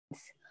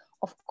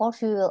of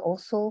course, we will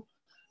also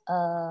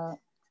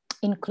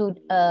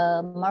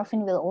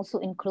Marvin will also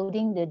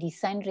including the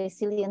design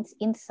resilience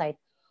insight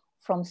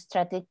from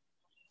strategic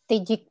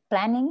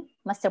planning,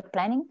 master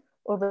planning,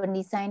 urban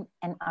design,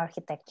 and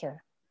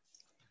architecture.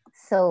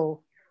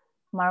 So,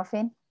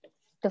 Marvin,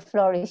 the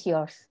floor is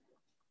yours.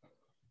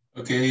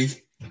 Okay,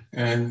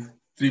 and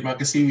terima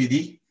kasih,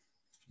 Widi.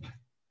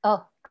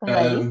 Oh,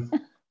 kembali.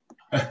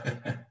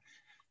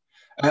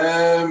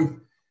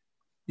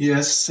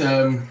 Yes,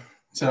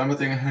 selamat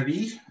tengah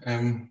hari.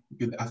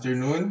 Good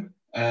afternoon.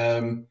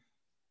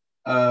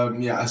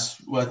 Yeah, as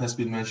what has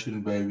been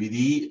mentioned by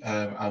Widi,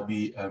 I'll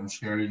be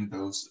sharing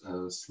those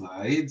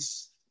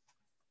slides.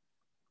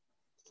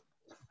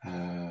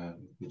 Let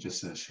me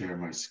just share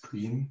my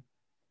screen.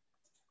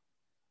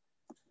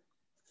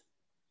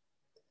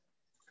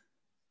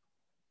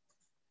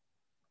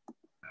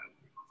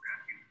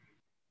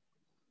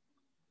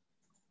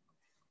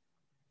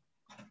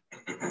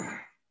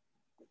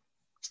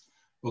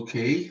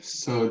 Okay,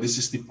 so this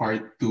is the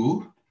part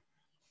 2.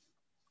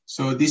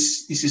 So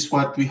this is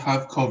what we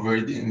have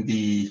covered in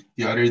the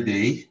other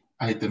day,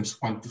 items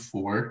 1 to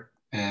 4,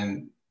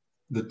 and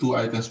the 2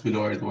 items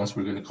below are the ones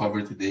we're going to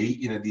cover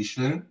today. In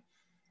addition,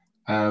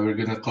 we're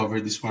going to cover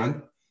this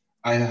one.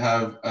 I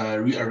have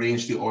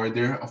rearranged the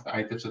order of the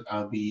items that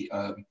I'll be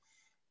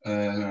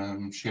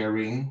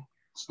sharing.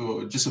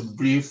 So just a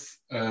brief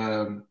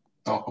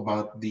talk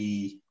about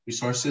the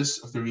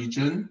resources of the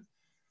region.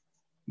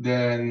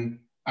 Then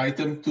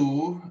item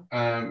 2,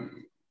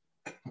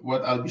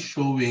 what I'll be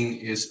showing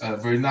is a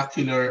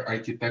vernacular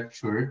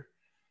architecture.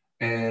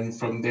 And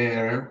from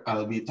there,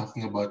 I'll be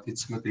talking about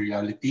its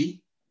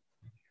materiality.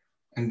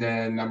 And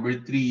then number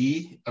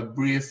 3, a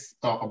brief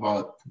talk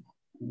about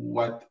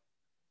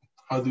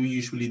how do we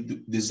usually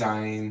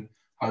design,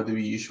 how do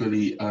we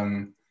usually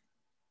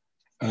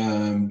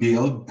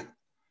build.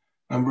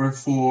 Number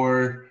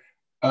 4,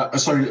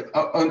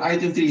 on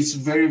item 3, it's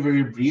very,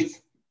 very brief.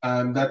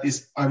 That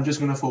is, I'm just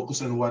going to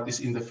focus on what is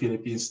in the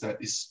Philippines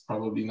that is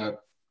probably not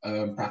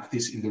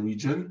practiced in the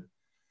region.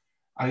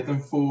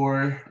 Item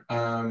 4,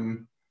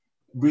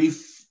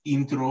 brief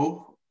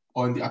intro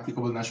on the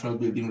applicable national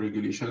building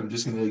regulation. I'm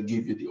just going to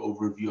give you the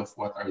overview of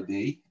what are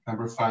they.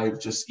 Number 5,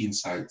 just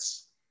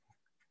insights.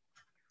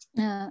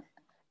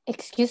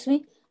 Excuse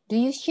me, do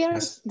you share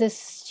Yes.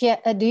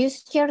 do you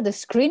share the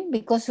screen,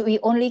 because we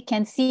only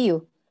can see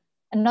you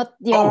and not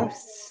your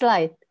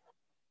slide?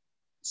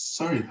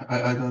 Sorry,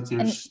 I don't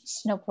hear.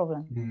 No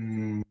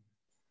problem.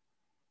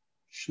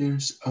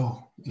 Shares.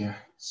 Oh, yeah.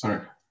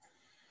 Sorry.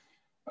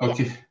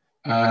 Okay.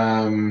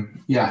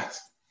 Yeah.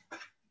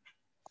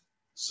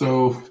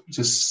 So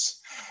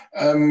just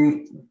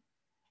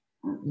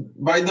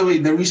by the way,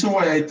 the reason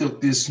why I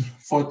took this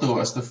photo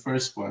as the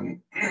first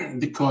one,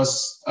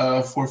 because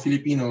for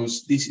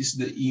Filipinos, this is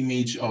the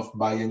image of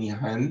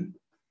bayanihan.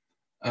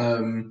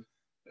 I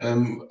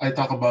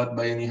talked about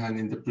bayanihan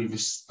in the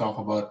previous talk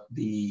about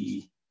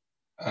the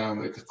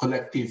like a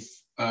collective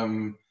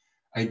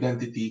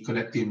identity,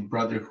 collective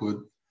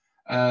brotherhood.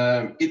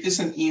 It is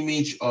an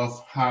image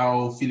of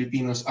how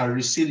Filipinos are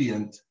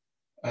resilient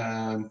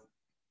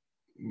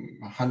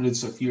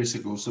hundreds of years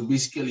ago. So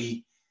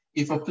basically,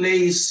 if a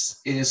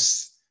place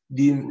is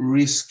deemed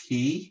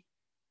risky,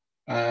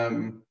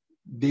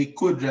 they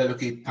could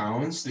relocate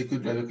towns, they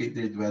could relocate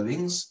their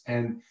dwellings.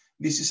 And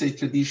this is a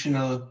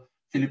traditional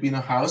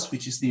Filipino house,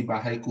 which is the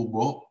Bahay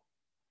Kubo.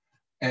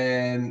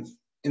 And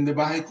in the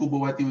Bahay Kubo,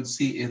 what you would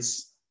see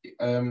is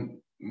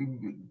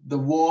the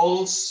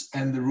walls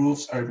and the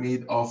roofs are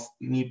made of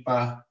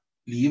nipa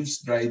leaves,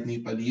 dried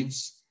nipa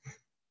leaves.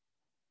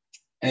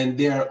 And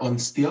they are on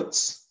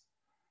stilts.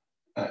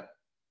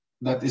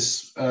 That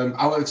is,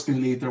 I will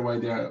explain later why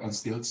they are on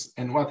stilts.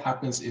 And what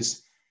happens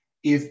is,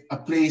 if a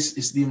place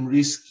is deemed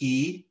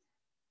risky,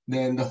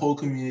 then the whole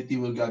community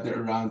will gather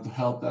around to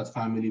help that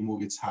family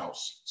move its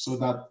house. So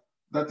that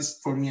is,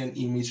 for me, an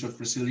image of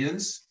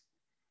resilience.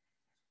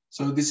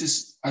 So this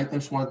is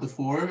items 1 to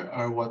 4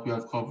 are what we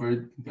have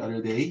covered the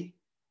other day.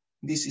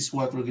 This is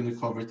what we're going to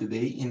cover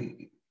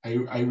today.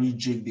 I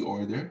rejig the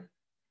order.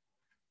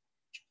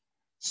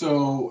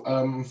 So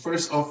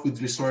first off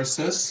with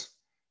resources.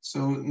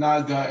 So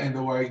Naga and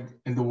the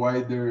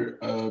wider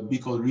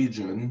Bicol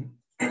region,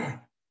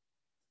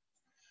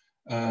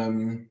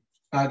 Naga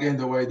and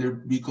the wider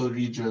Bicol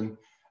region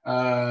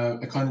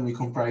economy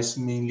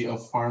comprised mainly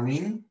of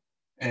farming,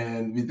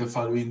 and with the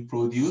following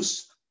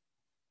produce: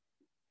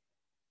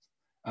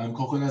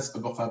 coconuts,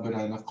 avocado,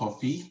 banana,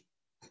 coffee.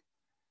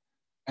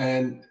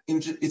 And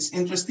it's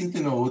interesting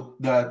to note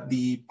that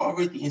the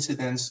poverty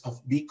incidence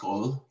of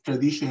Bicol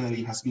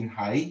traditionally has been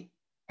high.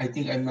 I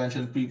think I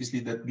mentioned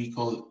previously that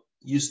Bicol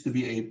used to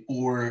be a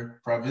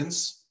poor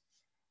province.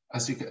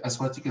 As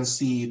what you can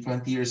see,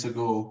 20 years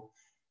ago,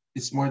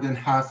 it's more than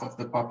half of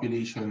the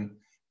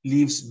population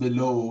lives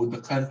below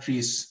the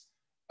country's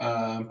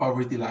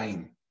poverty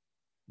line,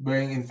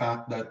 bearing in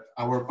fact that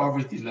our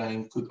poverty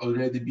line could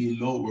already be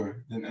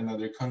lower than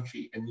another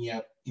country, and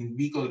yet in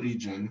Bicol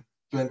region,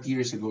 20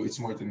 years ago, it's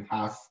more than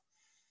half.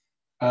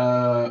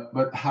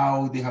 But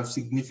how they have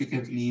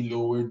significantly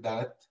lowered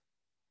that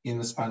in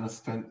the span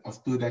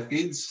of 2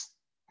 decades.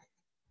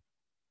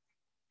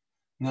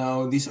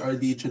 Now, these are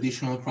the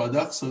traditional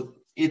products. So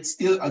it's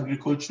still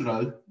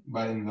agricultural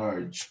by and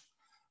large.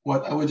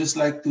 What I would just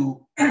like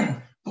to,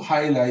 to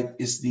highlight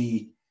is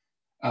the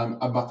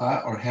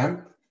abaca or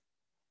hemp.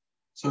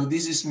 So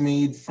this is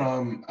made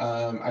from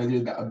either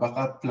the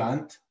abaca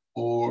plant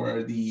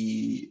or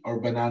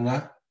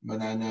banana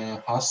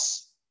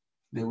husk.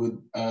 They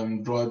would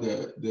draw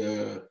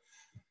the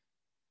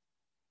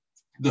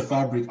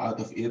fabric out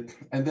of it.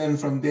 And then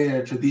from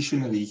there,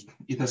 traditionally,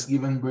 it has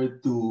given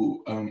birth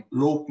to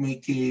rope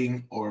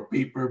making or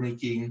paper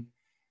making.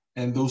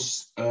 And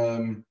these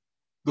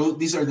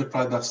are the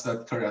products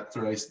that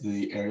characterize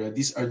the area.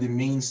 These are the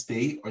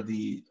mainstay or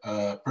the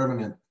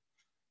permanent,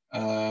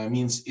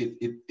 means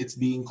it's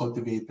being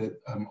cultivated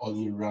all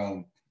year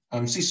round.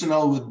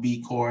 Seasonal would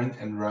be corn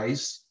and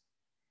rice.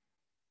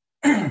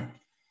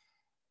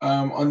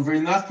 On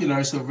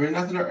vernacular, so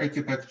vernacular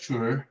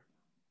architecture,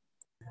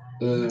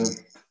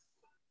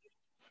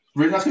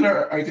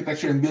 vernacular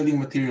architecture and building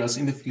materials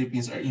in the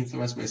Philippines are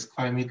influenced by its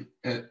climate,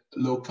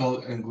 local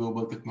and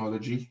global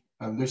technology.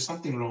 There's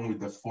something wrong with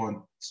the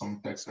font.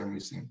 Some texts are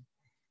missing.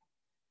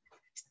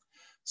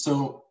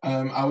 So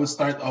I will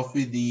start off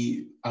with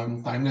the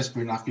timeless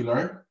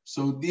vernacular.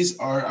 So these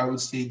are, I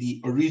would say,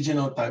 the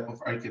original type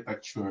of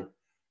architecture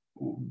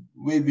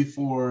way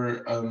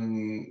before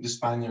the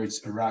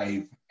Spaniards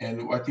arrived.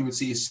 And what you would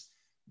see is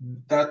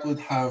that would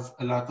have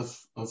a lot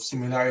of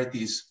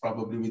similarities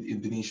probably with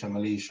Indonesia,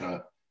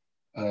 Malaysia,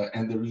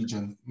 and the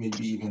region,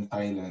 maybe even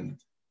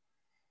Thailand.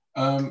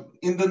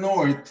 In the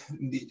north,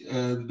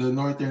 the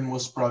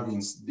northernmost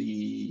province,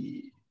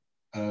 the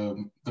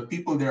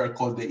people there are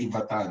called the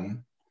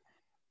Ivatan.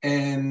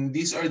 And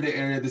these are the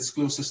area that's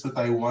closest to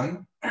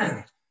Taiwan.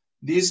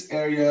 This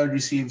area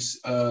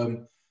receives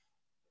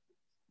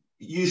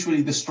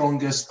usually the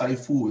strongest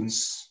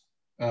typhoons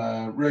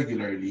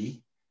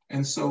regularly.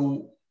 And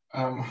so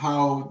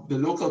how the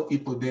local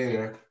people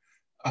there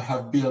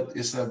have built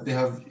is that they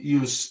have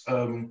used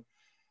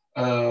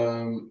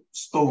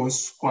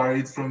stones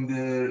quarried from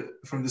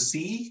the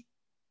sea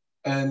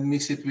and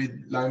mix it with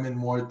lime and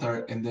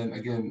mortar, and then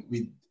again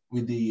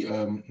with the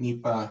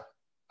nipa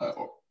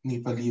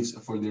leaves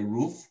for their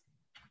roof.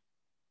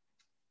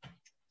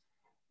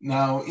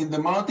 Now in the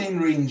mountain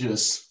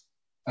ranges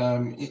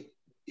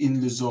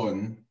in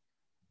Luzon,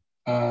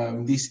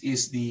 this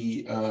is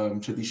the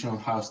traditional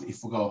house, the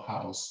Ifugao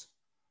house.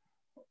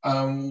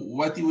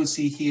 What you will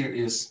see here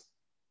is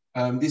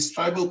these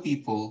tribal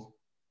people,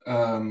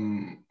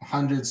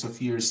 hundreds of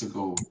years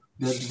ago,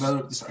 they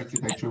developed this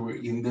architecture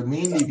wherein the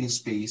main living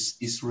space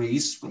is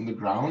raised from the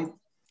ground,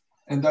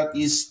 and that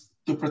is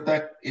to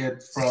protect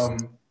it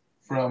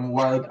from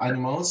wild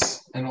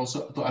animals and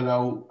also to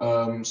allow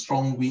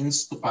strong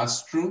winds to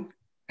pass through,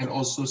 and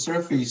also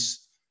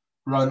surface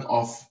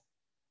runoff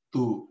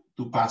to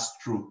pass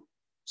through.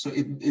 So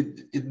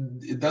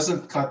it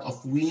doesn't cut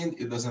off wind,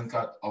 it doesn't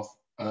cut off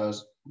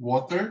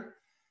water,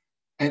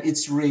 and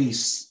it's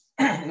raised.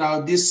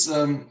 Now this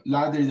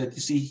ladder that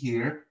you see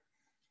here,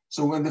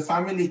 so when the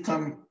family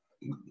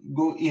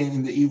go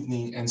in the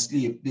evening and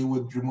sleep, they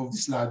would remove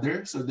this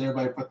ladder, so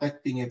thereby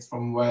protecting it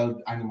from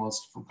wild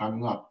animals from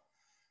coming up.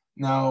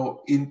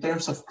 Now, in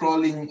terms of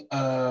crawling,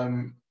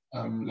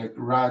 like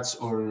rats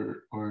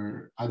or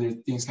other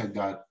things like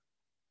that,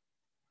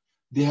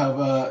 they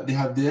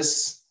have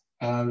this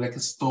like a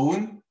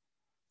stone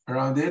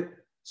around it,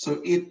 so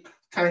it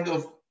kind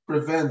of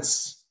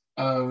prevents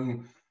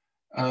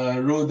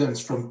rodents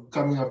from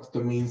coming up to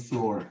the main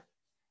floor.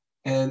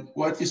 And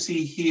what you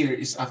see here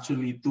is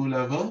actually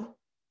 2-level.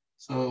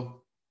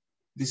 So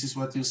this is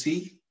what you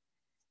see,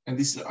 and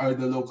these are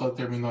the local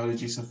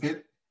terminologies of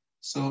it.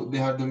 So they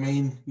have the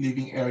main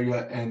living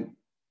area and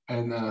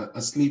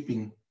a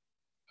sleeping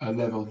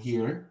level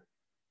here,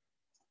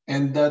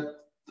 and that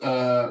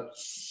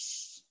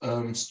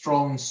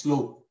strong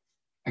slope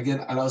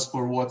again allows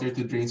for water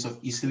to drain off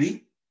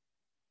easily.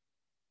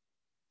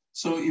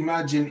 So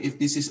imagine if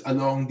this is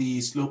along the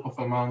slope of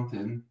a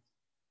mountain,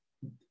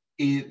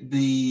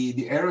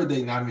 the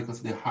aerodynamic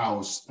of the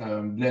house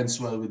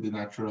blends well with the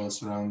natural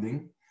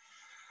surrounding.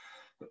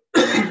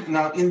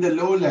 Now in the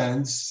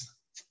lowlands,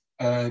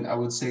 and I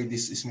would say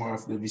this is more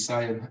of the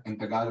Visayan and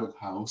Tagalog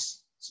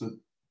house, so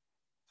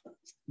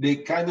they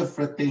kind of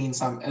retain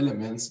some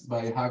elements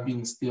by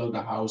having still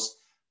the house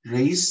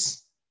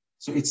raised.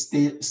 So it's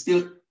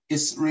still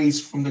is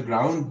raised from the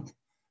ground.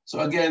 So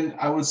again,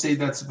 I would say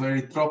that's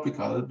very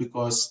tropical,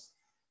 because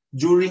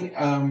during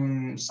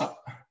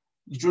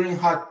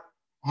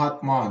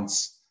hot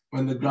months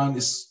when the ground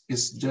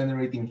is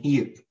generating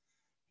heat,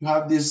 you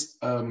have this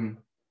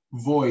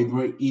void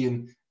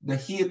wherein the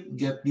heat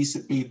gets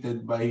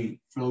dissipated by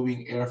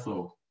flowing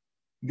airflow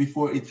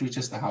before it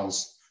reaches the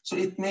house. So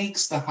it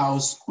makes the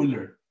house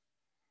cooler.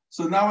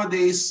 So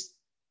nowadays,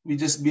 we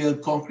just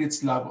build concrete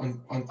slab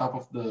on top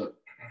of the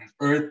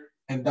earth,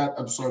 and that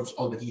absorbs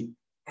all the heat.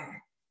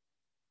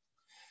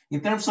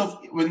 In terms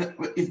of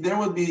if there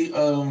would be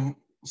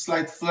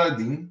slight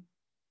flooding,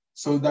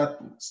 so that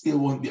still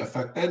won't be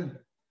affected.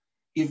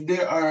 if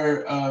there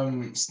are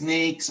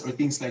snakes or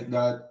things like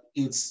that,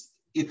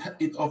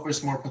 it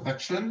offers more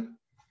protection.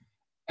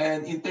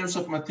 And in terms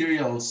of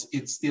materials,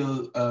 it's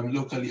still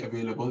locally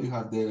available. You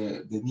have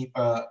the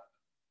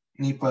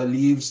nipa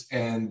leaves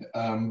and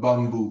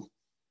bamboo.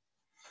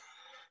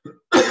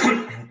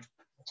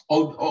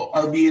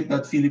 Albeit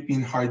that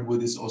Philippine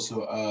hardwood is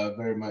also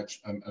very much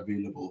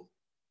available.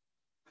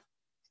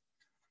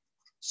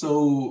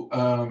 So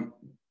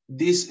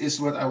this is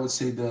what I would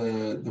say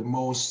the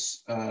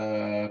most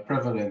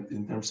prevalent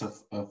in terms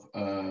of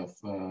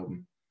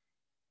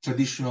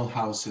traditional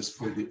houses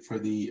for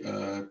the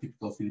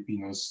typical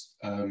Filipinos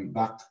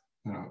back,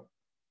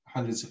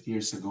 hundreds of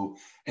years ago.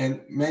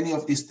 And many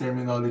of these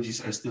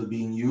terminologies are still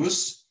being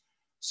used.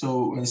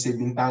 So when I say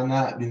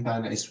bintana,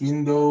 bintana is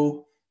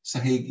window,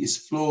 sahig is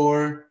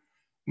floor.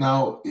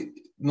 Now,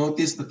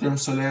 notice the term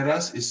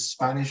soleras is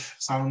Spanish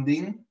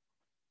sounding.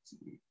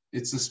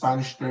 It's a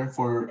Spanish term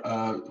for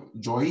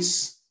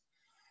joist.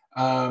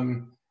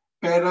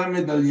 Pera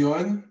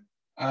medallion,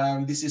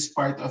 this is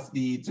part of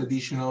the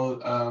traditional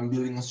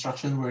building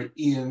construction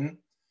wherein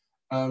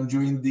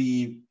during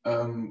the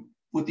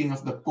putting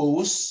of the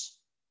posts,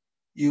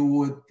 you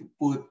would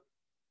put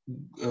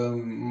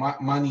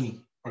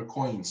money or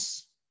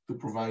coins to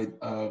provide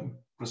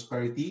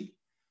prosperity.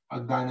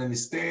 Hagdanan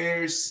is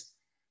stairs,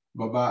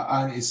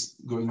 babaan is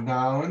going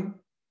down,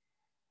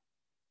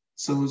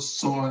 so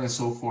on and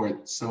so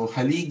forth. So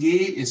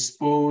halige is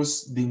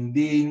post,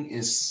 dingding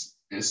is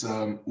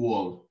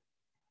wall.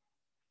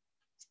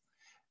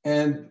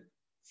 And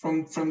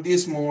from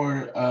this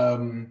more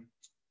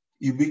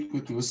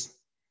ubiquitous,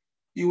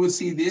 you would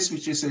see this,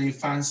 which is a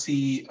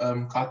fancy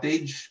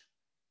cottage.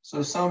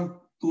 So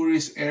some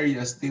tourist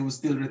areas, they will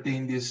still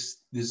retain this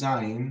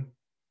design,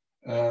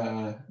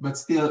 but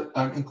still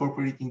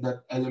incorporating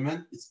that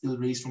element. It's still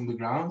raised from the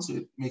ground, so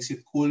it makes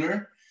it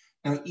cooler.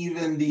 Now,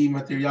 even the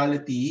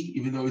materiality,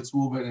 even though it's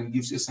woven and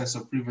gives you a sense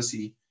of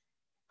privacy,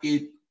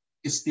 it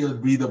is still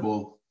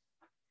breathable.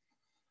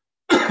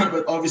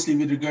 But obviously,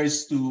 with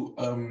regards to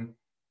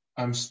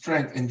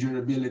strength and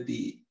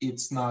durability,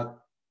 it's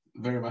not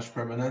very much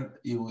permanent.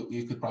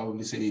 You could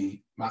probably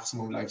say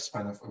maximum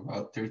lifespan of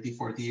about 30,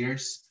 40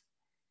 years.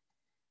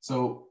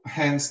 So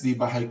hence the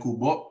bahay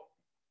kubo.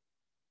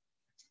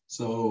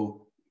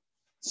 So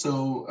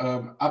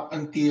up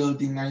until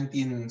the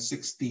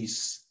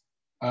 1960s,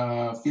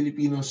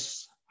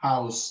 Filipinos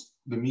house,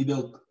 the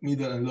middle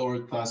and lower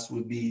class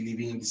would be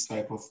living in this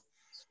type of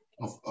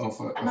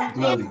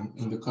dwelling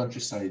in the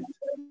countryside.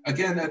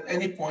 Again, at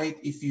any point,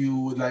 if you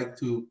would like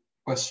to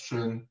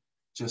question,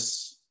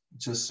 just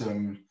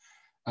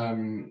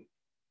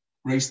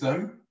raise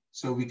them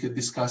so we could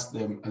discuss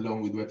them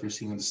along with what we're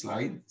seeing on the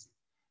slide.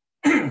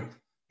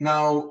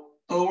 Now,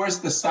 towards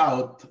the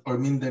south or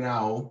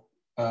Mindanao,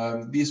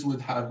 this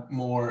would have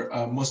more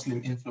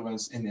Muslim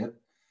influence in it.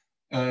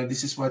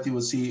 This is what you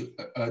will see.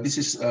 This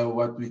is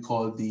what we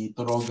call the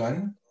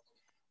Torogan.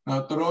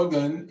 Now,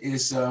 Torogan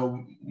is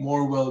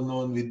more well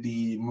known with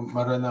the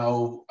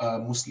Maranao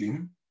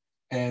Muslim,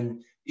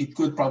 and it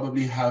could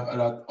probably have a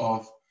lot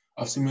of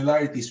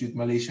similarities with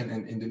Malaysian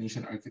and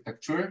Indonesian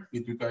architecture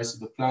with regards to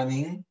the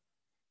planning,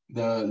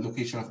 the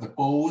location of the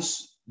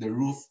posts, the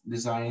roof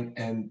design,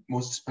 and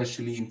most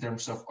especially in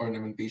terms of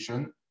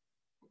ornamentation,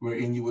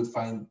 wherein you would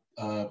find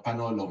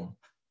panolong.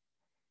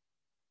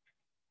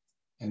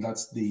 And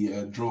that's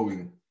the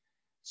drawing.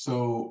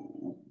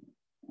 So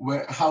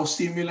how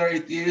similar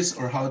it is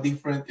or how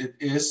different it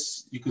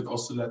is, you could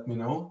also let me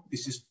know.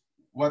 This is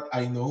what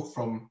I know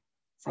from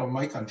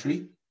my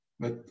country,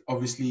 but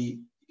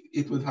obviously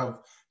it would have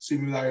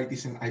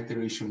similarities and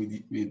iteration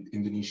with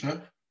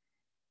Indonesia.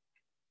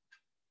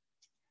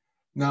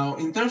 Now,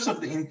 in terms of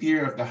the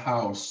interior of the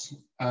house,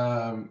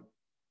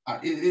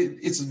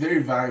 it's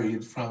very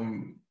varied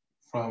from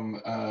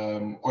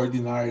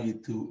ordinary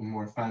to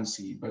more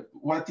fancy. But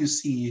what you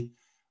see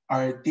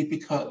are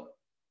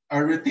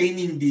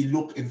retaining the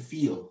look and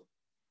feel.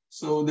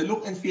 So the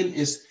look and feel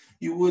is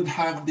you would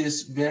have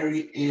this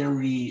very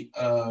airy,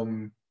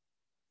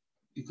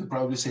 you could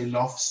probably say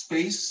loft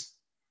space,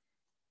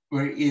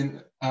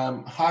 wherein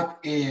hot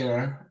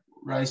air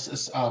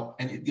rises up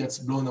and it gets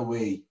blown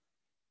away.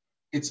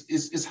 It's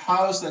a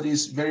house that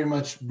is very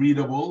much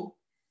breathable.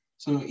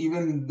 So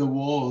even the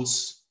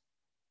walls,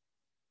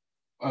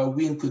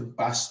 wind could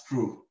pass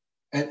through.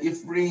 And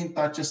if rain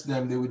touches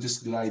them, they would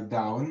just glide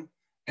down.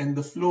 And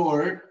the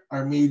floor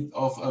are made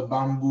of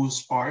bamboo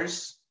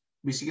spars,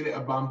 basically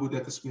a bamboo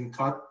that has been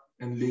cut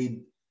and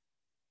laid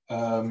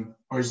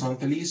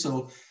horizontally.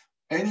 So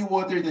any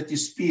water that you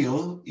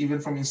spill, even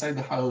from inside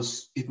the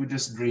house, it would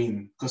just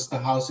drain because the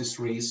house is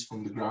raised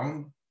from the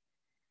ground.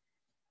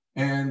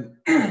 And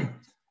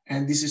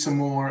and this is a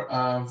more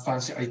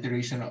fancy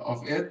iteration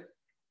of it.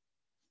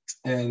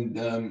 And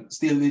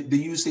still the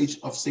usage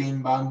of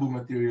same bamboo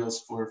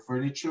materials for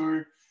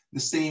furniture,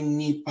 the same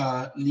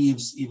nipa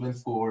leaves even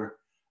for,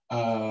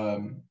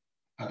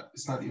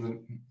 it's not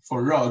even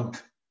for rug,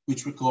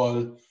 which we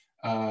call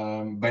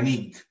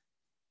banig.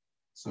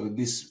 So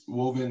this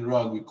woven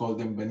rug, we call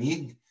them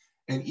banig.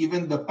 And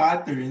even the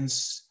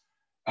patterns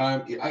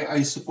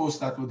I suppose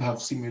that would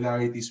have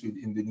similarities with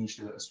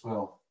Indonesia as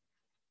well.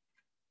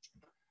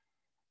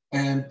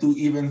 And to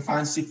even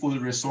fanciful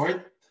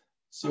resort,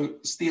 so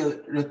still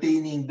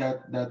retaining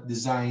that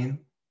design,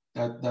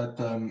 that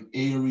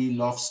airy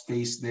loft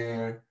space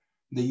there,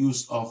 the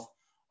use of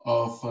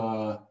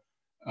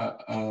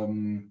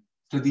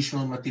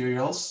traditional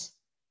materials,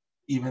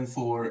 even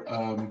for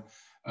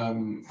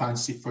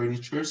fancy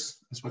furnitures,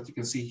 is what you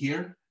can see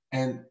here,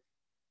 and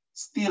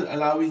still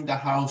allowing the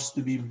house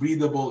to be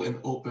breathable and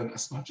open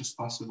as much as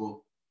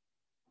possible.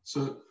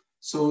 So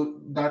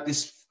that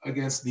is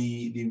against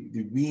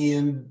the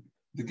wind,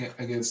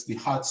 against the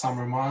hot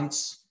summer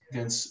months,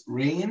 against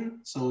rain.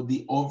 So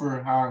the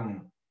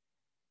overhang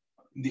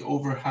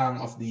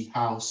of the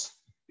house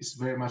is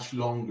very much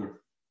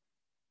longer.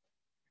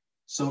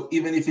 So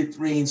even if it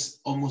rains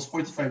almost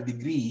 45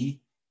 degrees,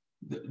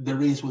 the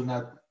rains will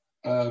not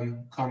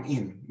come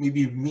in.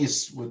 Maybe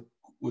mist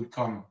would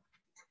come.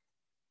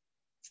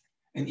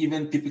 And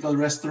even typical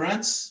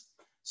restaurants.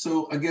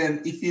 So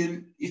again, if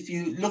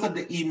you look at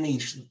the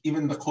image,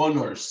 even the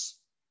colors,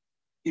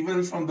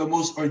 even from the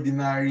most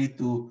ordinary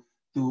to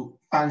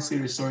fancy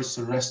resorts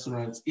or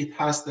restaurants, it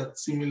has that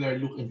similar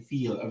look and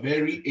feel, a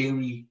very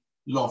airy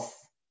loft.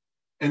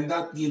 And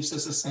that gives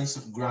us a sense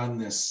of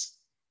grandness.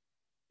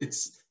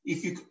 It's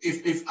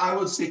if I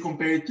would say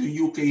compared to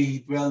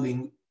UK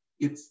dwelling,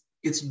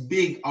 it's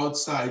big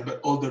outside,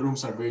 but all the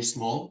rooms are very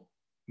small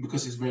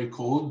because it's very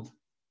cold.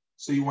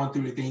 So you want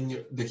to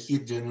retain the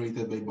heat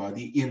generated by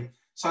body. In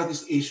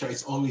Southeast Asia,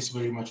 it's always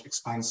very much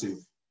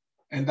expansive.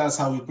 And that's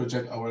how we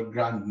project our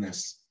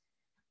grandness.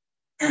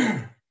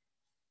 And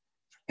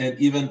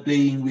even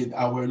playing with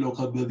our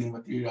local building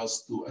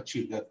materials to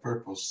achieve that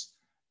purpose.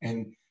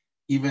 And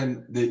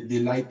even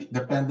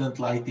the pendant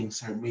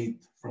lightings are made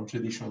from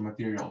traditional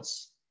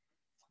materials.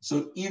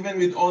 So even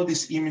with all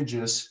these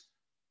images,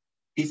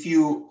 if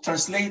you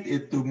translate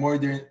it to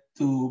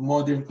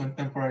modern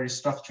contemporary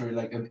structure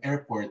like an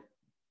airport,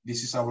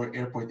 this is our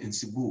airport in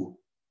Cebu,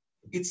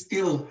 it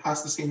still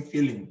has the same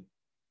feeling.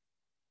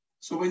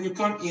 So when you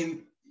come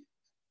in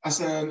as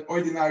an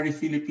ordinary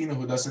Filipino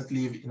who doesn't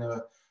live in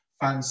a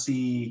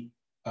fancy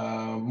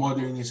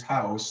modernist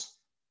house,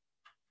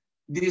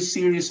 this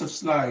series of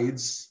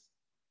slides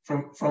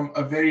from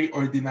a very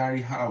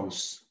ordinary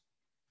house,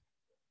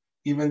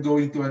 even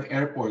going to an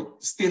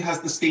airport, still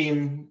has the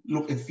same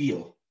look and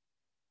feel.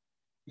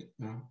 You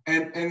know?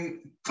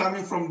 And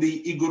coming from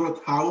the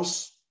Igorot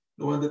house,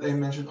 the one that I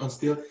mentioned on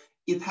still,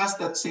 it has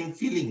that same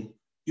feeling.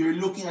 You're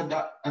looking at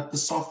the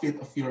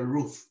soffit of your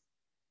roof.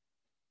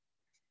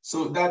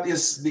 So that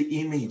is the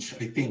image,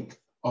 I think,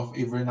 of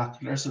a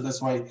vernacular. So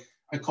that's why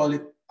I call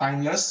it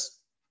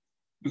timeless,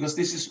 because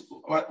this is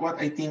what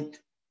I think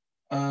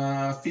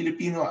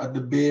Filipino at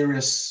the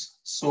barest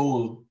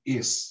soul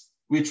is,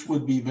 which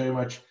would be very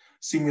much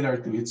similar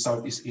to its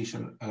Southeast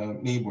Asian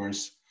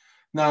neighbors.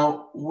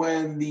 Now,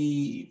 when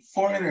the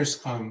foreigners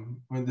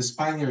come, when the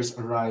Spaniards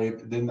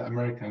arrive, then the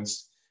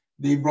Americans,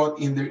 they brought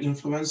in their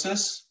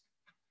influences.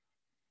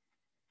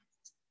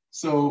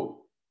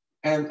 So,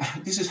 and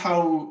this is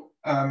how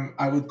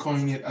I would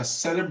coin it as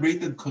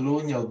celebrated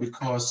colonial,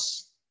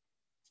 because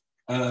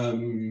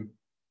when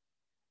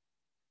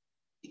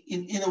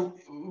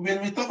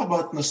we talk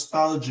about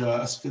nostalgia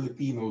as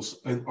Filipinos,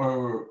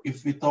 or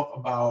if we talk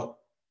about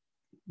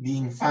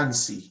being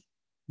fancy,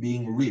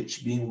 being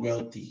rich, being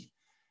wealthy,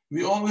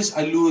 we always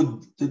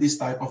allude to this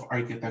type of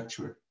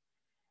architecture.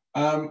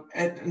 And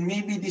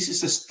maybe this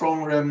is a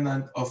strong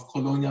remnant of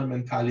colonial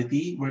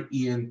mentality,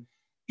 wherein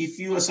if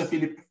you as a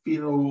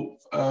Filipino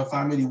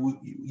family,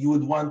 you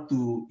would want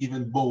to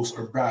even boast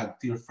or brag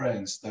to your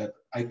friends that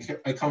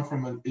I come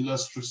from an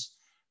illustrious,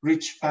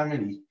 rich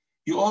family.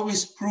 You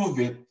always prove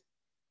it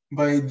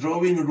by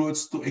drawing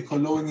roots to a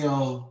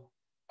colonial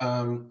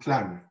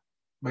clan,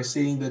 by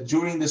saying that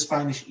during the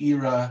Spanish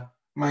era,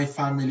 my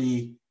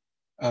family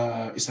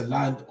is a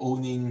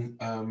land-owning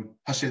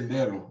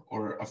haciendero,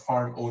 or a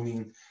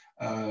farm-owning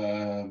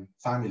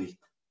family.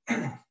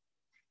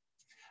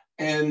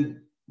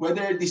 And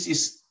whether this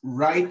is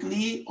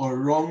rightly or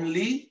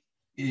wrongly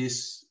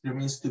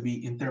remains to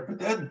be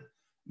interpreted,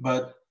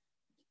 but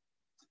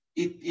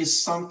it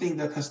is something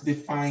that has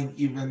defined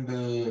even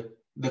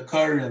the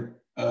current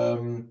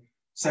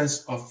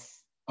sense of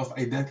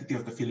identity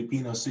of the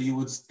Filipinos. So you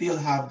would still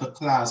have the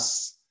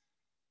class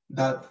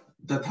that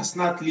has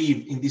not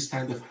lived in this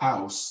kind of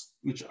house,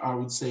 which I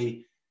would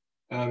say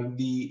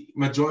the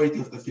majority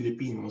of the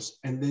Filipinos,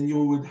 and then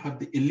you would have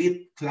the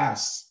elite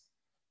class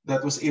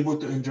that was able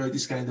to enjoy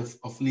this kind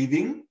of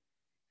living.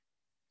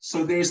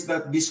 So there's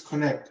that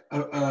disconnect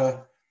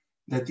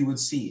that you would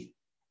see.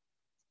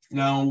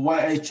 Now,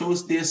 why I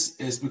chose this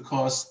is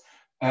because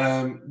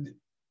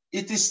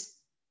it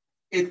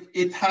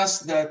has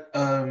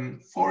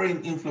that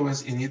foreign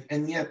influence in it,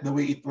 and yet the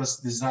way it was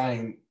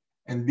designed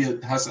and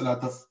built has a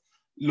lot of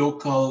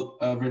local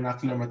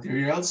vernacular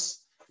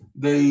materials.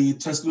 The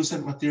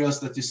translucent materials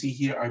that you see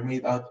here are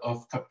made out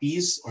of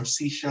capis or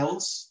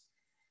seashells,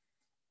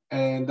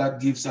 and that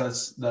gives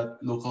us that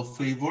local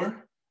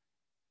flavor.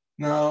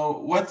 Now,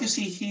 what you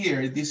see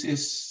here, this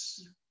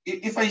is,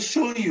 if I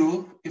show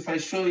you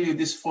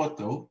this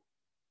photo,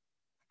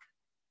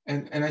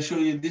 and I show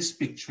you this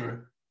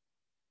picture,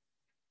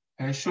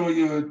 and I show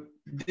you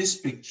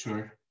this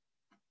picture,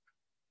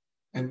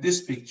 and this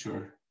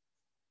picture,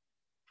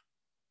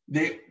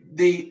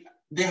 they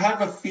have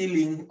a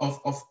feeling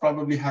of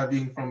probably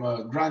having from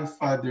a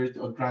grandfather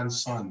to a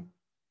grandson.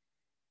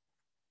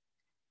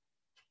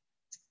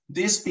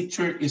 This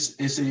picture is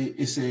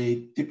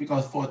a typical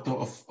photo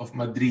of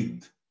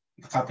Madrid,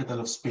 the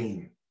capital of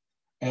Spain.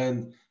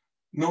 And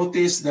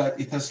notice that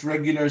it has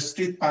regular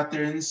street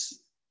patterns,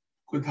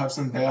 could have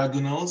some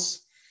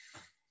diagonals,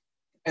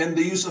 and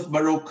the use of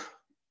Baroque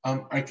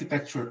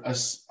architecture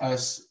as a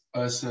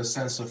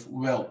sense of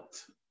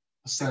wealth,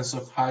 a sense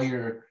of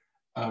higher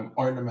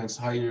ornaments,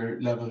 higher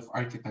level of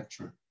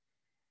architecture.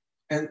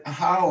 And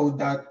how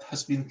that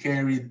has been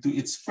carried to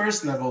its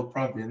first level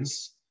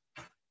province,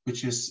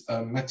 which is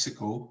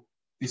Mexico.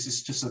 This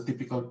is just a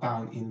typical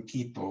town in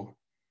Quito.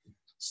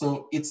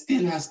 So it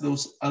still has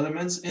those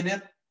elements in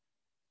it.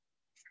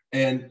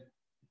 And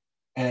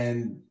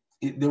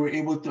they were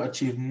able to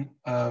achieve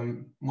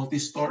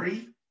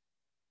multi-story,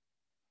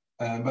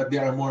 but they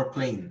are more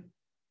plain.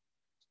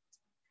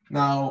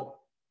 Now,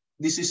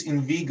 this is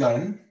in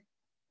Vigan,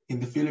 in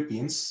the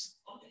Philippines.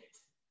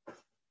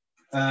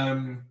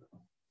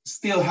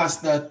 Still has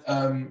that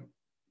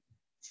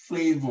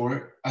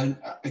flavor, and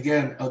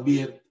again,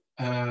 albeit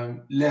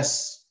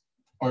less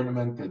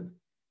ornamented.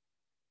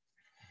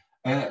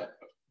 But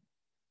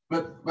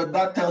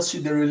that tells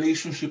you the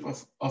relationship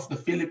of the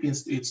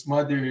Philippines to its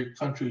mother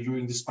country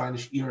during the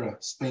Spanish era,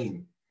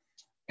 Spain.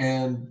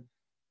 And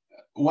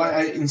why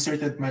I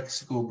inserted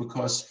Mexico,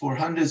 because for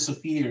hundreds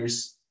of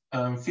years,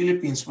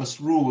 Philippines was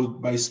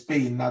ruled by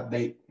Spain, not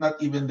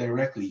even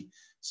directly.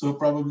 So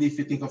probably if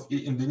you think of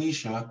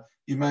Indonesia,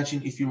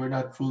 imagine if you were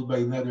not ruled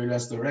by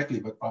Netherlands directly,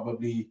 but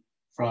probably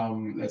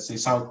from, let's say,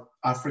 South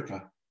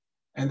Africa.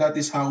 And that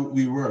is how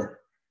we were.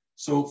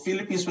 So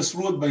Philippines was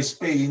ruled by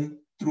Spain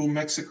through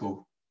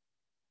Mexico.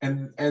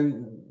 And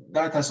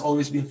that has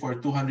always been for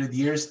 200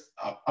 years,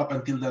 up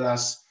until the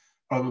last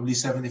probably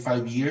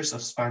 75 years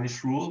of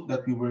Spanish rule,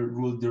 that we were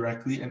ruled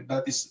directly. And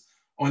that is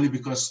only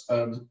because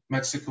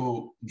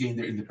Mexico gained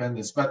their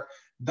independence. But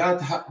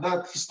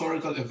that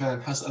historical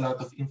event has a lot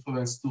of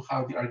influence to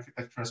how the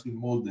architecture has been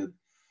molded.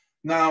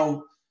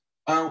 Now,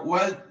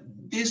 while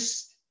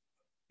this,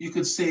 you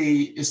could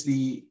say, is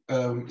the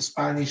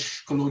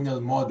Spanish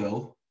colonial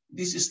model,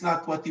 this is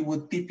not what you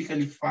would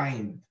typically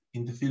find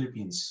in the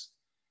Philippines.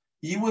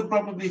 You would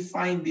probably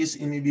find this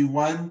in maybe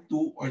 1,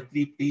 2, or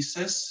 3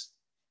 places.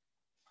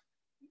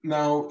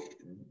 Now,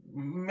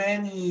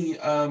 many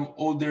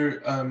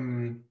older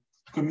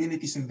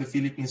communities in the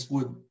Philippines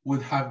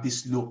would have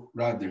this look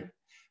rather.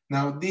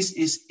 Now, this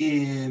is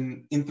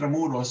in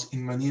Intramuros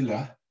in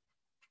Manila.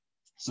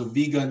 So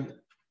Vigan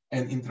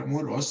and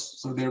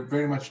Intramuros, so they're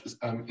very much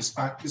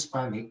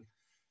Hispanic.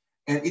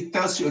 And it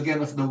tells you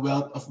again of the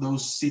wealth of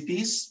those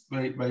cities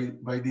by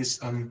this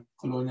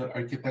colonial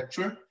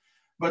architecture.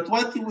 But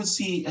what you would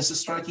see as a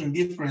striking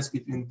difference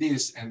between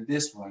this and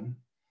this one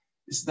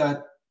is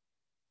that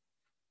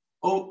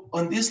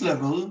on this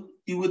level,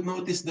 you would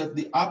notice that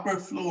the upper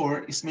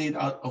floor is made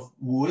out of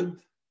wood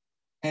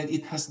and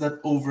it has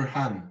that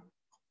overhang.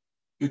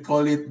 We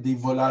call it the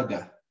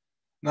volada.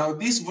 Now,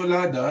 this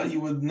volada, you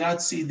would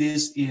not see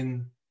this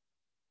in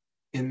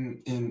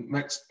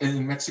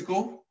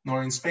Mexico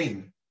nor in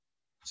Spain.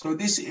 So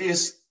this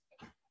is,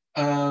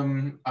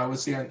 I would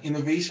say, an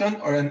innovation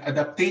or an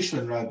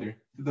adaptation rather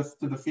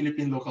to the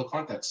Philippine local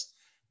context.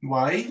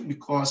 Why?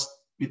 Because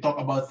we talk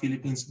about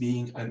Philippines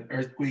being an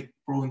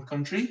earthquake-prone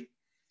country.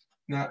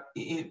 Now,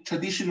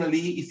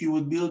 traditionally, if you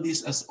would build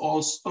this as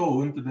all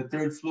stone to the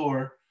 3rd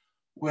floor,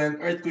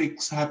 when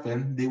earthquakes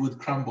happen, they would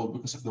crumble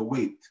because of the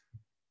weight,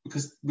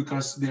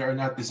 because they are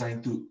not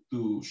designed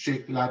to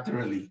shake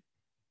laterally.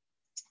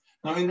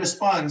 Now, in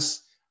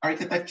response,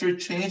 architecture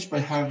changed by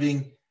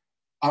having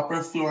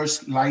upper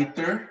floors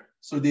lighter,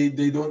 so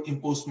they don't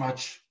impose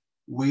much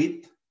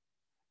weight.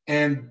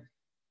 And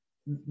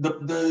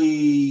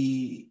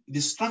the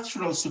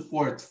structural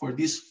support for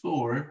this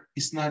floor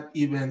is not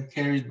even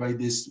carried by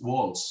these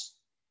walls.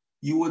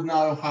 You would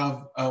now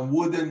have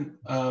wooden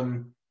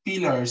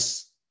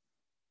pillars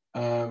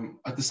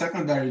at the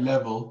secondary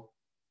level,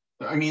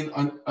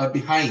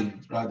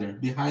 behind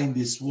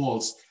these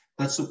walls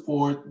that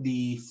support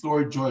the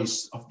floor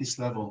joists of this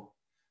level.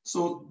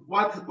 So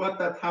what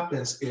that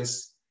happens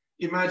is,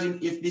 imagine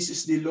if this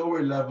is the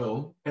lower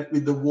level and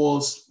with the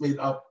walls made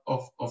up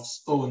of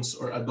stones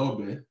or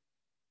adobe,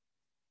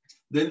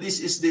 then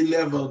this is the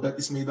level that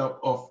is made up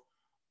of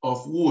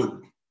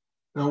wood.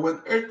 Now,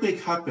 when earthquake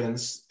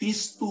happens,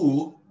 these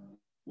two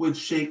would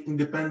shake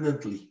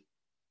independently.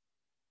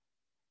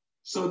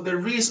 So the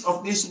risk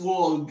of this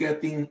walls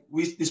getting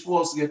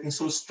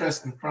so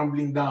stressed and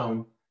crumbling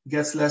down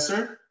gets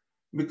lesser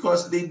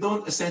because they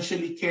don't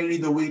essentially carry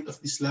the weight of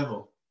this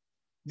level.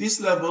 This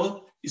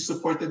level is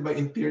supported by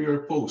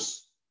interior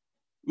posts,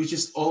 which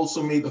is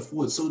also made of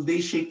wood. So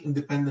they shake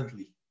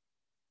independently.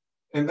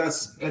 And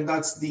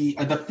that's the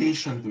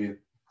adaptation to it.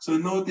 So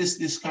notice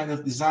this kind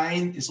of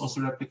design is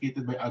also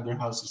replicated by other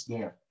houses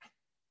there.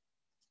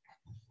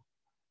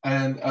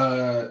 And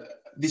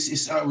this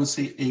is, I would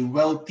say, a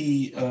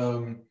wealthy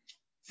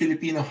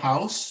Filipino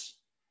house.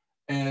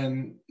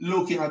 And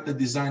looking at the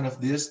design of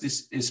this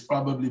is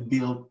probably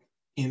built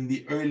in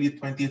the early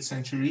 20th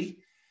century.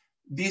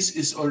 This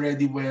is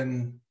already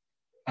when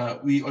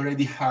we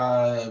already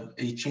have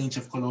a change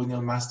of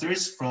colonial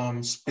masters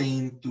from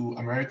Spain to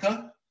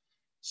America.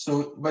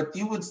 So, but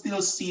you would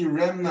still see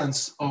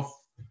remnants of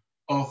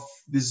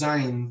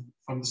design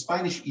from the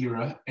Spanish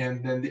era,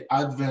 and then the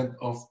advent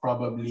of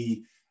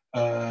probably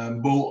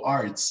Beaux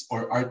Arts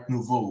or Art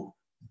Nouveau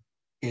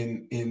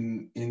in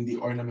the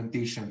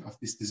ornamentation of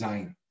this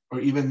design, or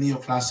even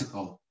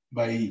neoclassical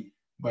by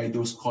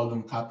those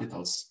column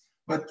capitals.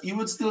 But you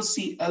would still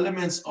see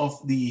elements of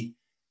the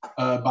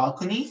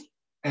balcony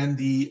and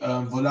the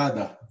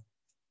volada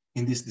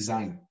in this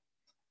design.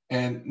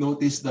 And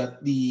notice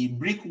that the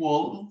brick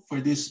wall for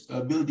this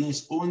building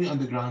is only on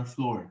the ground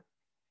floor.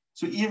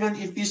 So even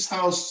if this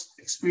house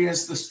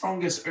experienced the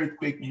strongest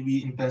earthquake,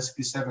 maybe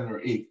intensity 7 or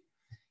 8,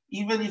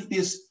 even if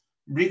this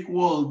brick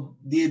wall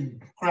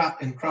did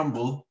crack and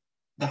crumble,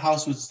 the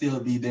house would still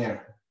be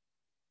there.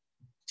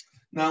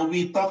 Now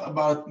we talk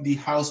about the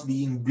house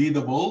being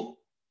breathable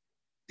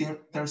in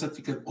terms that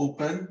you can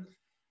open.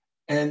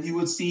 And you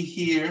would see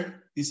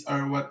here, these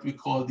are what we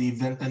call the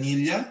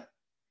ventanilla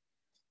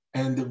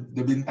and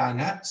the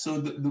ventana.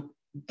 So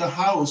the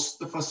house,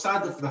 the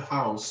facade of the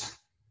house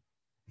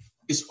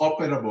is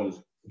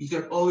operable. You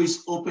can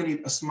always open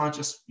it as much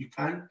as you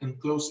can and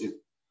close it.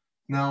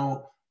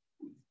 Now,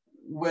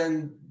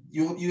 when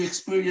you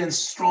experience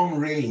strong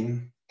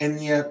rain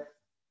and yet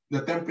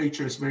the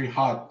temperature is very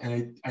hot,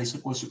 and I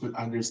suppose you could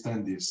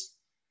understand this.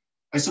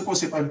 I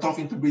suppose if I'm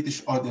talking to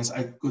British audience,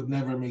 I could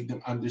never make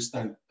them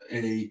understand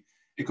a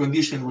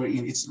condition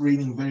wherein it's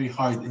raining very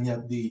hard and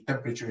yet the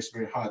temperature is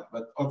very hot.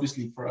 But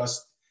obviously for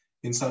us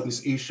in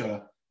Southeast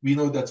Asia, we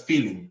know that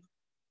feeling.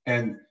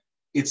 And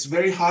it's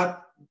very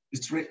hot,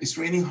 it's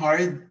raining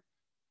hard,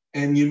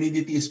 and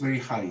humidity is very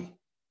high.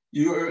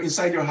 You're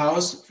inside your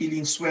house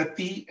feeling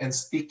sweaty and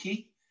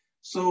sticky.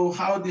 So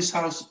how this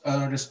house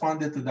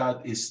responded to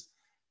that is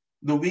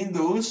the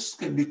windows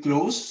can be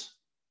closed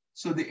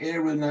so the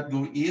air will not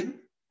go in,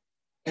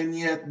 and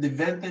yet the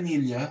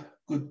ventanilla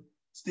could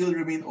still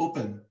remain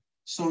open.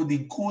 So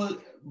the cool,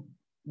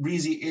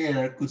 breezy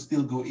air could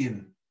still go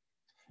in.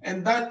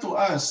 And that to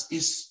us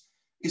is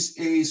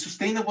a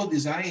sustainable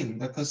design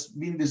that has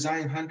been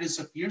designed hundreds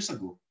of years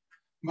ago.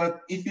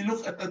 But if you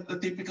look at a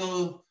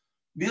typical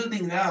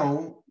building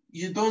now,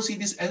 you don't see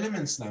these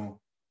elements now.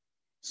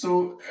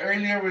 So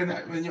earlier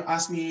when you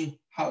asked me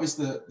how is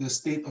the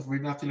state of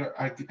vernacular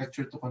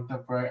architecture to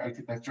contemporary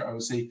architecture, I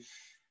would say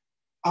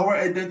our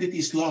identity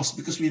is lost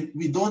because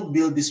we don't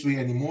build this way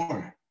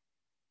anymore.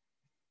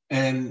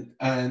 And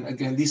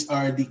again, these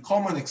are the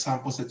common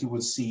examples that you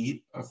would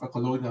see of a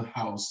colonial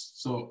house.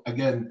 So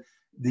again,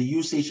 the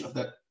usage of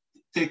that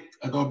thick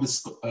adobe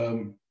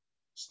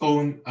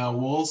stone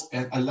walls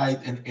and a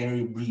light and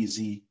airy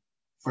breezy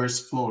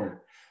first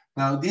floor.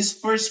 Now this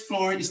first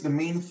floor is the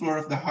main floor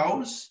of the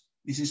house.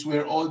 This is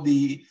where all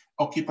the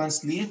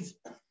occupants live.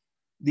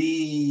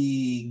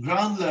 The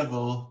ground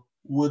level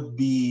would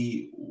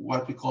be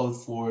what we call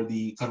for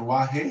the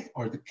carruaje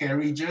or the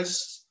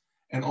carriages,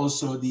 and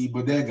also the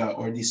bodega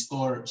or the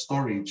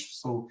storage.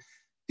 So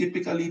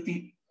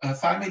typically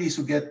families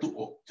who get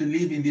to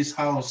live in this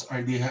house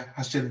are the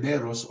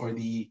hacienderos or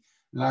the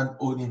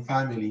land-owning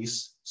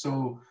families.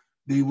 So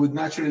they would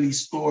naturally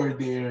store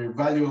their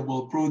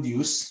valuable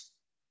produce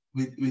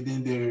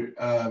within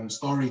their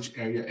storage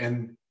area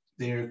and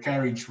their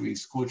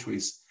carriageways,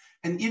 coachways.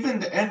 And even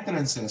the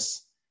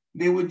entrances,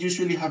 they would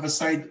usually have a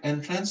side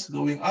entrance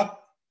going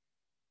up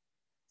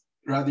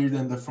rather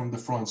than from the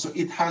front. So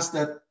it has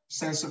that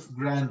sense of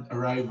grand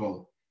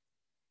arrival.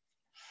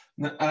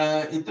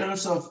 In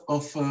terms of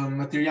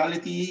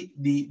materiality,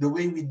 the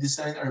way we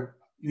design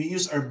we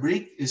use our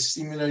brick is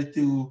similar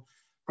to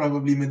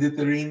probably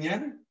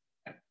Mediterranean.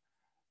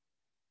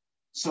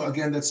 So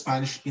again, that's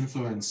Spanish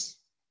influence.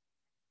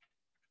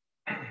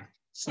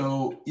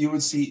 So you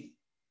would see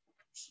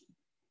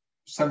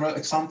several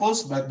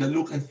examples, but the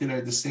look and feel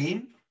are the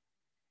same.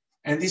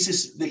 And this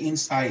is the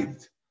inside.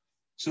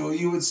 So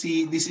you would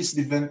see this is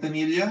the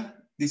ventanilla.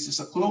 This is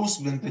a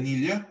closed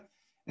ventanilla,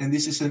 and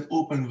this is an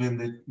open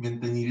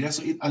ventanilla.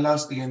 So it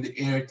allows, again, the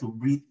air to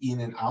breathe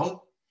in and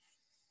out.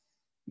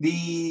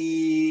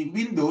 The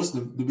windows,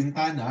 the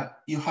ventana,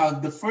 you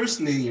have the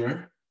first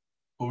layer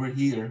over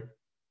here,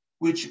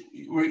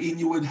 wherein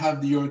you would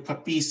have your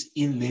capiz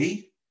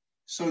inlay.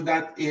 So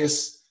that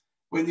is,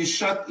 when you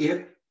shut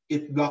it,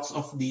 it blocks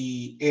off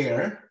the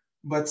air,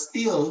 but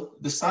still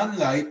the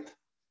sunlight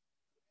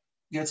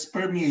gets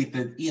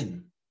permeated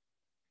in.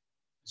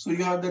 So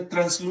you have the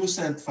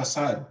translucent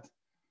facade.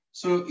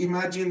 So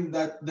imagine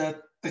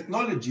that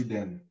technology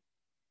then.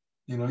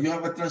 You know, you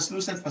have a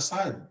translucent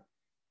facade.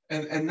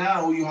 And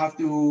now you have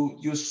to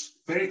use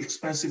very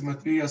expensive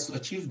materials to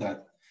achieve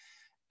that.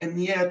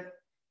 And yet,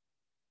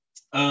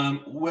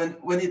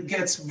 when it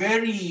gets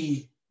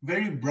very,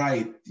 very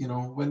bright, you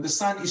know, when the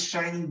sun is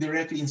shining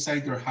directly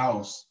inside your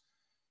house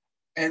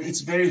and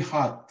it's very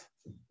hot.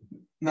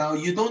 Now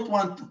you don't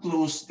want to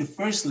close the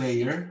first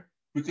layer,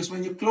 because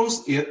when you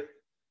close it,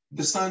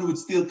 the sun would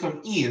still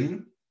come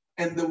in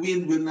and the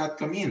wind will not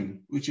come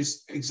in, which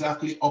is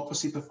exactly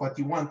opposite of what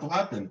you want to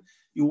happen.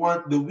 You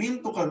want the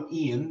wind to come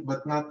in,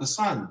 but not the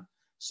sun.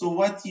 So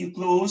what you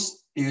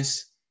close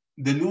is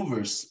the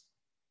louvers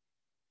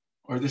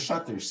or the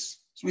shutters,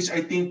 which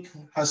I think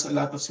has a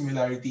lot of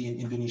similarity in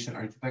Indonesian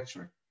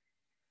architecture.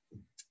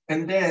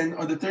 And then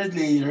on the third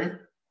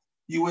layer,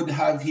 you would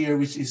have here,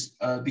 which is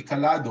the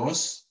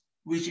calados,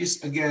 which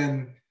is,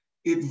 again,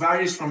 it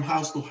varies from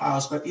house to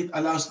house, but it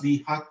allows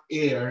the hot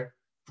air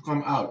to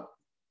come out.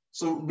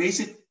 So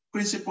basic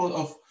principle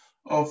of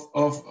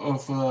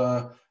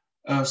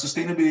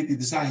sustainability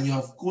design, you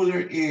have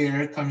cooler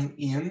air coming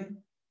in,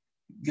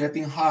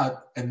 getting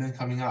hot, and then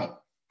coming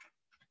out.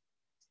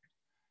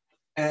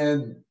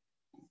 And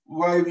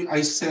why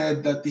I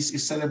said that this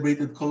is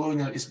celebrated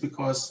colonial is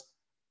because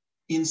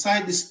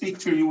inside this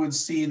picture, you would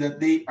see that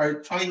they are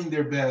trying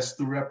their best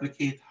to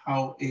replicate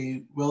how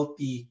a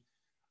wealthy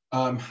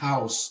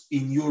house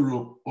in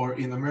Europe or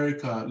in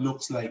America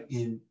looks like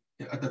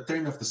at the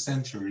turn of the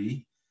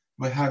century,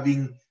 by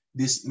having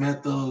these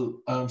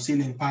metal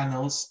ceiling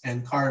panels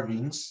and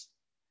carvings.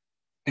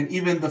 And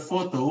even the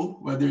photo,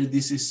 whether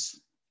this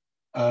is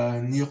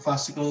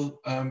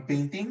neoclassical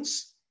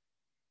paintings,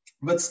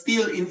 but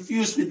still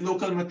infused with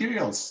local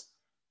materials,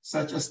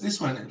 such as this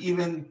one. And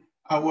even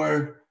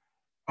our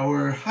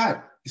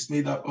hat is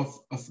made up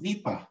of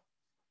nipa.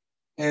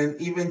 And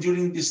even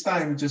during this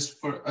time, just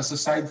for as a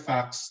side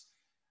facts,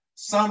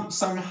 some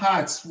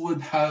hats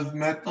would have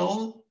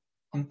metal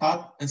on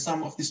top, and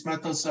some of these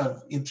metals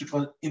have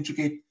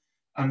intricate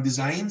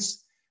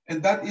designs,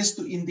 and that is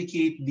to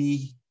indicate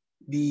the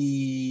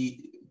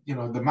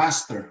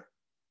master,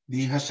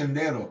 the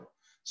haciendero.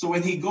 So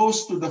when he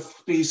goes to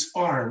his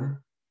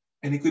farm,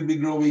 and he could be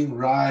growing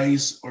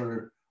rice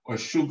or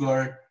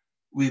sugar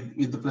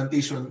with the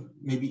plantation,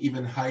 maybe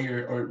even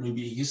higher, or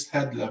maybe his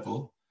head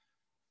level,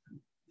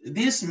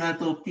 this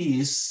metal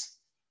piece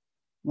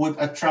would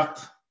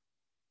attract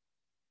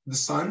the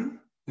sun,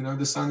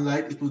 the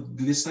sunlight, it would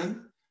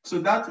glisten. So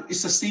that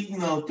is a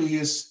signal to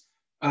his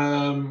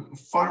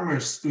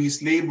farmers, to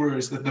his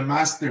laborers, that the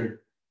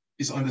master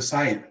is on the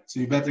side. So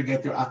you better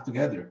get your act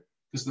together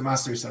because the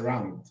master is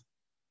around.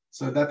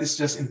 So that is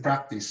just in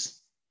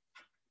practice.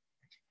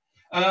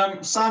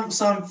 Some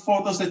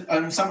photos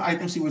that some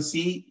items you would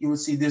see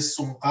this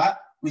sungka,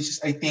 which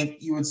is, I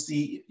think you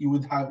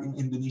would have in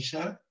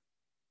Indonesia.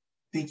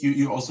 I think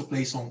you also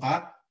play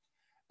sungka.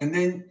 And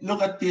then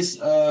look at these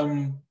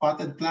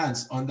potted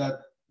plants on that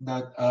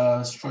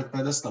short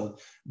pedestal.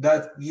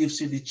 That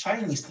gives you the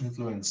Chinese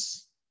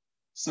influence.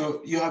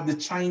 So you have the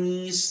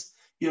Chinese,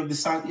 you have the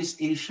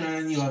Southeast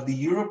Asian, you have the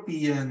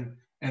European,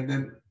 and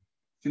then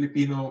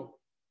Filipino,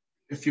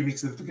 if you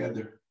mix them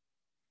together.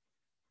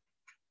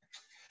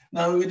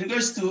 Now, with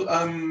regards to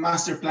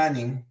master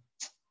planning,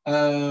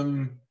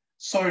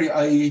 sorry,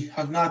 I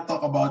have not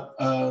talked about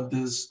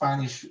the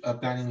Spanish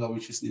planning law,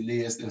 which is the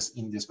Leyes de las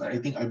Indias, but I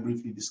think I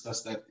briefly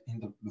discussed that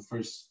in the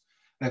first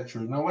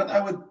lecture. Now, what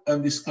I would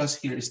discuss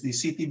here is the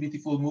City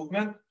Beautiful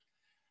movement.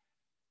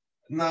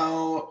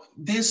 Now,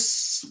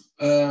 this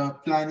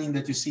planning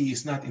that you see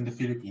is not in the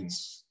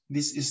Philippines.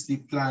 This is the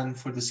plan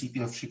for the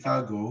city of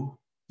Chicago,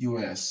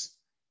 US,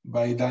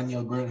 by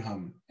Daniel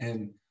Burnham.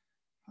 And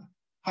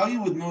how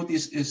you would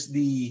notice is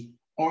the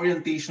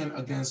orientation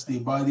against the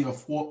body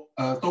of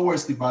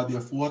towards the body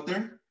of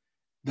water,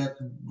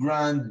 that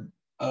grand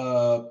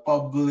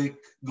public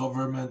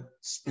government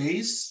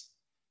space,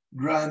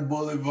 grand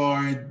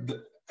boulevard,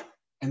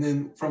 and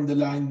then from the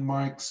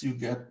landmarks you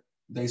get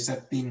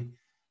dissecting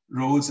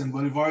roads and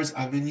boulevards,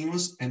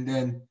 avenues, and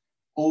then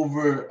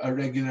over a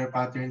regular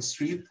pattern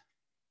street.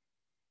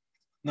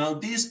 Now,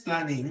 this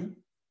planning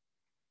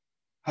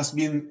has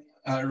been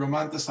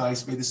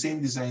romanticized by the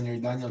same designer,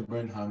 Daniel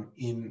Burnham,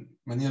 in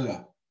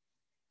Manila.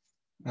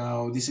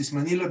 Now, this is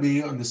Manila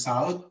Bay on the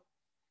south.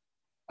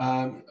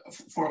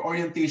 For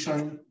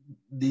orientation,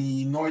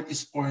 the north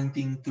is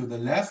pointing to the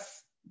left,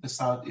 the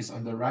south is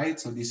on the right.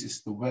 So this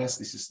is the west,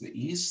 this is the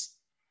east.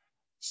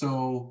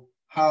 So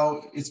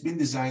how it's been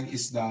designed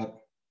is that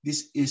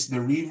this is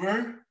the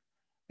river,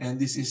 and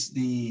this is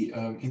the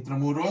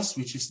Intramuros,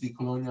 which is the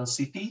colonial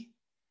city.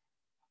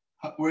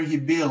 Where he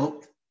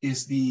built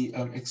is the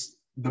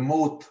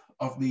moat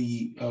of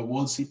the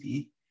walled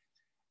city.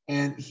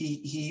 And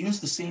he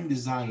used the same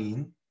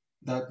design,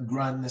 that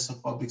grandness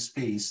of public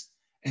space.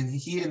 And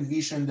he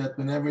envisioned that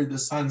whenever the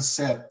sun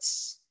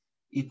sets,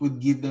 it would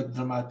give that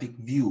dramatic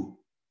view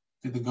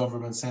to the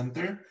government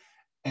center.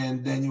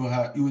 And then you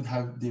would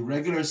have the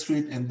regular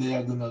street and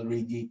diagonal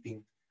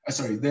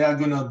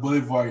diagonal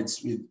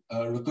boulevards with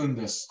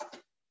rotundas.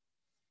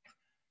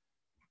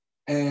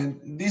 And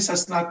this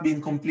has not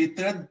been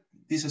completed.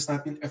 This has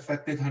not been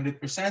effected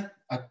 100%,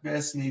 at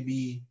best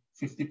maybe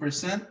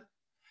 50%.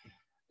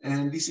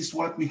 And this is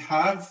what we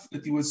have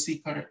that you will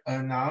see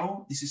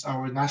now. This is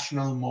our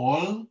national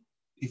mall,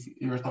 if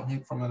you're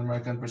talking from an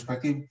American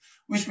perspective,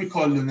 which we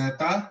call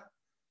Luneta.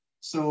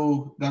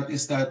 So that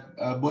is that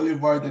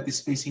boulevard that is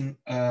facing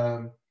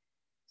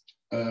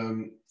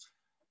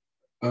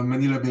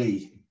Manila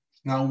Bay.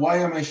 Now, why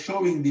am I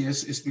showing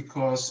this is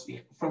because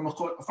from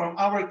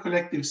our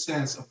collective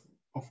sense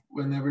of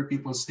whenever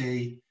people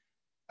say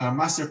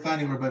master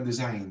planning urban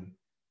design,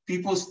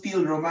 people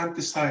still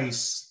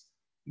romanticize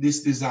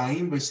this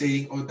design by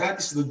saying, oh, that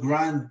is the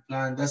grand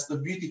plan, that's the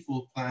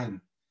beautiful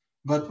plan.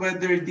 But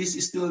whether this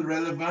is still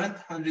relevant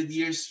 100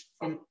 years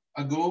from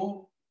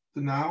ago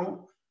to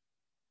now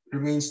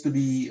remains to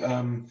be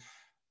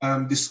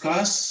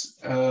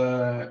discussed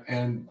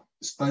and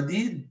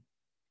studied.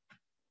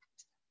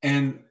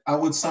 And I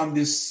would sum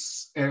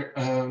this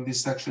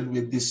section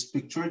with this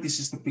picture. This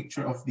is the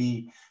picture of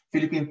the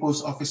Philippine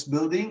Post Office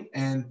building.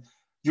 And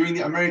during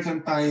the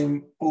American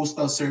time,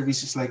 postal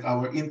service is like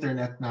our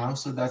internet now.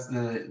 So that's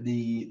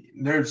the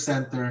nerve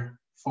center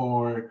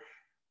for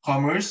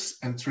commerce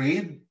and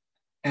trade.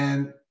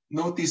 And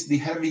notice the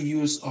heavy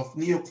use of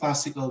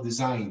neoclassical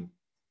design.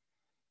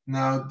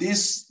 Now,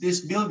 this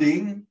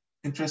building,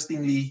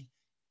 interestingly,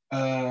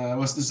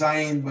 was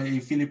designed by a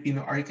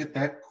Filipino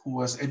architect who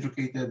was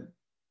educated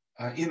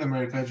in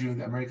America during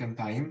the American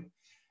time.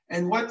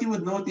 And what you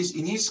would notice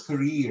in his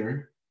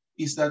career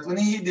is that when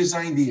he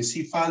designed this,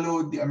 he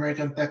followed the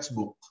American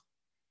textbook.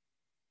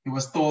 He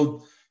was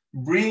told,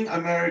 bring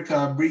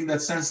America, bring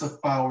that sense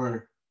of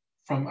power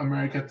from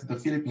America to the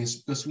Philippines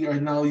because we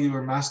are now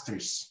your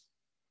masters.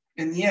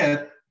 And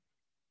yet,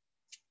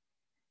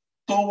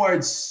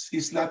 towards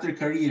his latter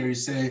career, he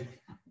said,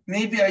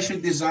 maybe I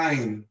should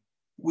design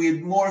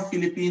with more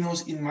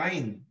Filipinos in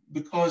mind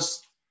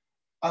because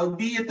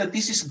albeit that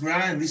this is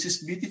grand, this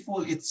is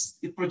beautiful, it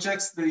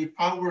projects the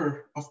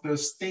power of the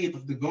state,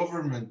 of the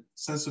government,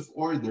 sense of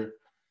order.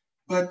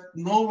 But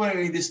nowhere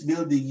in this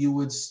building you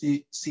would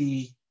see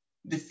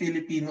the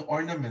Filipino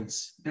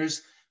ornaments.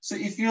 So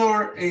if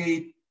you're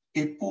a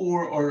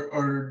poor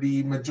or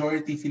the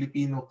majority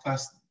Filipino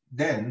class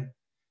then,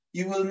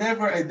 you will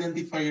never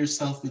identify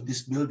yourself with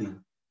this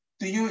building.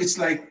 To you, it's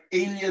like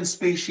alien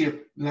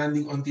spaceship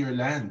landing onto your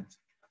land.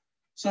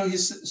 So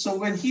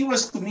when he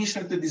was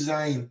commissioned to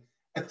design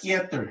a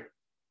theater,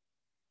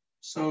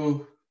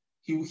 so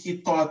he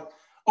thought,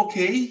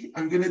 okay,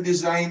 I'm gonna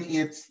design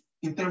it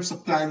in terms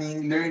of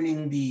planning,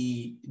 learning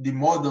the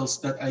models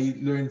that I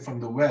learned from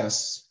the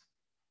West.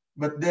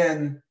 But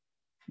then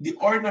the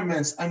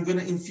ornaments, I'm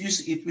gonna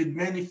infuse it with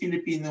many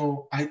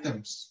Filipino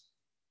items.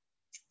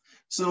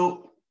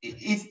 So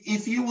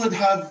if you would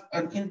have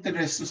an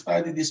interest to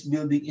study this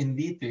building in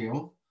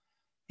detail,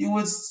 you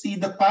would see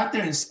the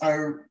patterns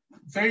are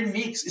very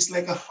mixed. It's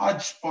like a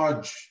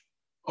hodgepodge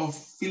of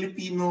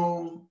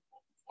Filipino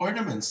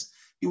ornaments.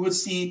 You would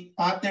see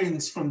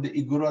patterns from the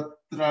Igorot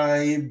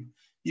tribe.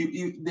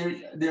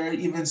 There are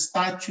even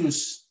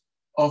statues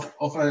of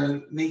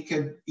a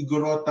naked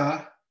Igorot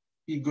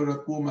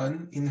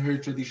woman in her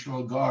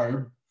traditional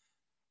garb,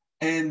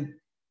 and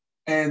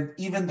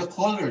even the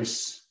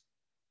colors.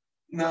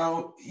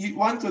 Now,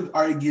 one could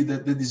argue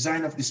that the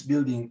design of this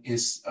building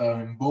is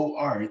Beaux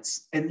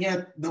Arts, and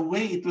yet the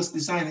way it was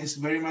designed is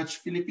very much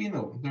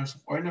Filipino in terms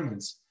of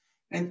ornaments.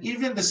 And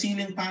even the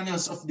ceiling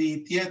panels of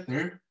the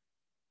theater,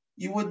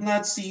 you would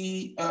not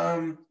see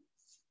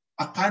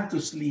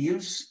acanthus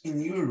leaves in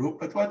Europe,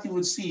 but what you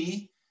would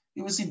see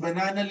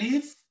banana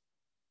leaves,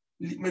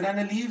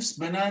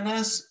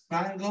 bananas,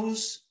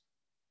 mangoes.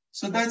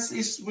 So that's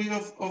his way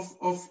of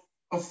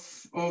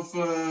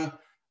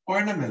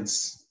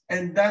ornaments.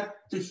 And that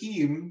to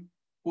him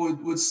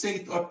would say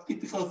to a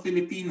typical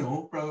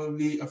Filipino,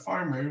 probably a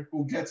farmer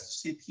who gets to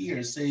sit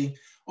here saying,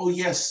 oh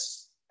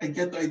yes, I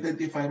get to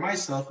identify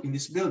myself in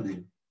this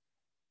building.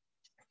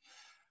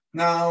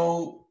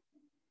 Now,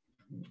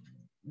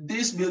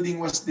 this building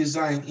was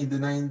designed in the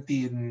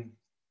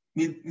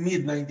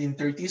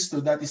mid-1930s, so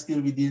that is still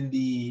within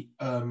the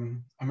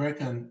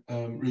American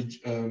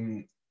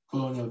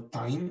colonial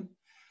time.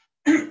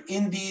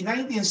 In the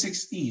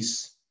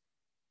 1960s,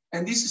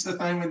 and this is the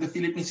time when the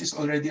Philippines is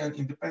already an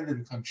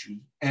independent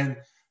country, and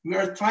we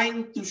are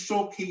trying to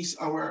showcase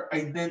our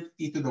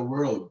identity to the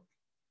world.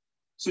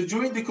 So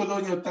during the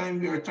colonial time,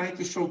 we are trying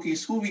to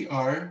showcase who we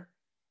are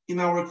in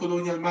our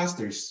colonial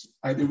masters.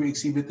 Either we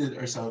exhibited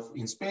ourselves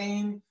in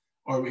Spain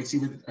or we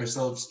exhibited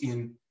ourselves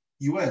in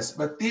US.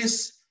 But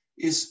this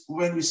is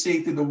when we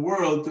say to the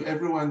world, to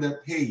everyone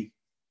that, hey,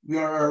 we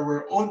are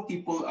our own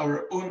people,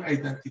 our own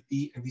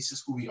identity, and this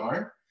is who we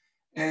are.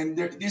 And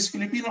this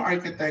Filipino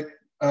architect,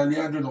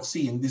 Leandro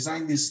Locsin,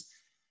 designed this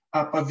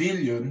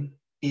pavilion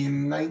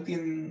in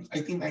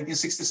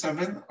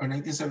 1967 or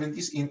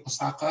 1970s in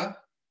Osaka.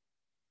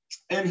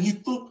 And he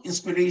took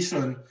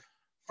inspiration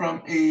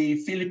from a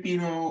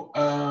Filipino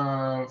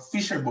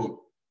fisher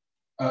boat,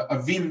 a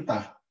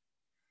Vinta.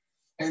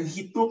 And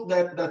he took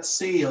that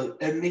sail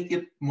and make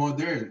it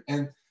modern.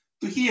 And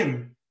to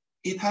him,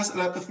 it has a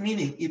lot of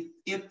meaning.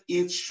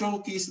 It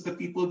showcases the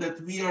people that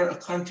we are a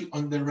country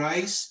on the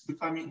rise,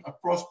 becoming a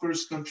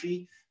prosperous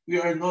country. We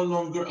are no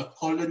longer a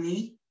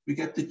colony. We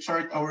get to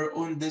chart our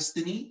own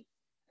destiny,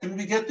 and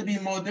we get to be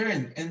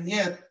modern. And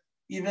yet,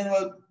 even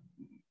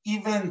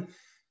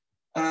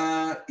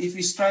if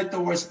we strive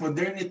towards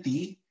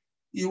modernity,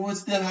 you would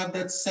still have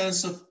that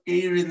sense of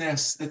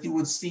airiness that you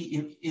would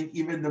see in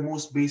even the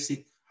most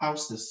basic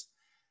houses.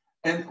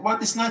 And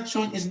what is not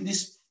shown in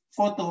this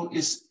photo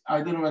is,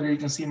 I don't know whether you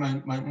can see my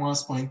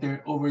mouse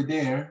pointer over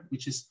there,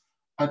 which is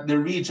at the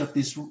ridge of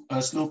this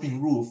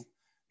sloping roof.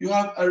 You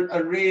have an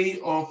array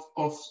of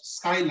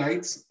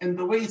skylights, and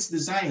the way it's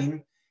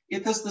designed,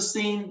 it has the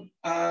same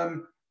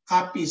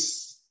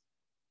copies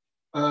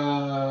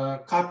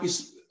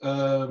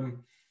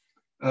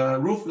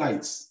roof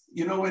lights.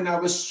 You know, when I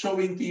was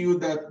showing to you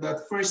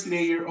that first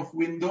layer of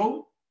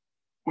window,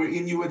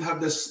 wherein you would have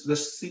the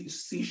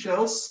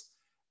seashells,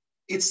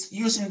 it's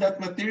using that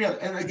material.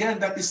 And again,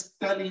 that is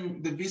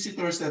telling the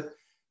visitors that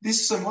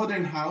this is a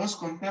modern house,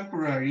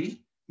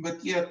 contemporary,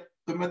 but yet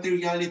the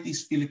materiality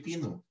is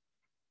Filipino.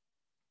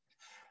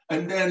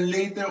 And then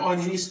later on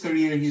in his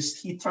career,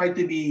 he tried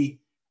to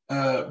be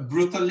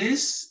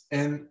brutalist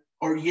and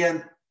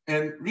orient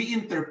and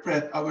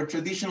reinterpret our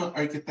traditional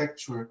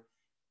architecture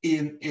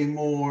in a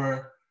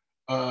more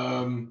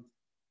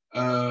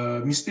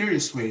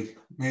mysterious way,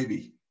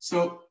 maybe.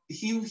 So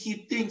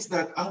he thinks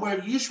that our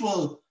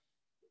usual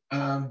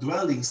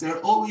dwellings,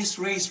 they're always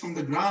raised from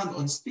the ground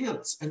on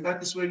stilts, and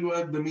that is where you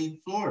have the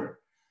main floor.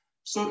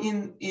 So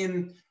in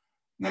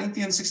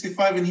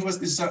 1965, when he was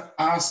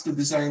asked to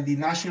design the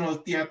National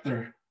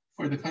Theater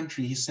for the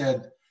country, he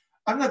said,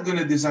 I'm not going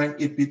to design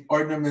it with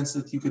ornaments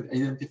that you could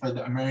identify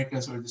the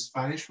Americans or the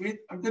Spanish with.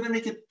 I'm going to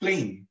make it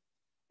plain.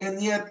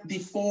 And yet the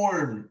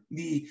form,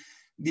 the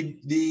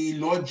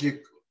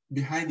logic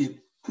behind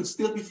it could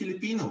still be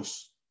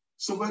Filipinos.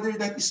 So whether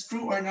that is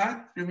true or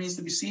not remains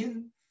to be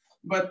seen.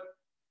 But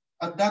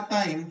at that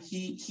time,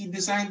 he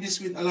designed this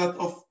with a lot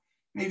of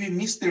maybe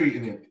mystery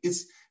in it.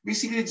 It's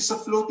basically just a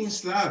floating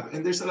slab,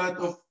 and there's a lot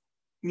of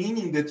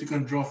meaning that you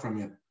can draw from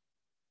it.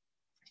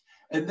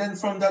 And then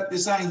from that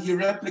design, he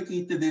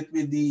replicated it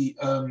with the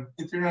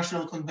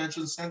International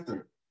Convention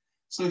Center.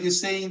 So he's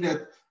saying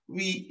that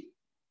we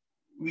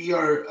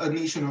are a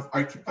nation of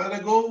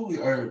archipelago, we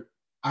are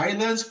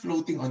islands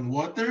floating on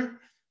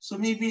water. So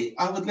maybe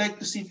I would like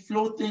to see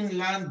floating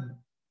land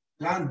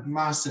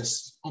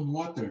masses on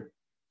water.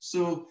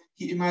 So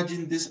he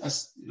imagined this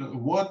as, you know,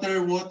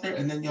 water,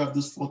 and then you have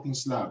those floating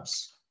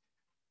slabs.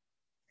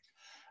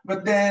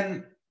 But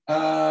then,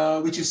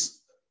 which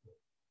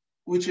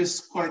is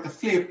quite a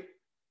flip,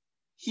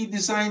 he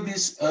designed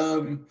this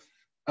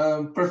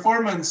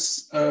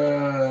performance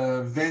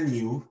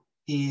venue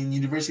in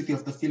University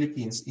of the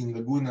Philippines in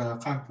Laguna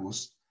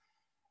campus.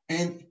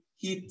 And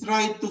he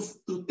tried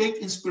to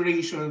take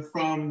inspiration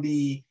from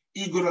the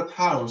Igorot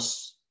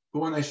house, the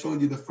one I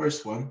showed you, the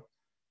first one,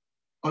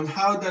 on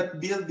how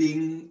that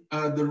building,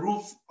 the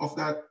roof of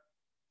that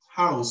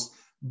house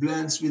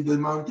blends with the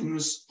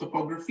mountainous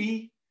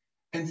topography.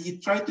 And he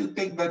tried to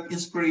take that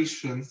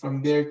inspiration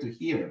from there to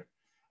here,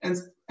 and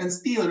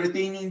still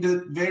retaining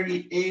the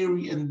very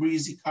airy and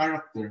breezy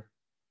character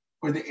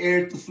for the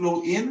air to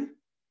flow in.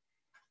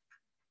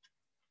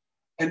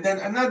 And then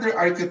another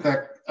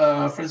architect,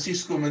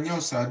 Francisco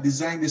Manyosa,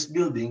 designed this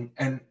building,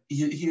 and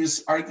he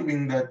is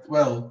arguing that,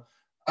 well,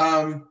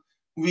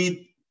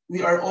 we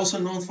are also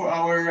known for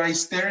our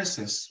rice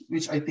terraces,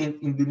 which I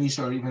think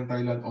Indonesia or even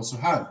Thailand also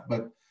have,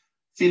 but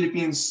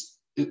Philippines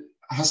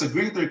has a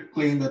greater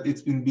claim that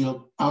it's been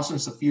built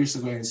thousands of years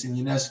ago and it's in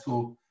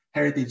UNESCO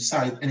heritage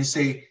site. And he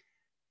say,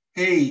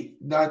 hey,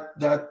 that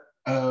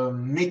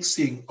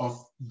mixing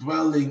of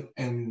dwelling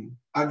and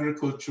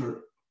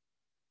agriculture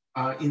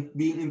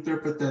being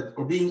interpreted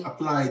or being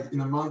applied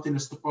in a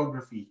mountainous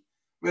topography,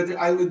 whether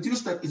I would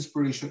use that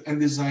inspiration and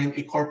design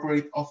a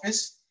corporate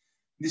office.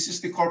 This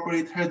is the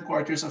corporate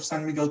headquarters of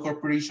San Miguel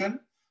Corporation,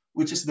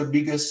 which is the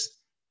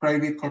biggest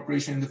private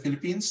corporation in the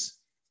Philippines,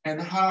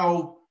 and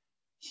how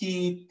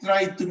he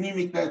tried to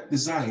mimic that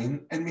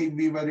design, and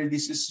maybe whether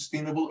this is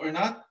sustainable or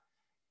not.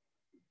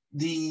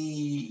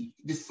 The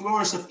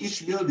floors of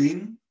each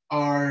building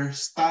are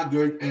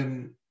staggered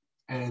and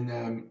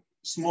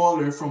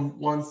smaller from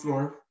one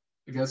floor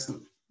against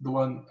the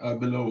one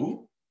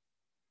below.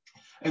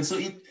 And so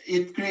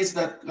it creates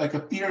that like a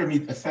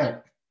pyramid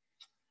effect.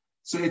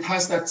 So it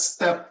has that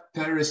step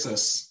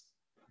terraces.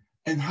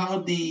 And how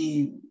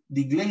the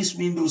glazed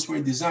windows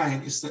were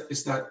designed is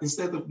that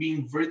instead of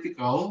being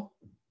vertical,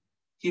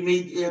 he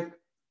made it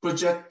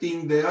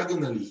projecting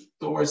diagonally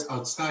towards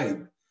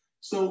outside.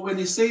 So when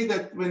he say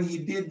that when he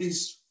did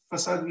this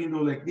facade window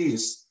like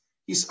this,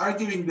 he's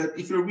arguing that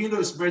if your window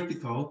is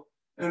vertical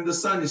and the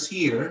sun is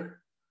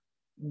here,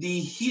 the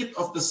heat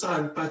of the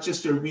sun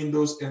touches your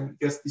windows and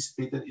gets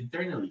dissipated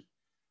internally.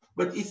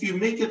 But if you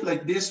make it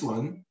like this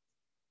one,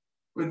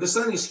 when the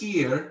sun is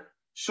here,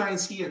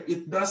 shines here,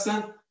 it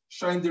doesn't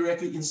shine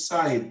directly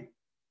inside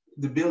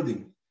the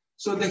building.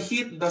 So the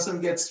heat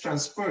doesn't get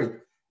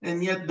transferred.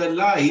 And yet the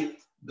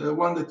light, the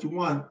one that you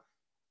want,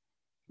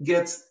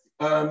 gets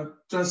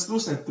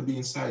translucent to be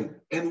inside.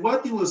 And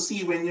what you will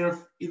see when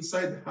you're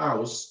inside the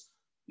house,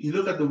 you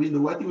look at the window,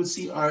 what you would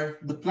see are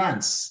the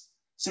plants.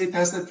 So it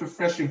has that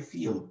refreshing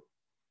feel.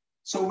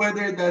 So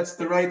whether that's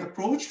the right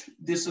approach,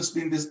 this was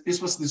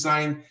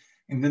designed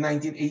in the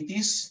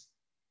 1980s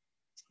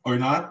or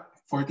not,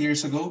 40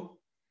 years ago.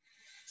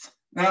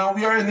 Now,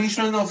 we are a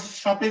nation of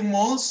shopping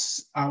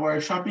malls. Our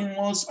shopping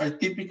malls are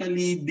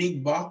typically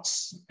big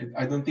box.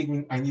 I don't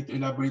think I need to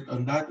elaborate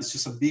on that. It's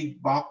just a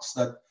big box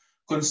that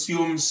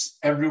consumes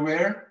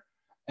everywhere.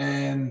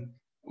 And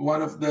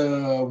one of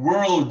the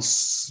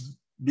world's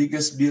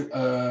biggest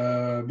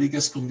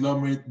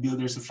conglomerate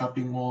builders of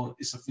shopping mall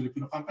is a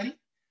Filipino company.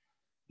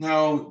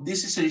 Now,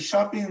 this is a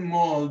shopping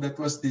mall that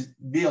was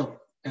built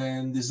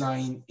and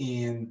designed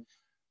in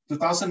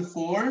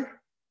 2004.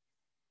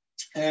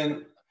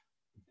 And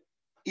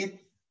it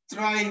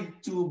tried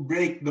to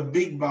break the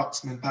big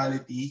box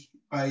mentality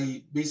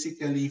by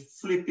basically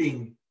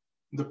flipping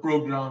the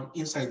program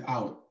inside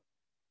out.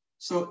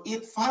 So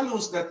it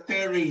follows that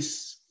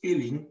terrace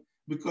feeling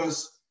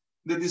because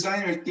the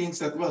designer thinks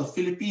that, well,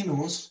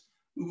 Filipinos,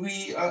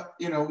 we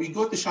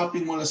go to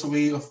shopping mall as a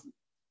way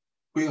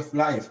of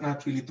life,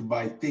 not really to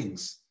buy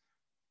things.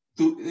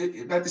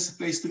 That is a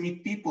place to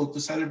meet people, to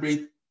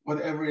celebrate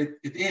whatever it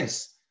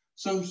is.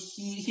 So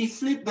he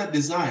flipped that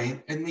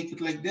design and make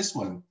it like this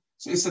one.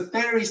 So it's a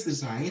terrace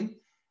design,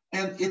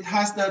 and it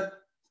has that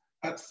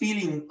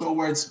feeling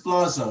towards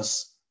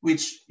plazas,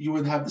 which you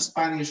would have the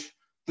Spanish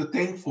to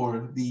thank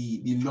for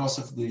the loss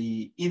of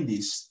the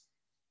Indies.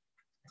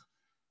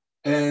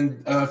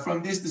 And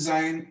from this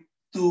design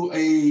to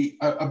a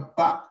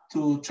back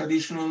to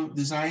traditional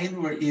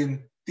design,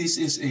 wherein this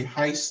is a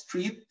high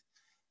street,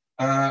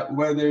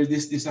 whether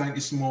this design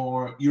is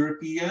more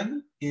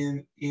European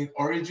in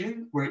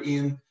origin,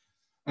 wherein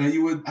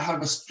you would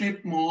have a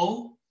strip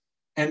mall,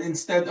 and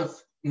instead of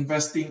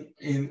investing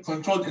in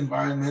controlled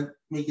environment,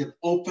 make it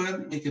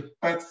open, make it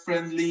pet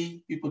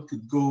friendly. People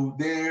could go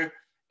there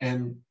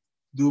and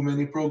do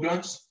many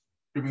programs.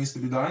 Remains to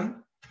be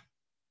done.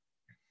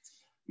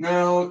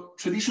 Now,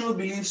 traditional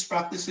beliefs,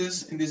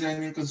 practices in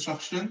design and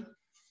construction.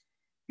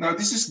 Now,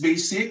 this is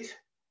basic.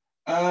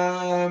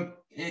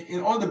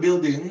 In all the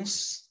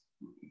buildings,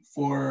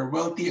 for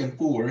wealthy and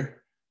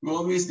poor, we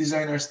always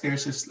design our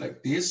stairs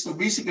like this. So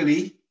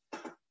basically,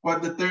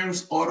 what the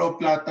terms oro,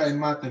 plata, and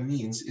mata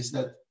means is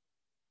that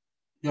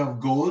you have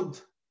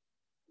gold,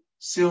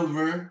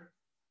 silver,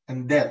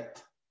 and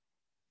debt.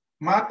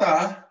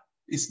 Mata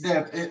is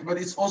debt, but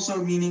it's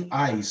also meaning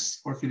eyes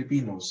for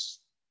Filipinos.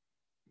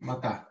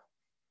 Mata.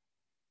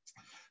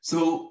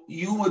 So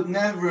you would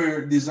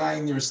never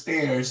design your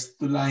stairs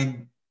to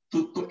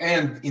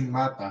end in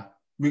mata,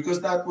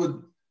 because that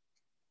would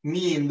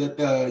mean that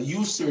the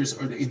users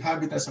or the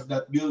inhabitants of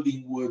that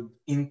building would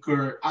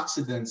incur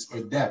accidents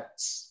or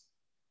debts.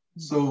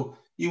 So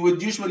you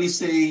would usually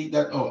say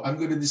that, oh, I'm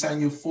going to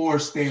design you 4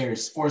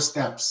 stairs, 4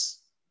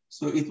 steps.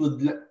 So it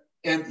would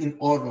end in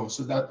oro,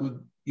 so that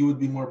you would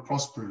be more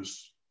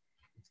prosperous.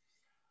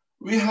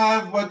 We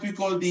have what we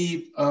call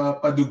the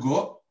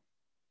padugo.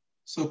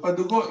 So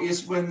padugo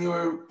is when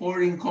you're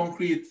pouring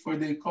concrete for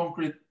the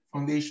concrete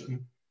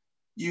foundation.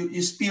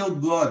 You spill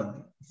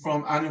blood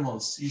from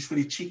animals,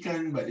 usually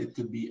chicken, but it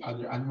could be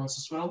other animals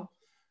as well.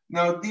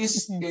 Now,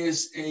 this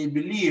is a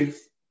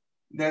belief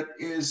that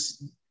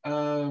is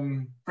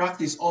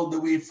practiced all the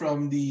way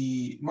from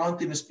the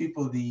mountainous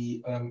people,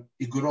 the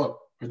Igorot,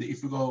 or the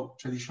Ifugao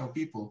traditional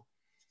people.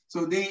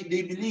 So they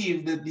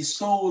believe that the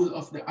soul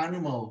of the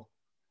animal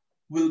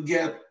will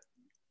live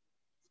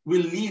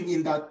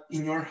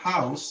in your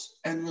house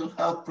and will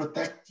help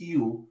protect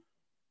you,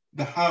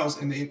 the house,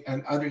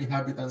 and other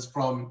inhabitants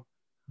from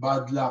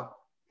bad luck.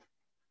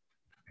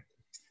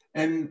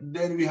 And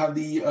then we have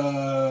the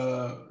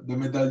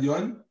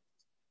medallion.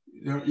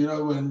 You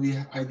know,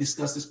 when I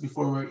discussed this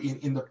before, where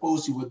in the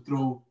post you would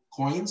throw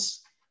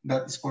coins.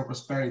 That is for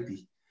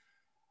prosperity.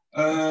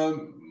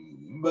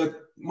 But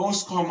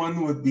most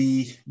common would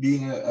be,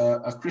 being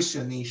a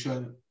Christian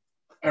nation,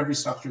 every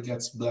structure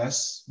gets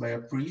blessed by a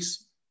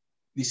priest.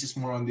 This is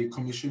more on the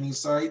commissioning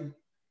side.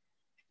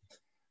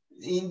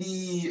 In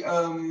the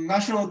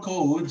national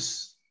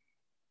codes,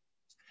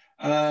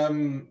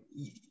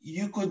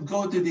 you could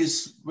go to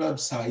this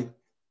website,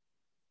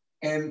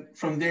 and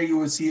from there you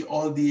will see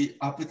all the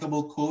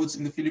applicable codes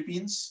in the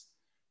Philippines.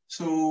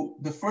 So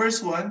the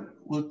first one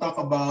will talk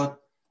about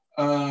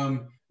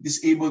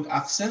disabled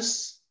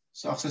access,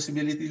 so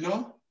accessibility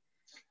law.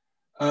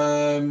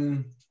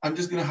 I'm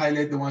just going to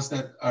highlight the ones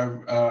that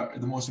are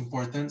the most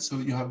important. So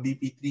you have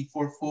BP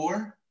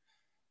 344.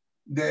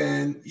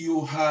 Then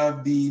you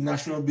have the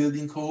National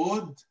Building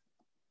Code,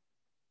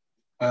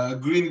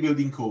 Green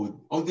Building Code.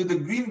 Although the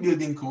Green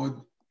Building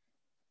Code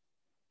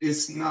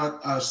is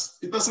not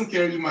it doesn't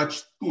carry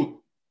much tooth,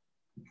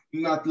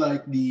 not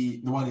like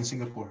the one in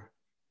Singapore.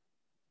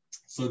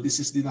 So this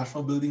is the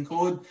National Building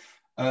Code.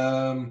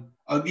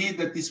 Albeit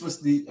that this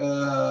was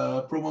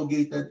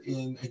promulgated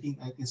in, I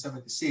think,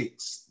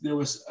 1976, there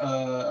was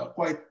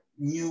quite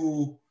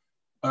new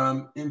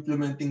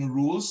implementing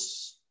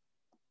rules.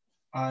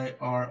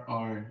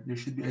 IRR, there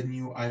should be a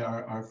new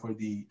IRR for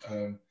the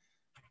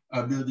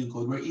building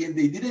code, wherein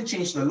they didn't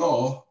change the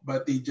law,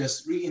 but they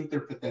just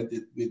reinterpreted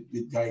it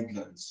with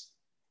guidelines.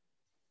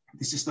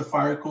 This is the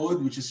fire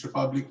code, which is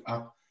Republic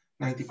Act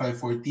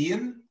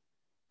 9514.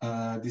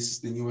 This is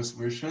the newest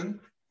version.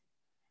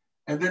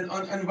 And then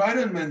on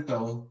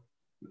environmental,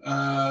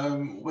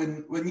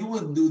 when you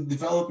would do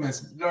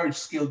developments,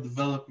 large-scale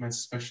developments,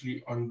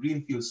 especially on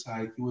greenfield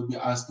site, you will be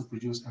asked to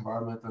produce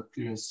environmental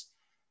clearance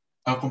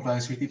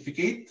compliance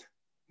certificate,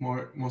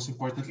 most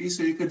importantly.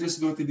 So you could just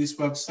go to this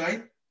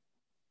website.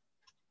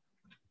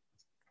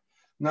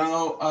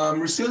 Now,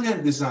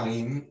 resilient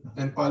design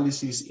and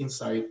policies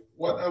insight.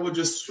 What I would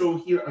just show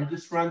here are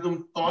just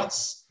random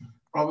thoughts,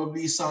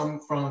 probably some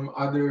from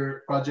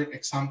other project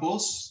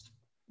examples.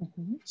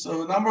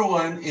 So number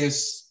one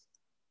is,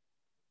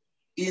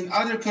 in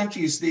other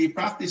countries, they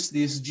practice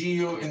this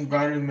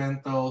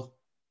geo-environmental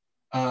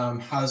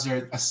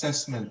hazard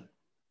assessment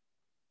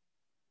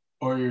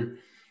or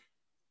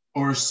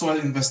soil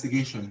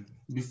investigation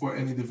before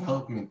any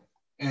development.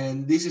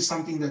 And this is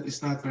something that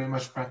is not very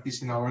much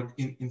practiced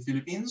in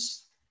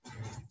Philippines.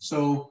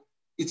 So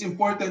it's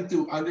important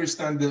to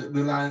understand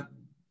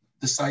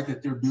the site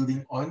that you're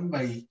building on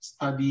by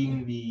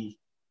studying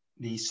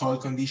the soil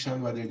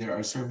condition, whether there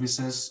are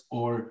services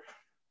or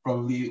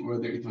probably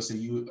whether it was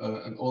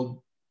an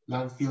old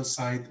landfill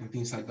site and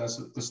things like that,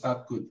 so, because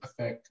that could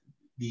affect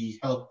the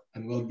health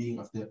and well-being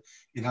of the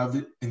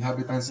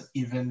inhabitants,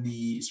 even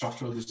the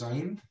structural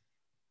design.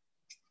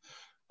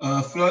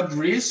 Flood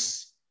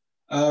risk.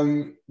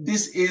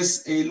 This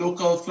is a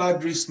local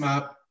flood risk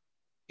map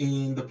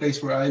in the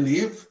place where I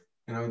live.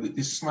 You know,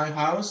 this is my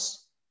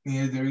house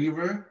near the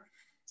river.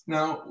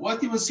 Now,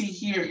 what you will see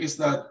here is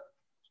that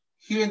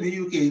here in the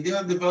UK, they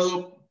have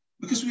developed,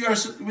 because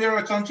we are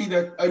a country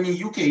that, I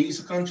mean, UK is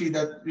a country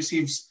that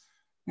receives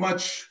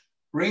much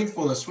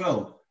rainfall as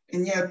well,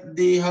 and yet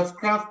they have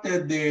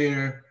crafted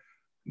their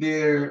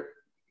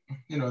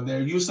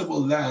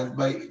usable land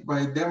by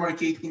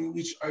demarcating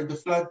which are the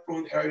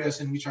flood-prone areas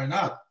and which are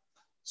not.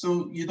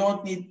 So you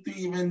don't need to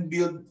even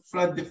build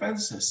flood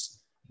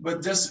defenses,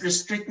 but just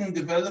restricting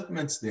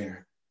developments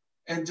there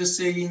and just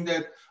saying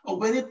that, oh,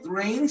 when it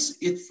rains,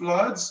 it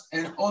floods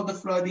and all the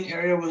flooding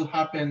area will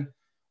happen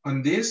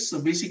on this.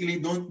 So basically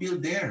don't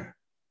build there,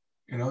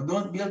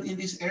 don't build in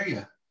this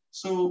area.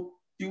 So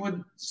you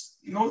would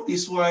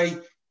notice why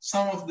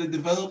some of the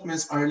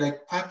developments are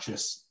like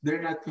patches.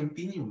 They're not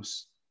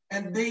continuous.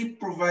 And they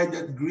provide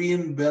that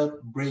green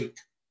belt break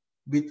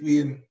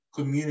between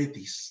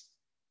communities.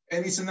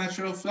 And it's a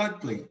natural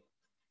floodplain.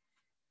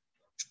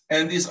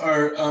 And these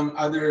are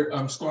other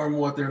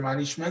stormwater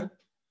management.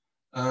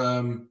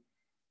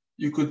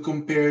 You could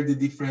compare the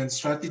different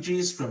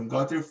strategies from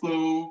gutter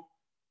flow,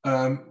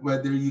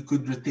 whether you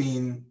could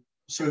retain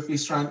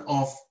surface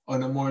runoff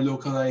on a more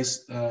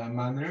localized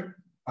manner,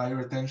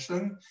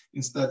 bioretention,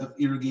 instead of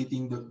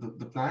irrigating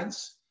the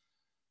plants,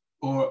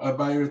 or a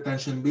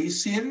bioretention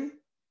basin,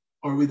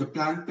 or with a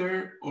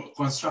planter or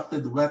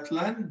constructed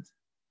wetland.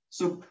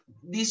 So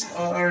these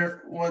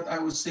are what I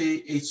would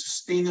say a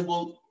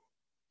sustainable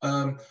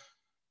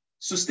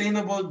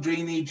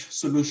drainage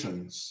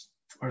solutions,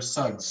 or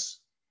SUDS.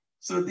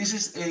 So this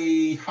is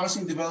a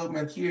housing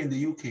development here in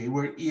the UK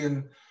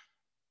wherein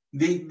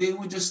they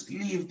would just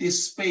leave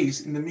this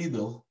space in the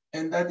middle,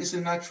 and that is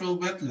a natural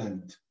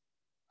wetland.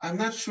 I'm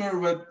not sure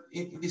what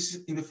in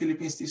the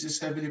Philippines this is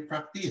heavily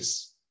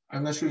practiced.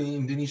 I'm not sure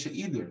in Indonesia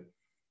either.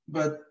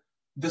 But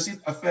does it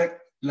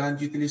affect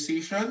land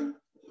utilization?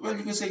 Well,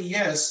 you can say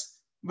yes,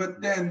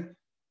 but then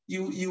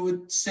you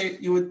would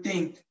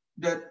think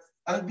that,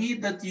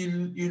 albeit that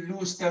you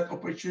lose that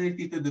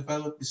opportunity to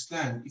develop this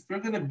land, if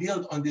you're going to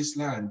build on this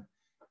land,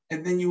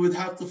 and then you would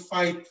have to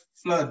fight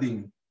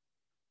flooding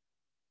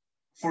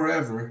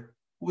forever,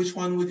 which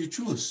one would you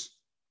choose?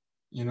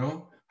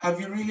 Have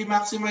you really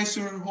maximized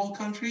your whole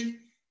country?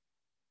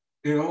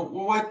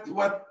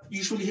 What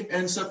usually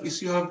ends up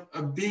is you have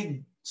a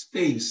big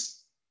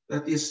space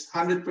that is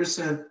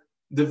 100%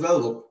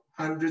 developed,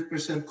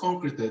 100%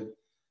 concreted,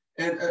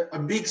 and a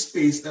big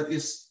space that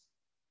is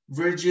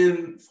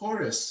virgin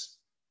forest.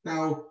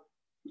 Now,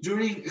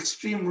 during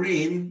extreme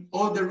rain,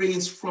 all the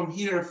rains from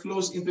here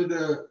flows into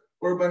the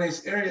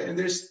urbanized area, and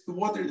the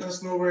water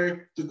has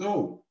nowhere to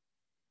go.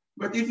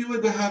 But if you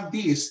were to have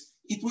this,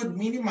 it would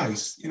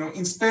minimize,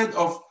 instead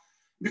of,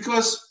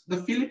 because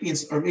the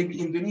Philippines or maybe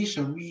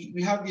Indonesia,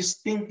 we have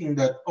this thinking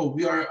that, oh,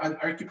 we are an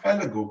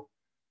archipelago.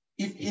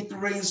 If it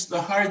rains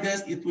the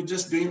hardest, it would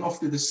just drain off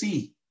to the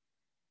sea.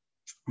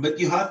 But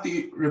you have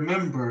to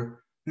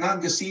remember,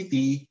 Naga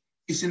City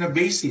is in a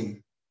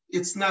basin.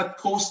 It's not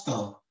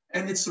coastal,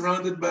 and it's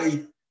surrounded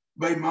by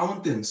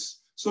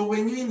mountains. So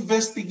when you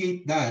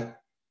investigate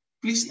that,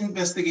 please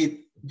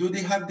investigate, do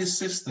they have this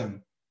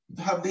system?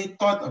 Have they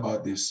thought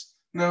about this?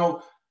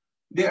 Now,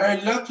 they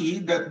are lucky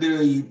that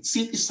the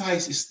city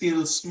size is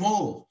still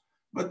small,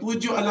 but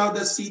would you allow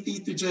that city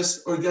to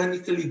just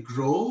organically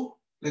grow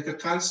like a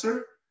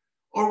cancer?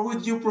 Or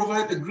would you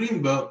provide a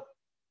green belt,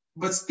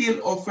 but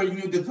still offer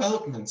new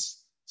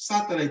developments,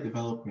 satellite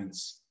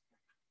developments?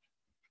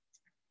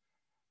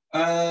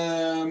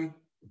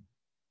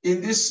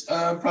 in this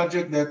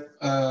project that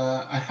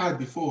I had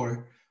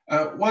before,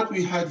 what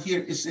we had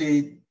here is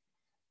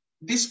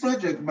this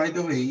project, by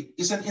the way,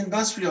 is an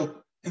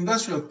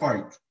industrial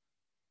park.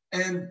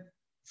 And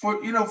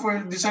for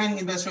designing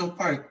industrial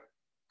park,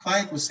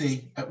 client would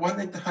say, I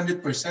want it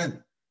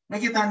 100%,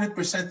 make it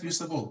 100%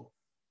 usable.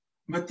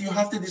 But you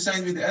have to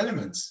design with the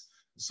elements.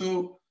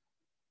 So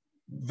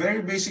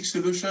very basic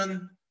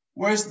solution,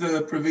 where's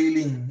the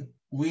prevailing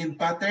wind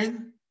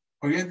pattern?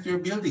 Orient your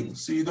building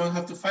so you don't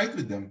have to fight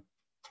with them.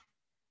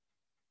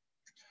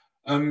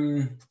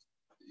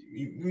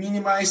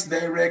 Minimize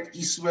direct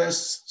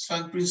east-west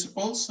sun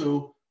principle,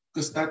 so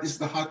because that is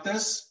the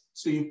hottest,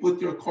 so you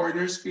put your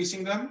corners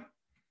facing them.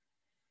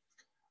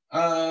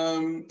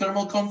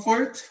 Thermal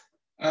comfort,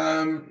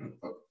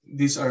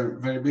 these are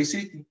very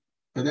basic.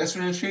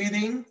 Pedestrian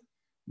shading,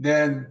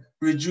 then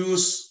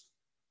reduce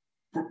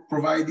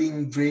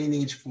providing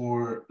drainage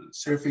for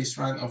surface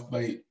runoff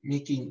by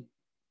making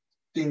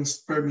things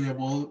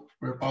permeable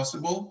where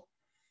possible.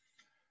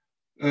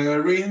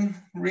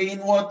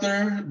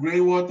 Rainwater,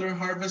 gray water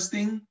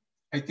harvesting.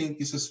 I think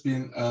this has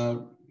been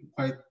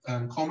quite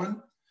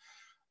common.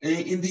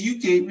 In the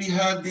UK, we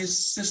have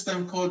this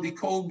system called the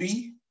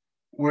COBE,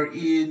 where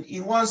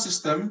in one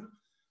system,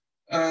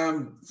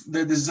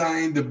 the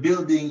design, the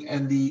building,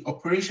 and the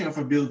operation of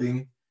a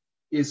building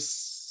is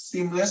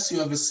seamless. You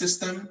have a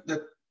system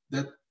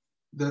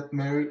that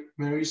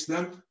marries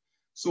them.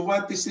 So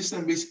what this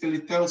system basically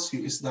tells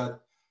you is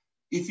that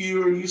if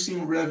you're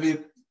using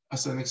Revit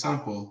as an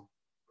example,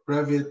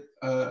 Revit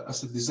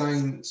as a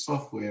design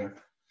software,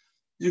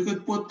 you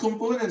could put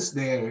components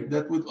there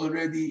that would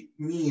already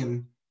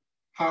mean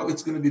how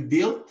it's going to be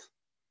built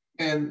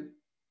and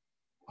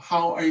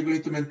how are you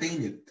going to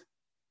maintain it.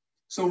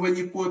 So when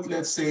you put,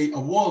 let's say, a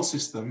wall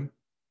system,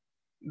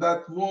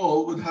 that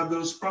wall would have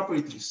those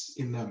properties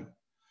in them.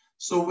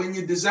 So when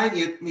you design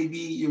it, maybe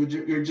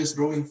you're just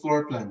drawing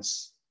floor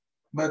plans,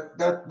 but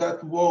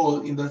that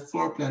wall in that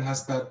floor plan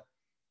has that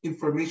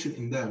information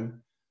in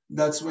them.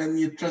 That's when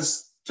you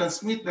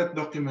transmit that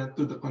document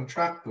to the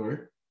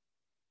contractor.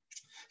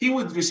 He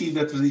would receive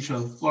that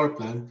traditional floor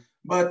plan,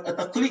 but at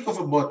a click of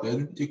a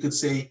button, you could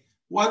say,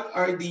 what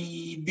are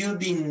the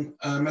building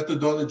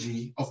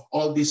methodology of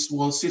all this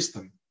wall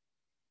system?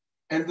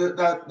 And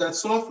that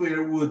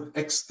software would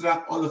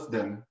extract all of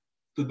them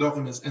to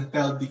documents and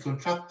tell the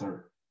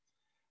contractor.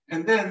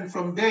 And then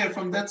from there,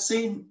 from that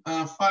same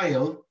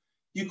file,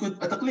 you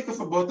could, at a click of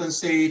a button,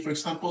 say, for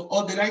example,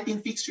 all the lighting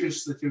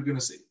fixtures that you're going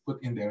to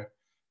put in there.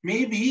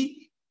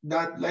 Maybe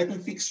that lighting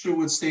fixture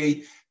would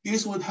say,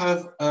 this would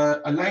have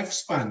a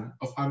lifespan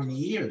of how many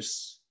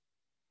years.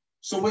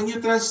 So when you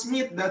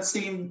transmit that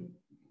same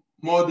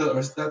model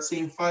or that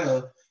same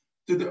file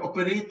to the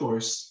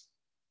operators,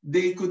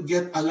 they could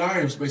get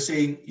alarms by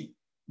saying,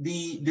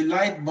 the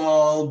light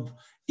bulb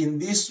in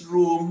this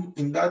room,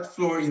 in that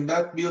floor, in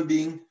that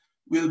building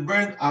will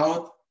burn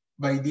out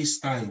by this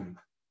time.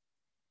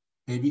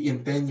 Maybe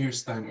in 10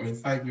 years' time or in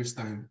 5 years'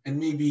 time. And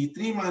maybe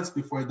 3 months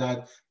before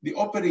that, the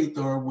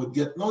operator would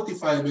get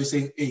notified by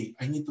saying, hey,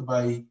 I need to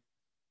buy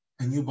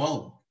a new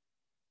bulb.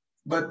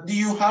 But do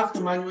you have to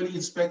manually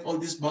inspect all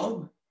this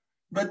bulb?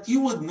 But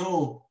you would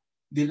know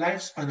the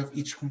lifespan of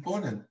each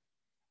component.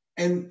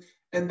 And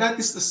that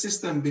is the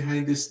system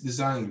behind this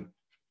design.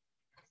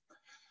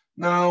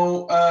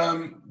 Now,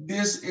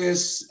 this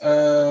is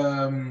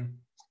a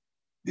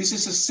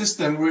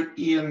system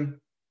wherein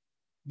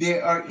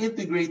they are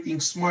integrating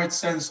smart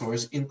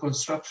sensors in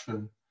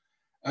construction.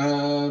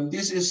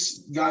 This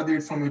is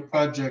gathered from a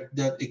project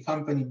that a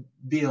company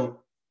built,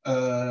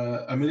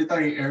 a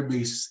military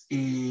airbase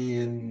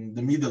in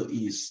the Middle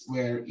East,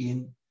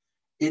 wherein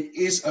it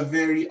is a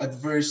very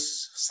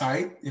adverse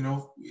site,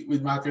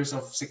 with matters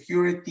of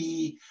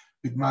security,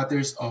 with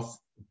matters of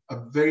a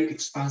very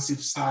expansive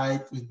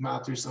site, with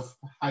matters of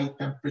high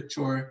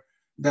temperature,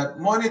 that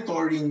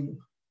monitoring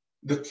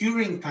the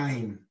curing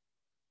time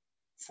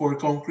for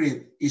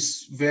concrete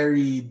is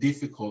very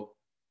difficult.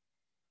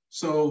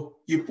 So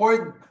you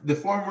pour the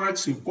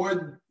formworks,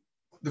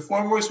 the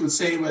formworks would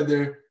say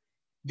whether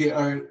they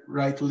are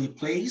rightly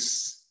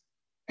placed,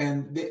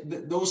 and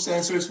those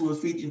sensors will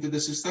feed into the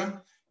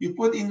system. You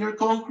put in your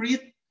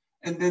concrete,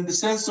 and then the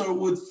sensor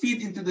would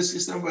feed into the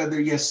system whether,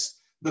 yes,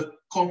 the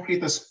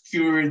concrete has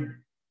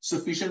cured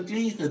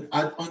sufficiently, you can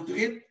add onto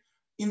it,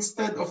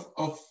 instead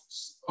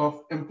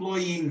of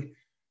employing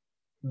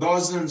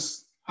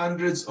dozens,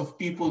 hundreds of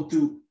people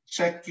to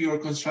check your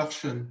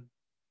construction.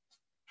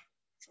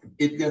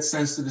 It gets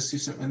sent to the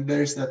system, and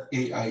there's that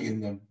AI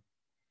in them.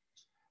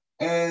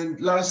 And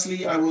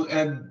lastly, I will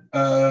end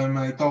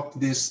my talk to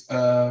this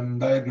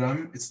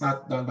diagram. It's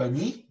not done by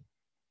me,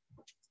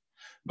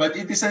 but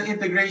it is an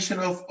integration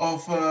of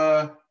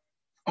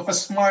a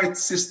smart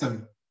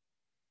system.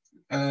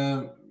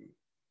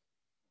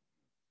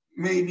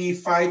 Maybe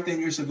 5-10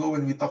 years ago,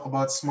 when we talk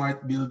about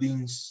smart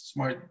buildings,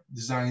 smart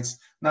designs,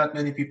 not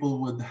many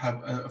people would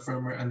have a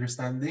firmer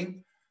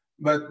understanding.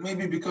 But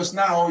maybe because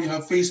now you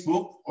have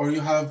Facebook, or you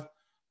have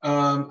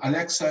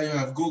Alexa, you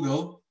have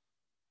Google,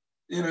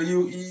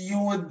 you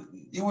would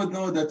you would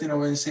know that,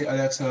 when you say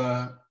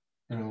Alexa,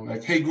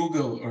 like, hey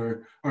Google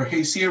or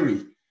hey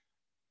Siri,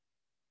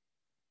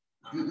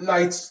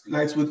 lights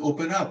would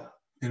open up,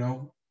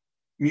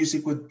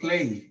 music would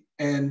play.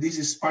 And this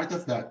is part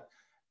of that.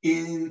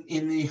 In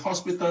the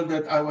hospital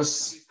that I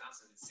was,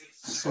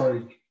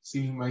 sorry,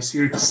 see my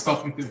Siri is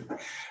talking to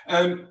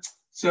me.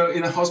 So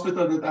in a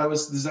hospital that I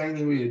was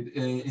designing with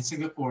in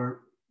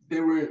Singapore, they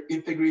were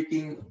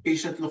integrating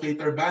patient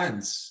locator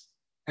bands.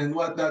 And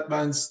what that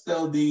bands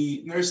tell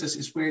the nurses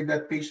is where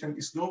that patient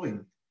is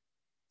going.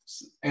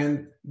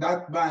 And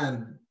that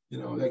band,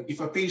 like if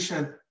a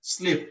patient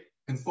slip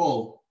and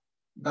fall,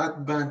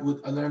 that band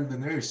would alarm the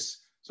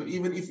nurse. So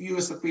even if you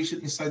as a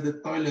patient inside the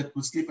toilet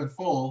would slip and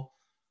fall,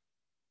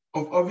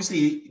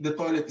 obviously the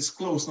toilet is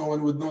closed, no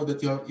one would know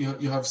that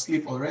you have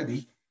sleep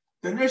already.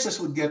 The nurses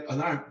would get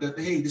alarmed that,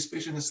 hey, this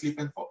patient has sleep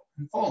and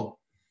fall.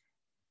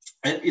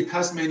 And it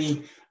has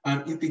many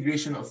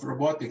integration of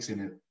robotics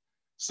in it.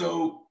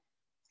 So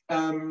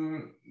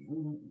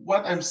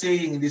what I'm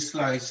saying in this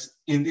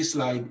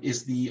slide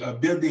is the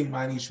building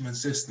management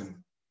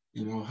system.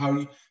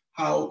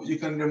 How you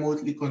can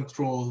remotely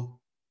control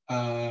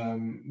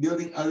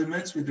building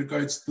elements with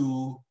regards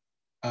to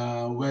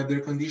weather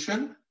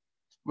condition,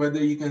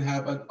 whether you can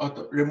have an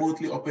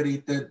remotely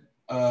operated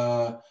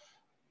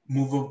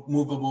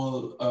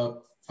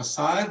movable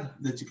facade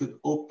that you could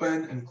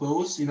open and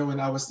close, when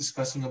I was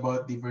discussing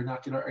about the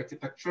vernacular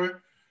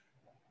architecture,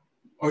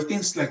 or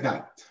things like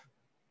that.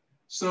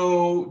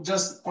 So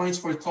just points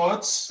for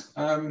thoughts.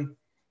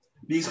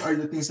 These are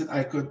the things that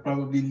I could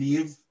probably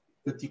leave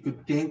that you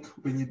could think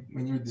when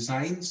you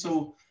design.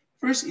 So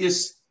first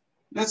is,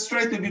 let's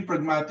try to be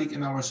pragmatic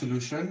in our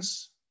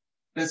solutions.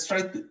 Let's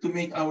try to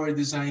make our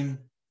design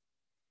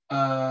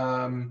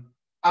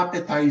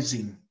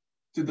appetizing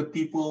to the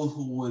people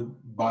who would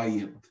buy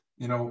it.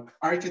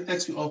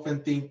 Architects, we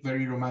often think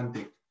very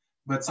romantic,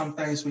 but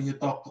sometimes when you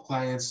talk to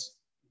clients,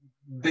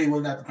 they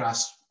will not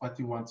grasp what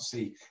you want to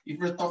say. If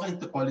you're talking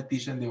to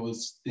politicians, they will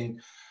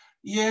think,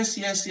 yes,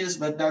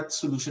 but that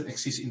solution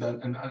exists in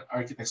an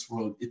architect's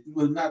world. It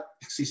will not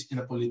exist in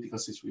a political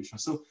situation.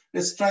 So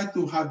let's try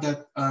to have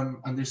that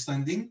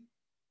understanding.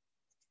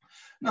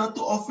 Now,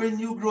 to offer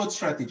new growth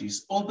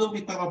strategies, although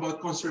we talk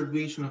about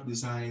conservation of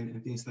design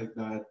and things like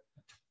that,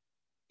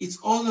 it's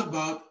all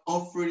about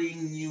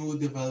offering new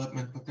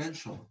development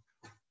potential.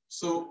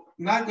 So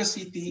Naga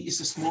City is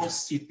a small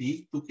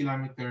city,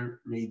 2-kilometer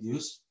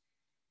radius.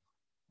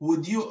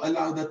 Would you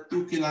allow that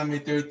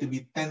 2-kilometer to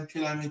be 10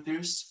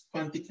 kilometers,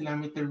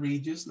 20-kilometer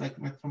radius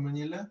like Metro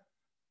Manila?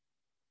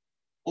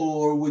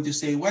 Or would you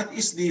say, what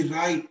is the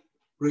right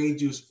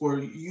radius for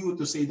you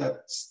to say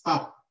that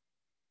stop,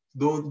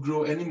 don't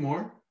grow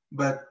anymore,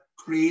 but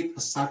create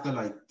a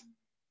satellite?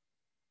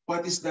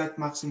 What is that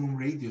maximum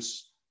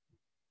radius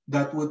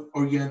that would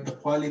orient the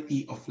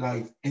quality of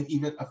life and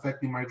even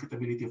affect the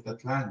marketability of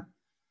that land?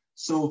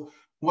 So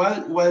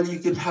while you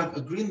could have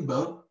a green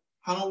belt,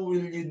 how will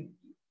you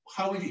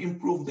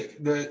improve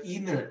the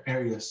inner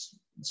areas?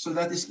 So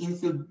that is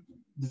infill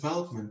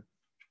development.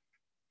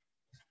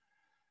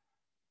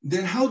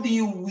 Then how do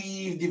you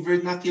weave the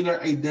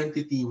vernacular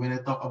identity when I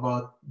talk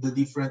about the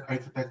different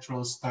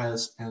architectural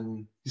styles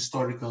and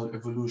historical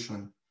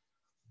evolution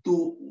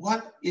to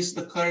what is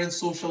the current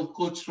social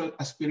cultural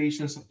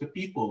aspirations of the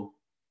people?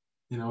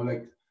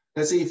 Like,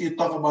 let's say if you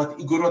talk about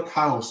Igorot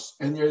house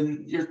and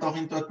you're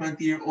talking to a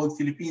 20-year-old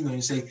Filipino,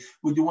 you say,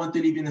 would you want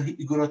to live in a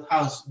Igorot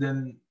house?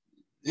 Then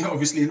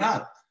obviously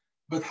not.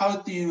 But how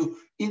do you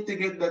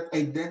integrate that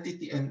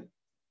identity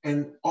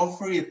and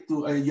offer it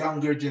to a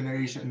younger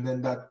generation, and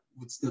then that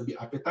would still be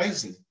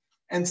appetizing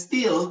and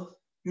still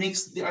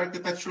mix the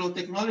architectural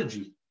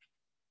technology?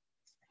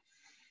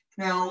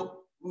 Now,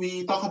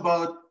 we talk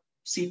about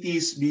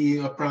cities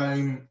being a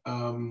prime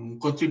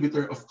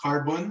contributor of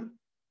carbon.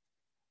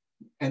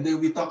 And then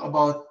we talk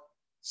about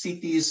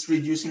cities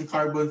reducing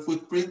carbon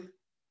footprint.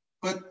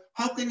 But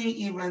how can you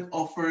even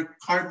offer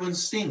carbon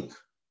sink?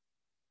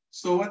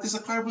 So what is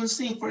a carbon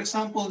sink? For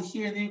example,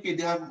 here in the UK,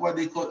 they have what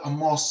they call a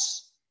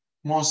moss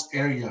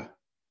area.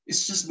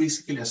 It's just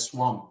basically a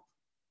swamp.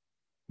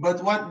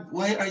 But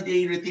why are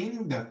they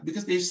retaining that?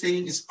 Because they're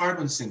saying it's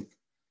carbon sink.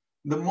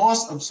 The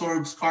moss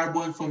absorbs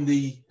carbon from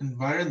the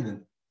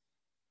environment.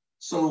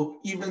 So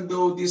even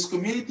though this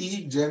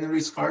community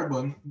generates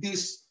carbon,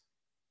 this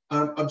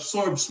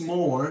absorbs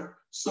more.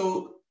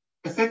 So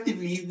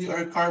effectively, we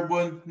are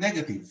carbon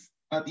negative,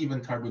 not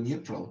even carbon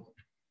neutral.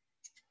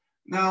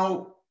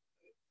 Now,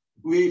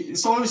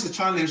 it's always a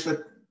challenge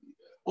that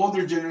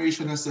older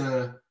generation has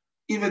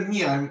even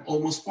me, I'm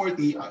almost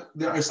 40.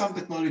 There are some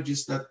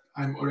technologies that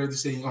I'm already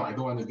saying, oh, I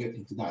don't want to get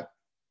into that.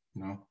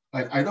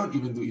 Like I don't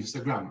even do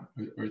Instagram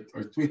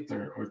or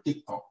Twitter or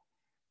TikTok.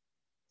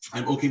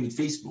 I'm okay with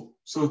Facebook.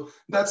 So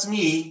that's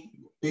me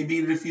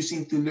maybe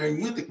refusing to learn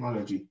new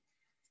technology.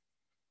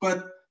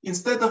 But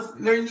instead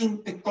of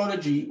learning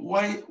technology,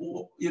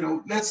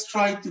 let's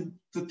try to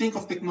think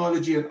of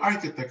technology and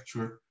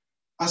architecture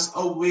as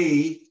a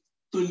way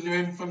to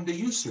learn from the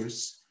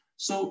users.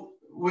 So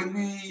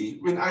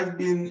when I've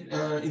been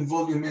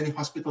involved in many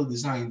hospital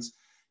designs,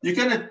 You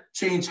cannot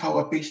change how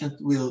a patient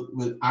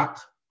will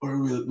act or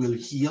will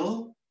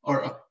heal,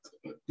 or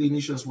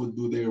clinicians will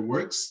do their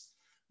works,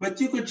 but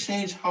you could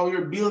change how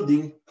your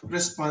building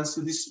responds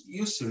to these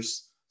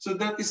users. So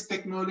that is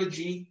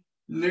technology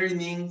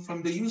learning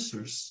from the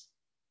users.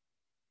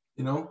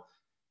 You know,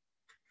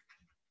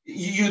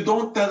 you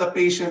don't tell a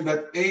patient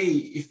that, hey,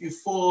 if you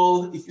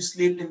fall, if you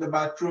sleep in the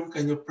bathroom,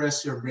 can you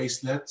press your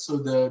bracelet so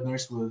the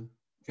nurse will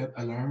get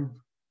alarmed?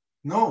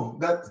 No,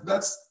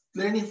 that's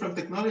learning from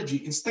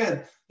technology.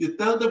 Instead, you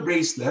tell the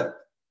bracelet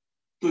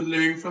to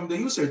learn from the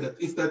user that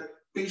if that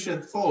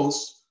patient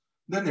falls,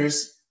 the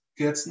nurse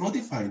gets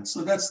notified.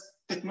 So that's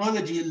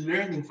technology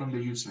learning from the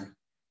user.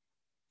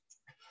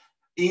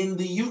 In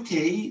the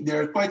UK,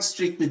 they're quite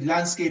strict with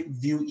landscape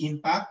view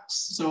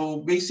impacts. So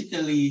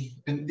basically,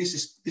 and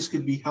this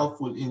could be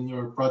helpful in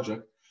your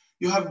project,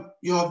 you have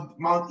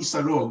Mount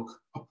Isarog,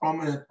 a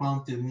prominent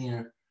mountain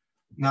near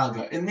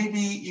Naga, and maybe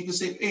you could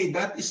say, hey,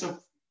 that is a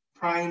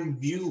prime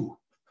view.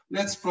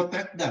 Let's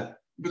protect that.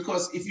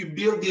 Because if you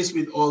build this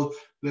with all,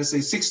 let's say,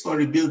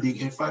 6-story building,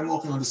 if I'm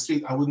walking on the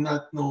street, I would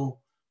not know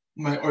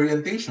my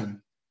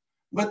orientation.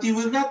 But you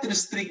will not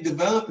restrict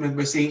development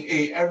by saying,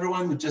 hey,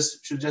 everyone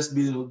should just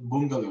build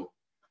bungalow.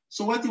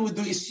 So what you would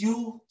do is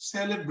you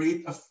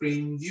celebrate a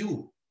frame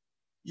view.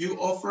 You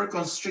offer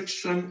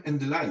constriction and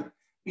delight.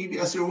 Maybe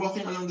as you're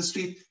walking along the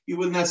street, you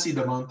will not see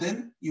the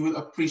mountain. You will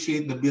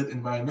appreciate the built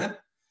environment.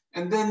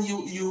 And then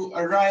you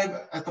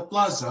arrive at the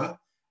plaza,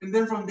 and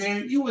then from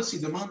there, you will see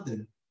the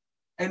mountain.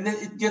 And then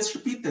it gets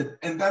repeated.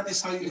 And that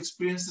is how you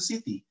experience the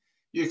city.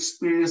 You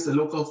experience the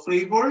local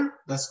flavor,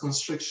 that's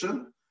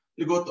constriction.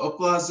 You go to a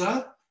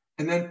plaza,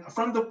 and then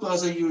from the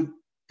plaza, you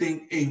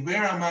think, hey,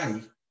 where am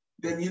I?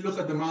 Then you look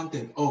at the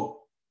mountain.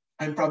 Oh,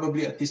 I'm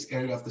probably at this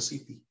area of the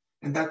city.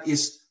 And that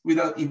is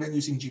without even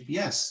using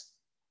GPS.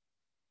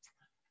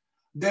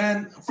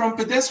 Then from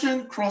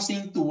pedestrian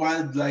crossing to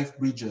wildlife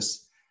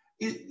bridges.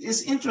 It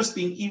is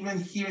interesting, even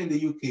here in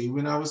the UK,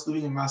 when I was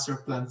doing a master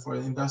plan for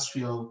an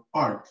industrial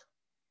park,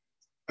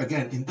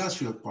 again,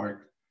 industrial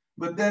park,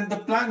 but then the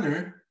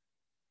planner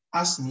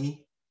asked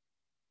me,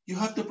 you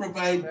have to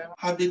provide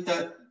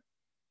habitat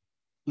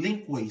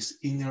linkways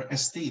in your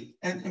estate.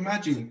 And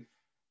imagine,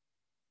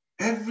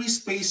 every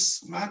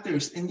space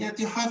matters, and yet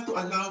you have to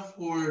allow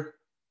for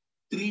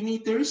 3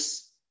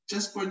 meters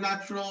just for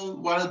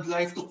natural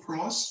wildlife to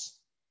cross.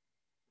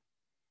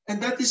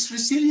 And that is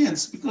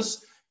resilience,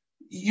 because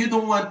you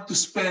don't want to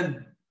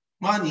spend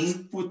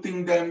money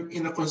putting them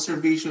in a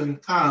conservation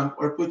camp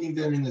or putting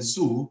them in a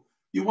zoo.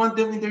 You want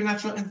them in their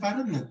natural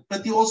environment,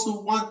 but you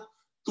also want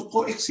to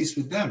coexist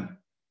with them.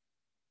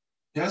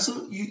 Yeah,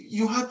 so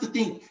you have to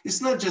think,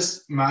 it's not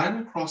just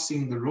man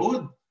crossing the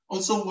road,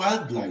 also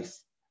wildlife.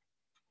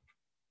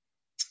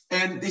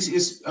 And this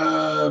is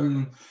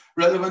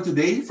relevant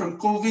today, from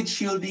COVID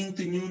shielding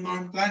to new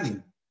norm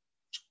planning.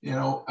 You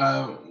know,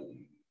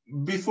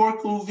 before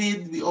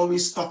COVID, we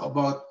always talk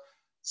about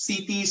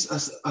cities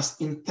as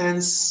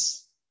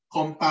intense,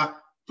 compact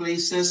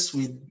places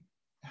with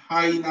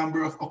high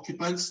number of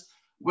occupants.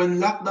 When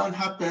lockdown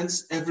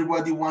happens,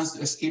 everybody wants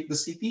to escape the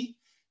city.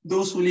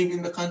 Those who live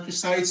in the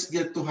countrysides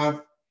get to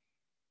have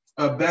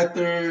a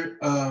better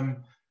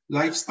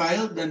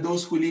lifestyle than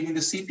those who live in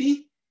the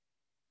city.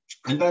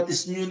 And that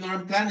is new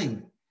norm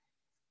planning.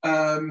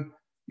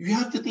 You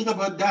have to think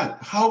about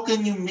that. How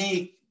can you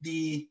make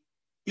the,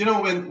 you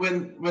know,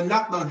 when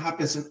lockdown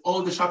happens and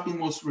all the shopping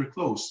malls were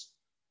closed,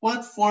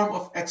 what form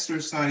of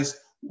exercise,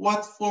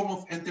 what form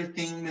of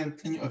entertainment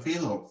can you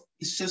avail of?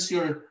 It's just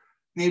your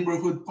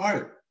neighborhood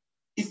park.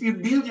 If you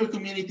build your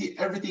community,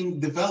 everything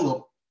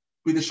developed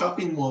with the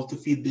shopping mall to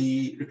feed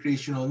the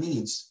recreational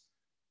needs,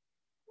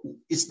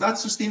 is that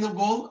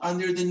sustainable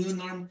under the new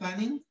norm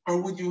planning?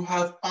 Or would you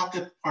have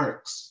pocket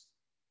parks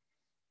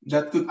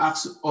that could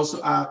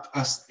also act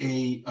as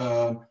a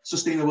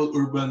sustainable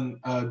urban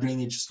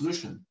drainage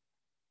solution?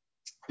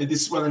 And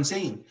this is what I'm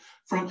saying.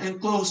 From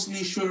enclosed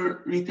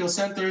leisure retail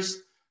centers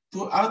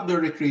to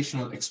outdoor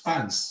recreational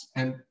expanse.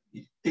 And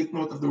take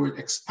note of the word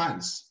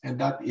expanse. And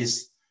that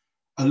is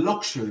a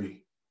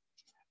luxury.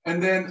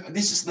 And then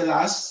this is the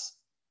last.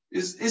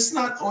 It's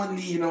not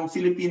only, you know,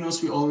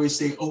 Filipinos, we always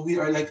say, oh, we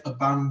are like a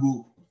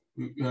bamboo.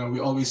 We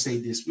always say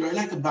this. We are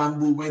like a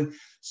bamboo. When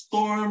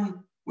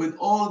storm, when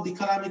all the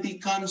calamity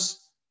comes,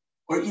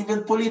 or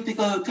even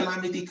political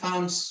calamity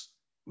comes,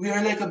 we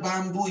are like a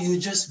bamboo. You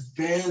just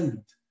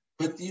bend,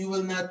 but you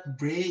will not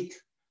break.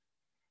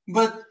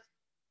 But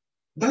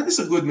that is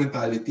a good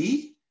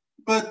mentality.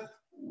 But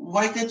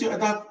why can't you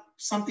adopt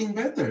something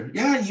better?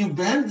 Yeah, you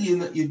bend,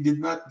 you did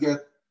not get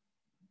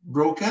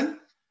broken,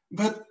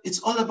 but it's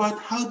all about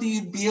how do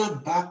you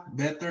build back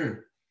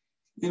better.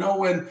 You know,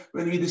 when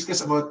we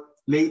discuss about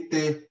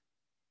Leyte,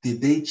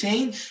 did they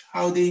change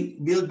how they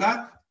build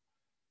back?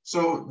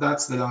 So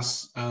that's the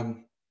last.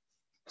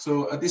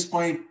 So at this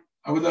point,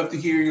 I would love to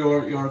hear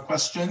your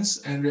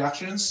questions and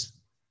reactions.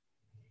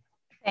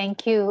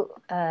 Thank you,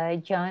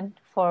 John,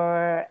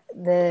 for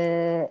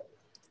the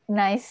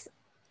nice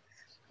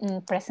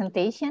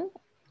presentation,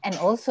 and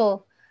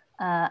also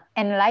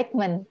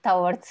enlightenment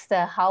towards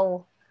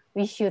how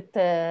we should,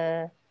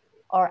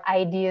 or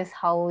ideas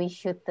how we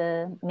should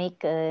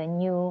make a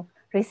new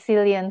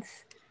resilience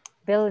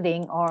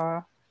building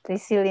or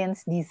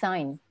resilience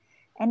design.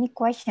 Any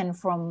question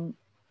from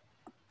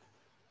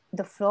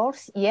the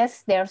floors?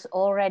 Yes, there's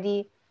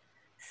already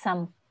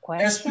some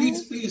questions.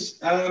 Yes, please.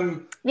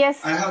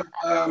 Yes. I have,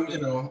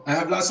 I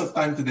have lots of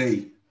time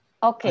today.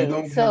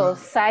 Okay, so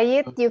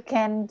Syed, you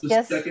can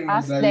just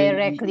ask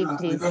directly,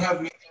 please. I don't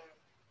have meeting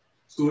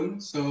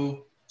soon,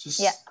 so just...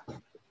 Yeah,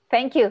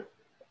 thank you,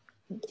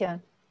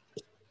 John.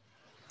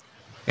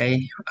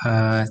 Okay,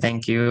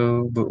 thank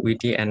you, Bu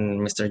Widi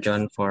and Mr.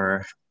 John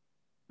for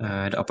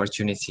the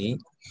opportunity.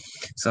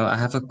 So I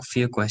have a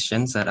few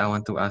questions that I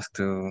want to ask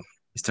to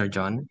Mr.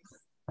 John.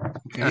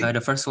 Okay. The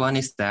first one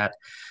is that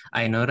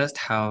I noticed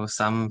how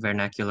some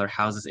vernacular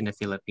houses in the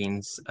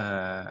Philippines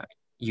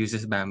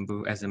uses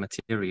bamboo as a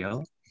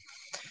material.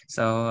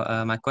 So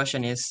my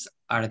question is,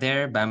 are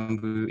there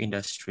bamboo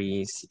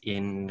industries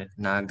in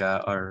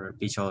Naga or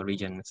Bicol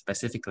region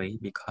specifically?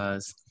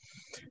 Because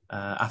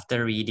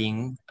after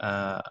reading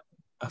a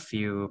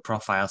few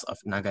profiles of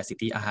Naga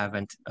City, I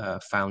haven't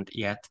found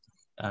yet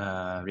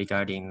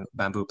regarding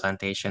bamboo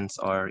plantations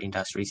or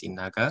industries in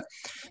Naga.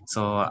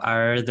 So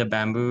are the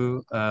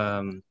bamboo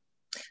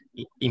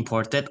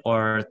imported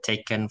or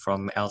taken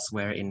from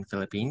elsewhere in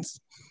Philippines?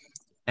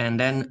 And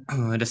then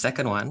the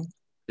second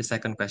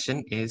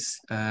question is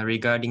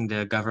regarding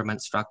the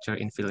government structure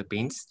in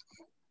Philippines.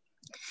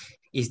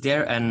 Is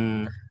there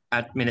an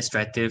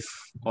administrative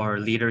or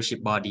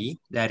leadership body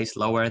that is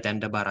lower than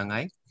the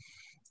barangay?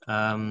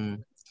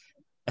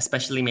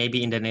 Especially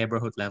maybe in the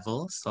neighborhood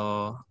level.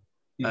 So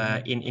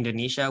in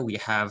Indonesia, we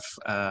have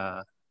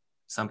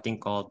something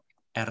called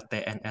RT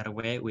and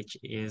RW, which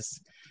is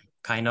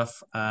kind of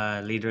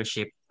a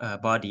leadership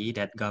body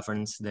that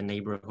governs the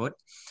neighborhood.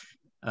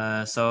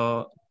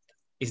 So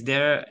is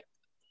there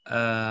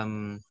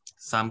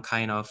some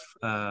kind of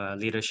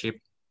leadership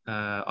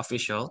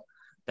official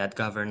that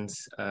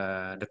governs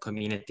the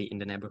community in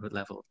the neighborhood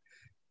level?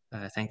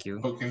 Thank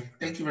you. Okay,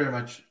 thank you very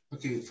much.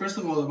 Okay, first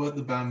of all, about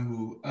the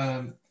bamboo.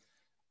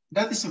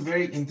 That is a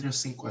very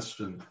interesting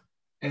question.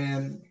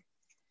 And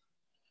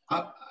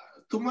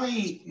to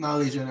my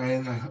knowledge,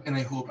 and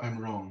I hope I'm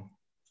wrong,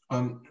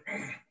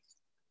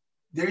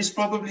 there is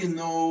probably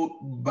no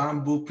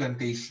bamboo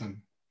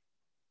plantation,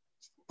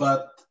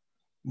 but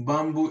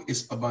bamboo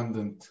is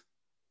abundant.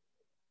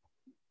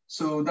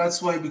 So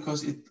that's why,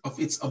 because of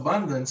its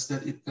abundance,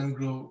 that it can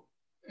grow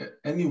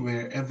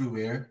anywhere,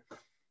 everywhere,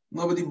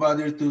 nobody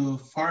bothered to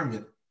farm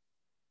it.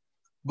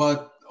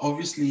 But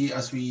obviously,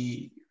 as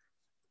we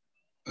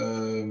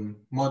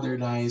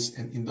modernize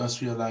and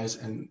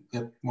industrialize and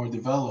get more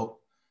developed,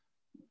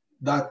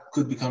 that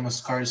could become a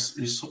scarce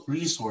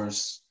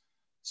resource.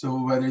 So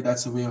whether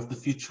that's a way of the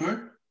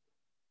future,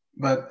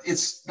 but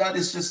that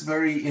is just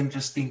very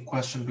interesting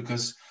question,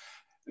 because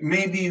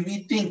maybe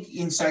we think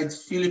inside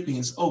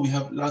Philippines, oh, we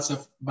have lots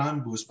of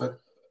bamboos,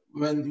 but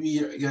when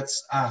we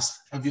gets asked,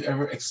 have you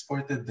ever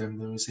exported them?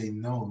 Then we say,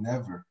 no,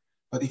 never.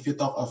 But if you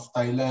talk of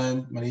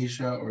Thailand,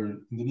 Malaysia,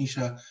 or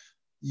Indonesia,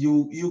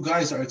 you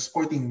guys are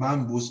exporting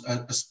bamboos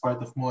as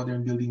part of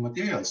modern building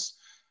materials.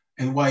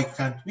 And why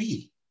can't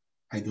we?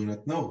 I do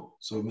not know.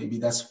 So maybe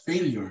that's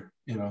failure,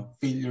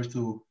 failure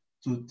to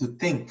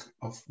think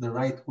of the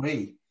right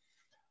way.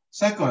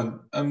 Second,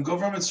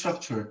 government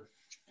structure.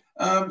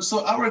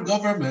 So our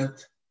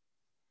government,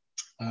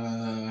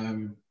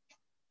 I'm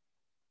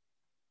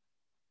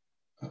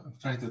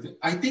trying to think.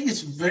 I think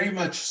it's very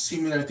much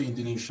similar to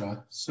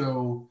Indonesia.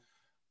 So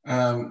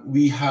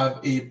we have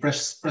a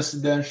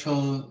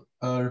presidential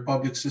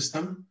republic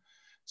system.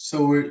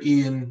 So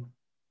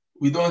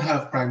we don't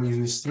have prime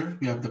minister,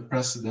 we have the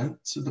president.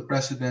 So the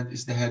president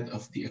is the head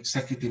of the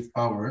executive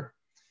power.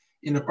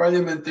 In a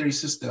parliamentary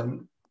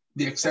system,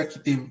 the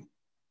executive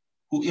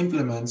who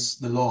implements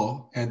the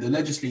law and the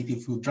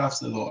legislative who drafts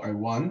the law are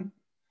one.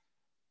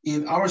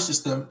 In our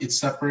system, it's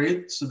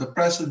separate. So the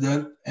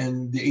president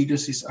and the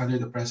agencies under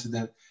the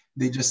president,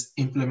 they just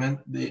implement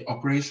the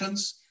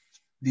operations.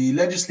 The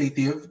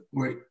legislative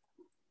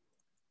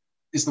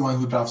is the one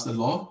who drafts the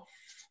law.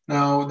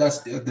 Now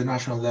that's at the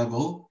national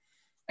level.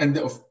 And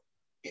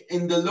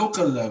in the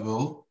local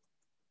level,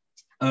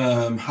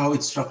 how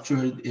it's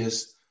structured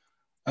is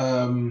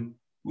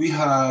we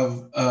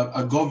have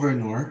a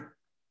governor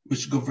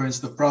which governs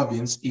the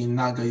province. In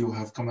Naga, you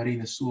have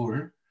Camarines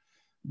Sur.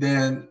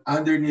 Then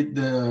underneath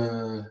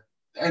in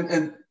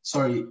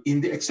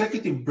the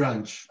executive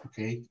branch,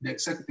 okay, the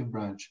executive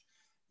branch,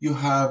 you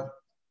have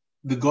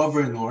the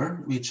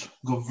governor, which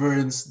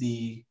governs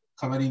the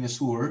Camarines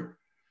Sur.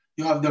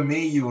 You have the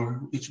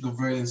mayor, which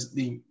governs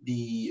the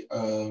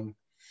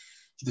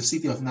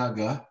city of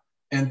Naga.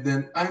 And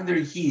then under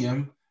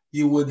him,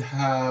 you would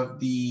have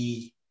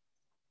either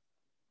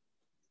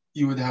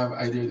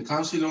the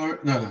councilor,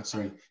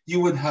 you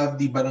would have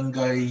the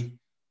barangay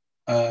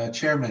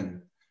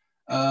chairman.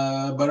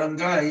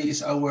 Barangay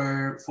is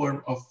our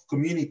form of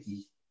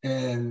community,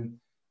 and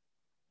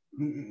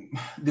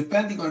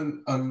depending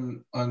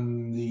on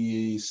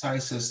the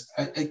sizes,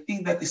 I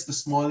think that is the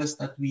smallest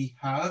that we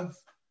have.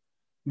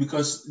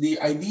 because the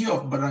idea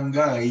of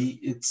barangay,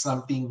 it's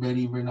something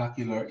very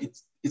vernacular.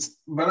 It's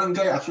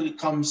barangay actually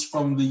comes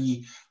from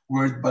the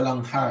word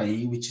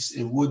balanghay, which is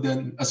a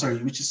wooden,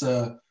 which is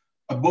a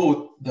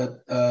boat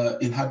that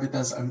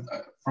inhabitants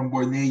from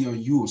Borneo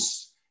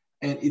use.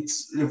 And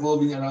it's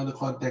revolving around the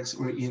context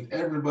wherein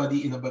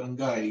everybody in a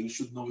barangay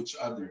should know each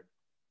other,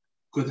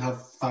 could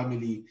have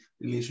family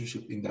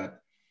relationship in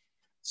that.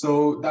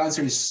 So the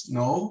answer is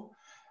no.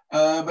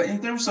 But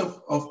in terms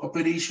of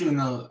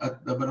operational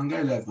at the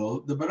barangay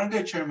level, the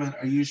barangay chairman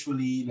are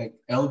usually like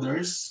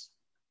elders.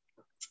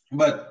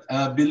 But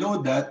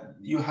below that,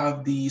 you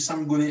have the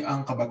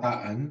Sangguniang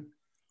Kabataan,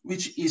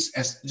 which is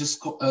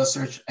just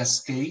search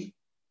SK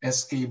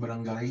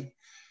Barangay.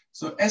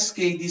 So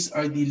SK, these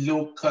are the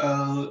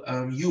local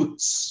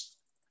youths.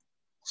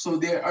 So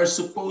they are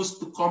supposed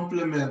to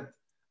complement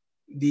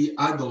the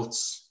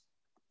adults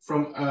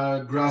from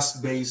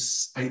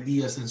grass-based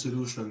ideas and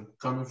solution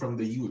coming from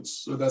the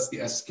youths. So that's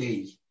the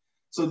SK.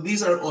 So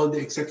these are all the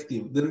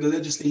executive. Then the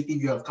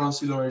legislative, you have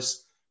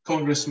councilors,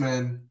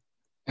 congressmen,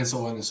 and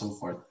so on and so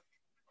forth.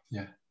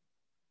 Yeah.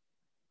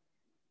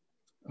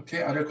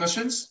 Okay, other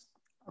questions?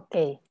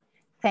 Okay,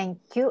 thank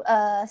you.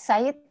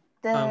 Syed,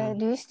 do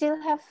you still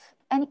have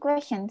any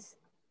questions?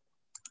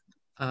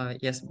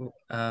 Yes.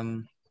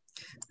 I've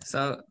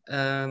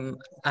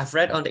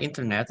read on the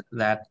internet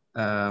that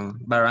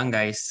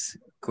barangays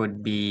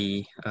could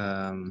be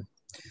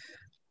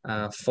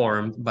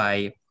formed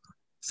by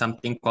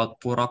something called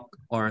purok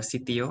or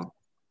sitio.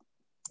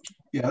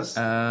 Yes.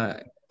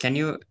 Can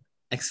you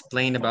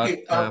explain about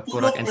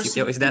purok and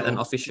sitio? Is that an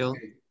official?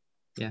 Okay.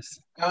 Yes.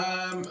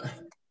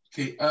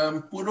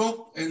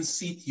 Purok and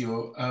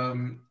sitio,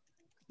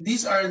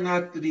 these are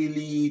not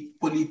really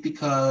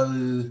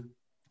political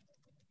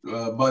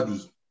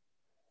body,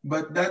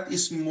 but that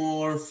is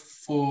more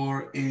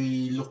for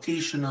a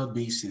locational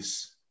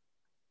basis.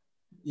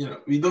 You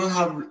know, we don't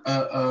have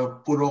a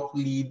purok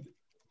lead,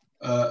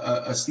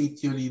 a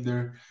sitio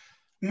leader.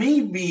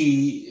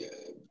 Maybe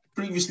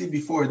previously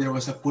before there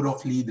was a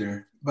purok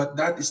leader, but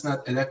that is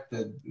not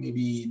elected.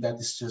 Maybe that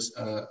is just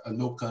a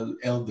local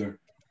elder.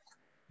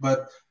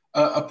 But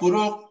a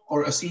purok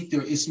or a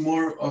sitio is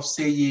more of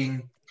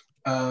saying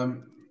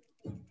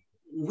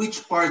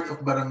which part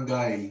of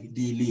barangay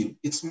do you live.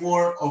 It's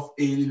more of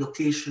a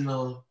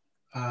locational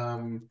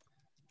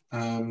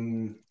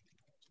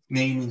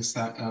naming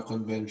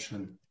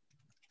convention.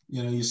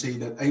 You know, you say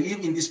that I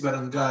live in this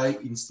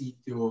barangay in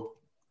sitio,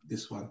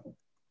 this one.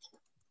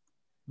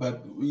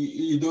 But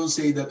you don't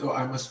say that, oh,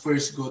 I must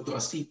first go to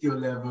a sitio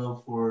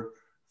level for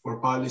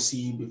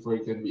policy before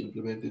it can be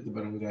implemented to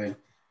barangay.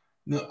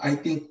 No, I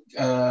think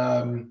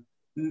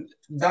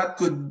that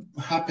could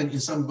happen in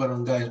some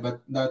barangays,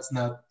 but that's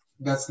not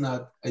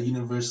a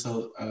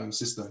universal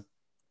system.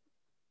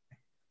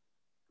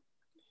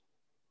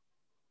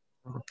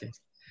 Okay.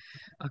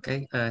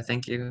 Okay.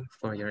 Thank you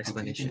for your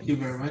explanation. Okay, thank you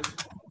very much.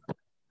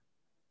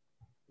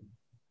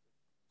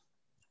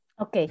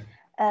 Okay.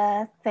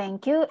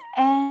 Thank you.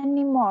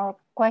 Any more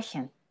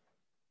questions?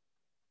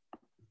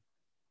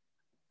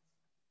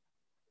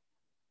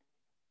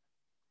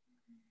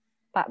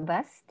 Pak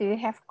Bas, do you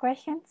have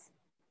questions?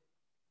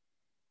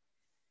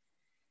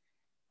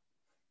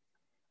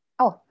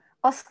 Oh,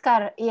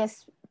 Oscar,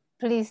 yes,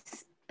 please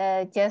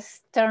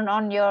just turn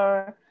on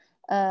your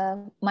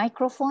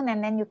microphone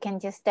and then you can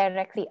just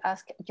directly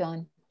ask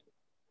John.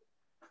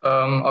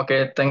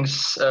 Okay,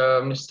 thanks,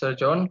 Mr.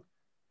 John.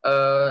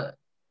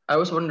 I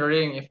was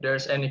wondering if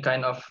there's any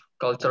kind of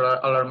cultural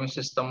alarming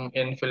system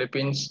in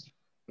Philippines,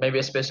 maybe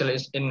especially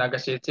in Naga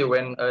City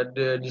when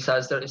the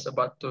disaster is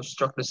about to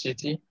struck the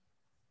city.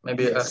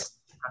 Maybe yes.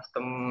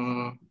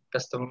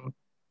 custom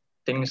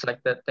things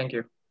like that. Thank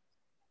you.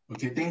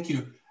 Okay, thank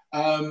you.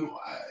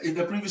 In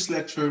the previous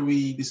lecture,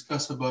 we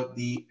discussed about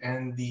the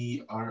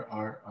NDRRMC,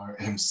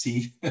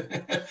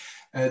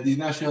 the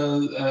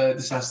National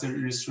Disaster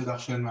Risk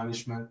Reduction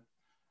Management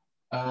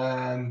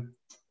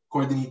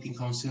Coordinating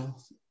Council.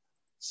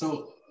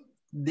 So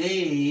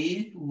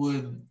they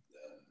would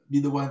be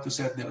the one to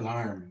set the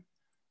alarm.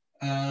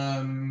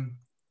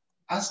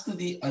 As to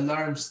the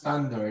alarm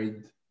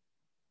standard,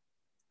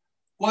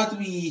 what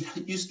we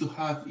used to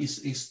have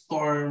is a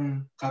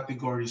storm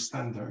category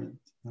standard,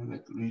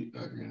 like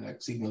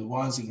signal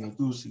 1, signal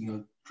 2,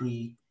 signal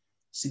 3,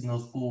 signal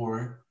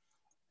 4.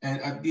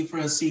 And at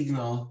different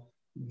signal,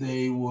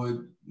 they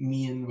would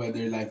mean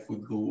whether life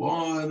would go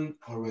on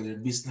or whether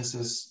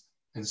businesses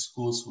and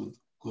schools would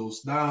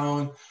close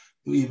down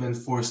to even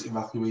force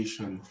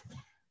evacuation.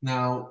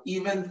 Now,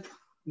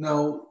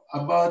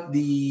 about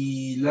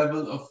the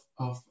level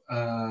of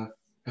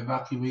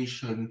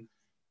evacuation,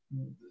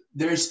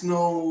 there's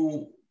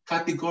no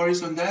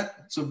categories on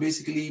that. So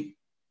basically,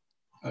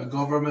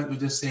 government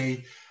would just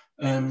say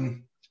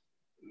there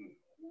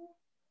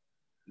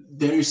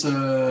is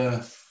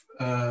a.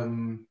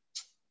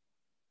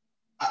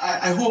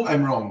 I hope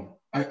I'm wrong.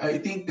 I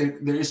think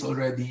that there is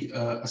already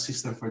a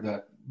system for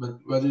that. But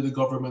whether the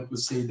government would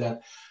say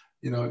that,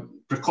 you know,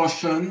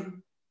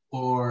 precaution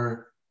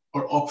or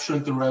or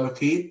option to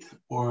relocate,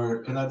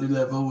 or another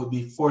level would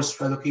be forced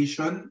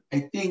relocation.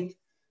 I think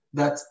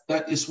that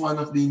is one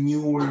of the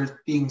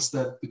newer things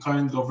that the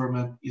current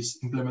government is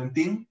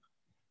implementing.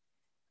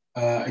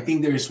 I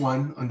think there is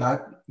one on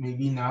that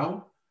maybe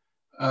now.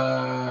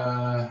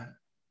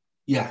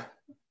 Yeah,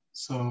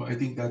 so I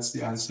think that's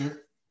the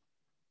answer.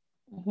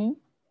 Mm-hmm.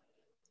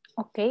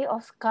 Okay,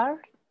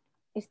 Oscar,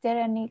 is there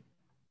any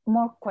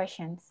more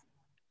questions?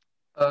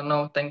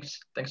 No,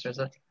 thanks,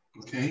 Mister.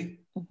 Okay.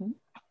 Mm-hmm.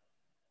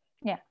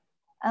 Yeah.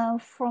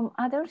 From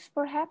others,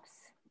 perhaps?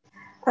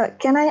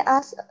 Can I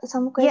ask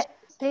some questions?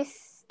 Yeah,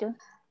 please do.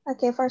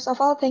 Okay, first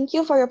of all, thank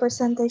you for your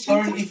presentation.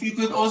 Sorry, if you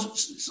could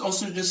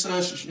also just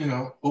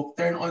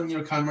turn on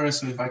your camera,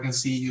 so if I can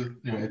see you,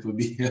 it would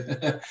be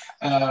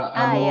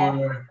a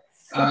more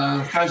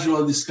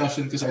casual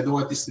discussion, because I don't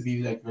want this to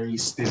be like very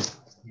stiff.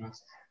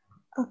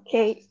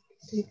 Okay.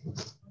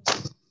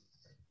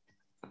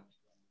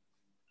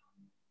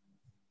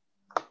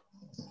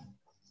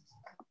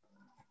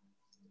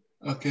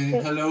 Okay.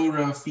 Hello,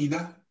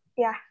 Rafida.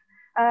 Yeah.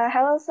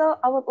 Hello. So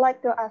I would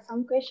like to ask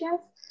some questions.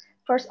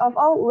 First of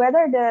all,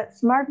 whether the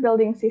smart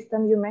building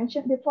system you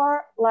mentioned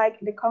before, like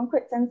the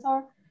concrete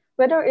sensor,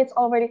 whether it's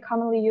already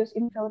commonly used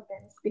in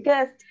Philippines,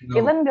 because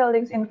even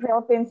buildings in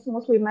Philippines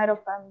mostly made of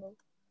bamboo.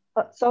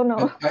 So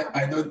no.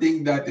 I don't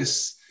think that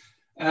is,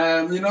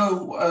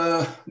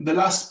 the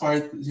last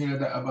part,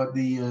 about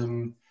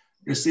the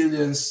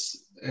resilience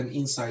and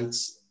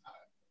insights.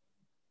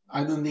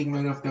 I don't think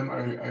many of them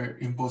are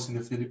imposed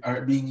in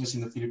are being used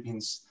in the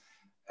Philippines.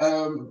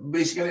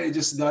 Basically, I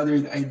just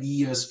gathered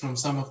ideas from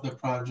some of the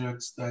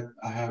projects that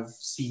I have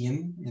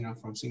seen,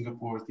 from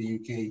Singapore to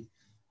UK,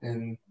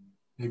 and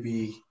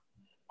maybe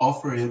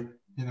offer it,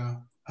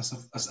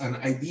 as an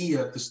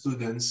idea to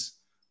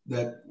students,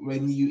 that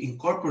when you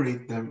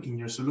incorporate them in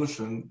your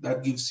solution,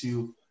 that gives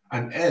you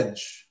an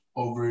edge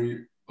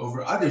over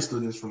other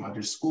students from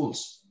other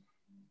schools.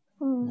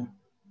 Yeah.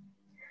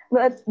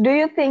 But do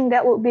you think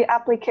that would be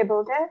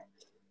applicable there?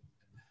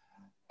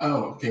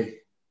 Oh, okay.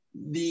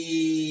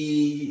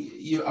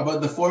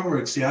 About the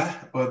formworks,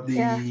 yeah, about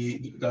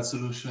that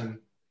solution.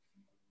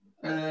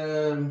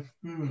 To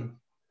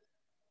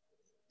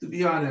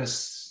be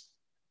honest,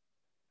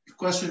 the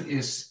question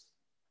is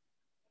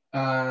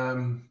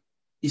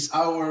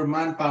our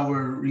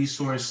manpower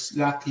resource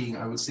lacking?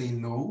 I would say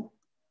no.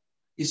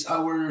 Is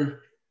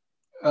our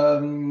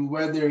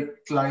weather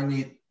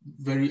climate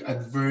very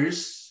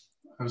adverse?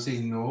 I would say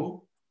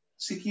no.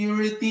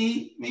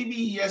 Security, maybe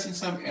yes in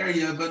some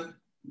area, but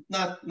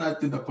not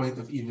to the point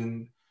of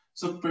even.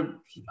 So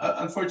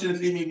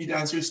unfortunately, maybe the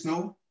answer is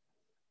no.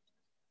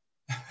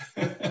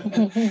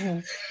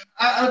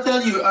 I'll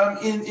tell you,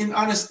 in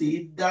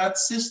honesty, that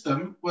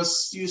system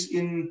was used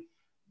in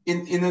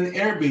an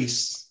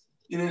airbase,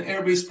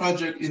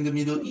 project in the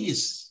Middle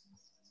East.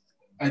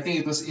 I think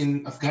it was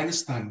in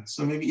Afghanistan,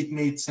 so maybe it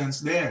made sense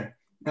there.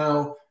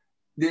 Now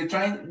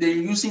they're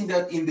using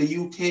that in the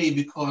UK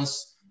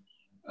because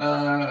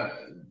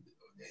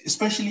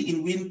especially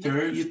in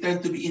winter, you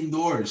tend to be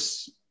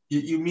indoors.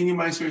 You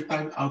minimize your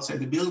time outside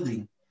the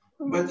building.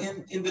 But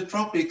in the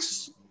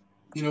tropics,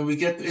 we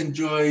get to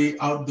enjoy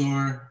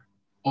outdoor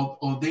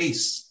all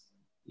days.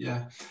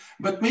 Yeah.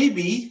 But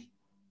maybe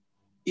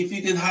if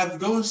you can have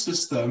those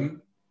systems,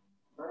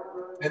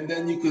 and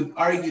then you could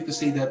argue to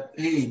say that,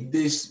 hey,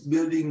 this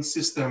building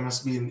system has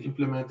been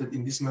implemented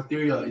in this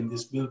material, in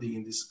this building,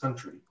 in this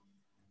country.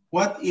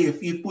 What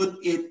if you put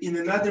it in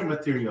another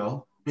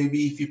material?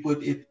 Maybe if you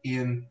put it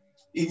in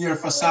your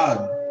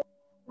facade,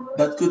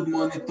 that could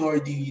monitor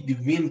the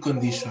wind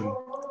condition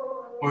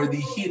or the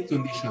heat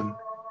condition.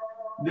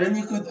 Then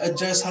you could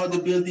adjust how the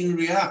building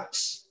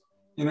reacts,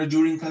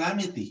 during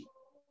calamity.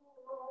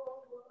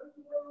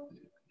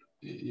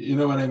 You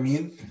know what I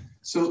mean?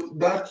 So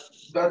that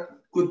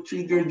could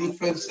trigger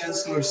different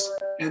sensors,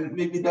 and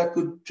maybe that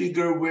could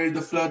trigger where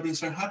the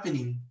floodings are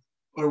happening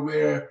or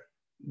where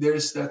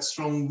there's that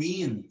strong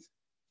wind.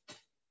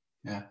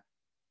 Yeah.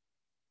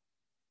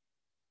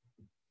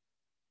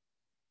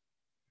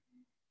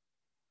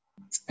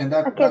 And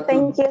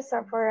thank you,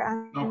 sir, for your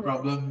answer. No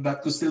problem.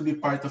 That could still be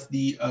part of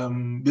the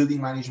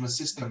building management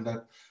system,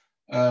 that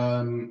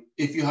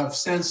if you have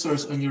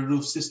sensors on your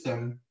roof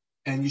system,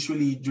 and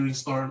usually during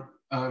strong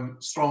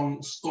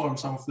storm,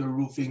 some of the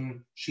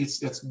roofing sheets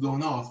gets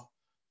blown off,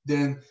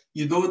 then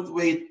you don't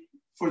wait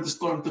for the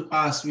storm to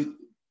pass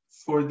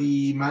for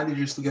the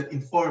managers to get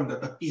informed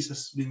that a piece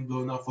has been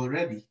blown off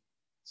already.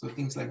 So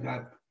things like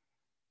that.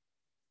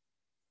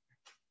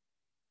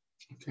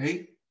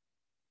 Okay.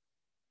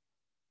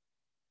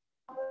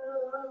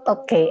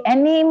 Okay,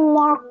 any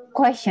more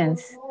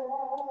questions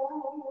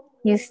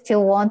you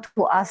still want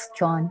to ask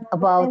John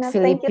about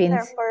Philippines? Thank you,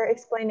 sir, for your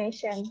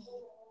explanation.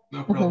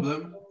 No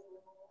problem.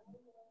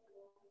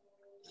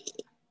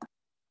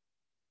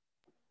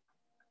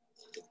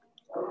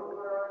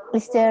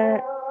 Is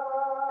there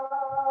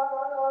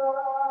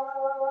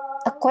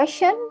a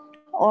question,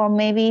 or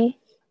maybe?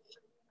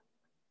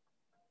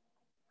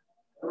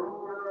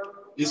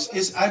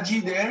 Is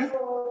Aji there?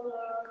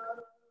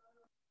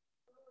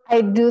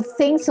 I do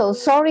think so.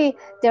 Sorry,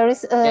 there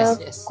is a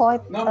Yes.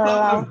 quite No loud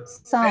problem. Hey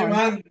sound.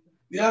 man,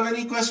 do you have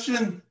any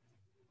question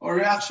or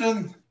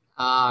reaction?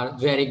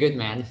 Very good,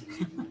 man.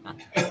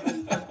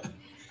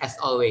 As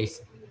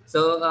always.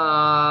 So,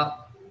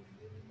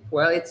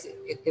 well, it's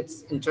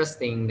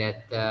interesting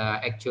that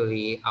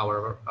actually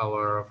our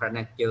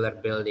vernacular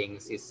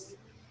buildings is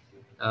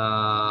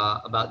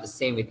about the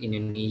same with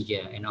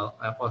Indonesia, and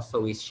also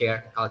we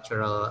share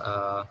cultural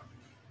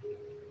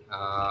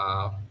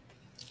uh,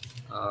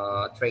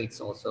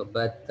 traits also.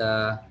 But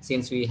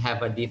since we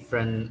have a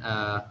different,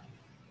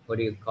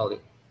 what do you call it,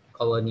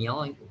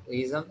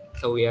 colonialism,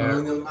 so we are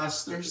Colonial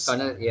masters.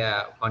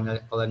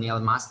 colonial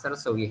master.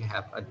 So we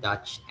have a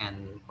Dutch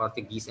and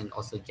Portuguese and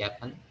also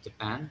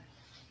Japan,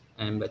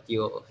 and but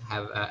you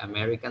have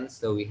Americans.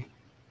 So we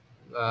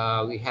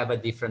have a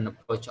different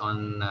approach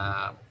on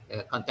more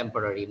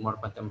contemporary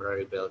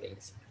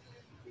buildings.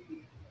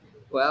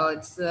 Well,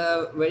 it's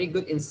a very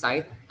good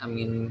insight. I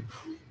mean,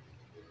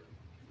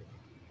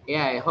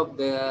 yeah, I hope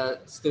the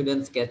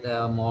students get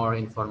more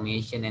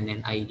information and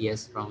then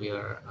ideas from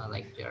your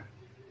lecture.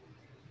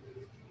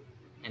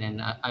 And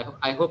then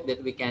I hope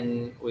that we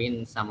can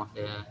win some of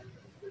the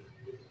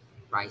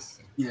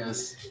prize.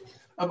 Yes.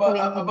 We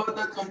About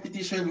that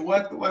competition,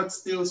 what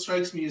still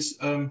strikes me is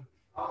I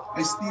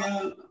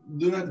still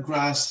do not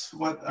grasp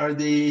what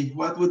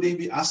would they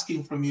be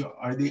asking from you?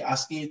 Are they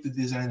asking you to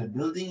design a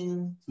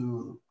building,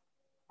 to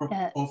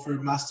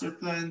offer master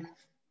plan,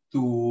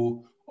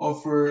 to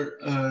offer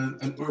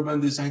an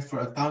urban design for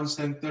a town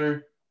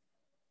center,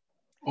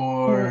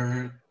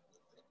 or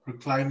for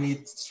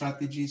climate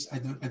strategies?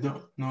 I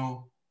don't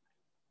know.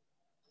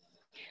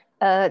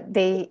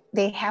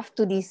 they have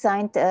to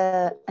design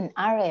an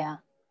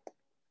area.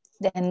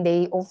 Then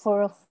they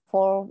offer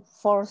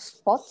four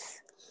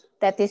spots.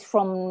 That is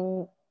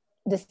from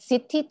the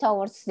city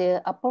towards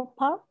the upper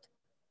part.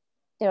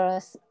 There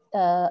is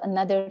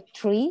another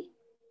tree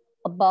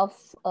above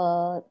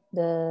the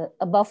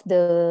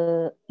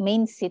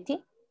main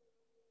city,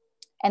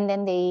 and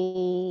then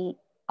they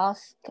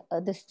ask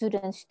the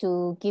students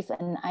to give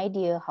an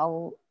idea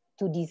how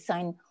to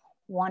design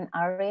one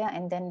area,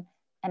 and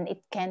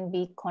it can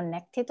be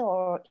connected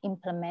or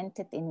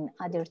implemented in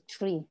other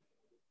tree.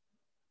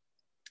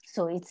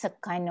 So it's a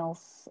kind of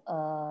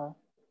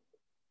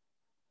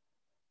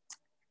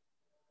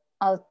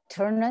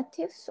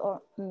alternatives,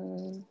 or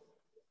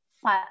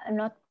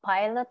not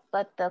pilot,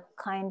 but a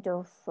kind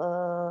of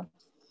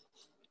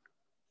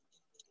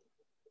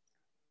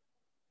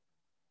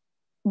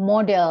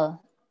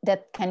model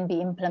that can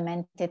be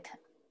implemented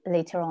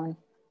later on.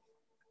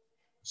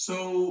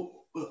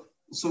 So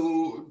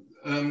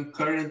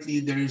currently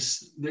there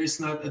is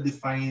not a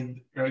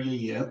defined area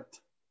yet.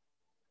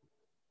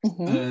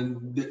 Mm-hmm.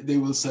 And they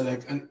will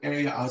select an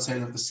area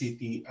outside of the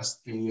city as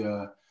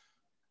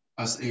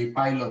a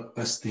pilot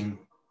testing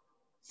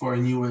for a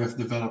new way of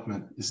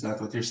development. Is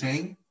that what you're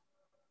saying?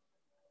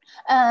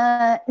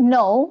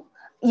 No,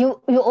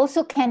 you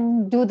also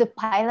can do the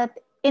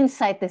pilot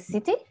inside the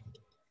city,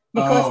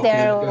 because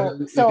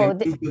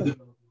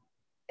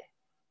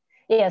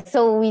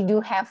so we do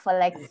have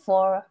like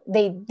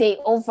they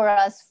offer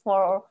us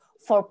four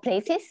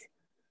places,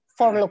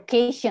 4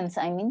 locations,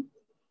 I mean.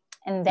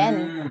 And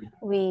then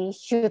we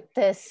should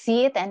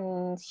see it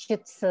and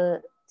should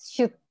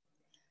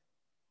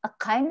a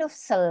kind of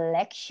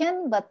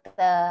selection, but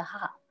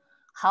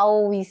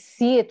how we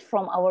see it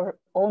from our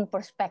own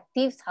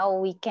perspectives, how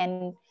we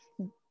can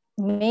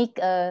make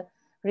a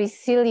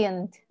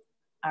resilient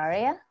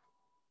area,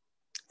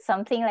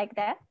 something like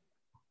that.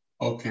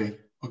 Okay.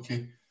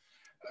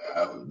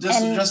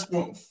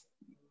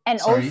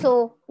 And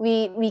also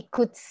we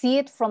could see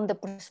it from the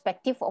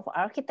perspective of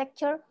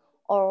architecture,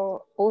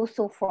 or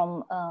also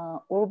from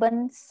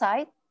urban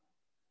side,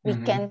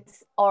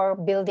 or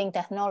building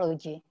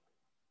technology.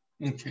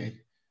 Okay.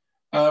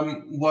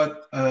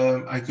 What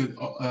I could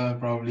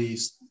probably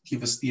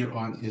give a steer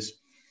on is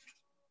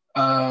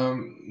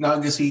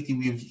Naga City.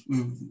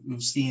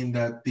 We've seen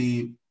that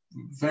they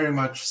very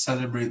much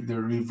celebrate the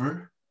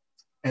river,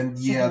 and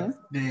yet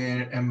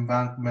their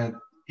embankment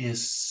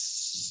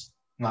is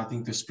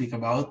nothing to speak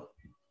about.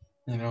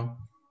 You know,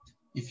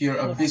 if you're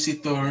a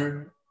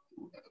visitor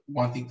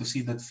wanting to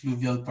see that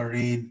fluvial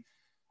parade,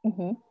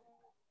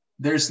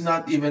 there's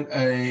not even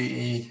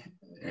a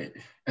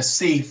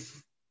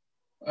safe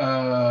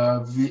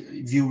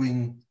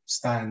viewing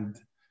stand.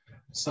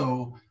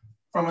 So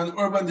from an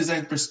urban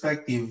design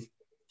perspective,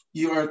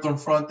 you are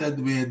confronted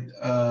with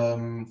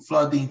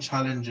flooding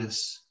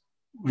challenges,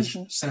 which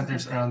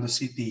centers around the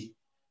city.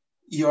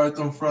 You are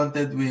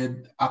confronted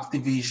with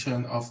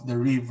activation of the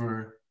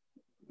river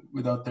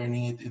without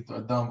turning it into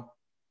a dump,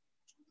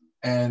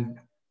 and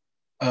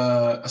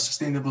a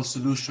sustainable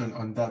solution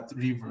on that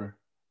river,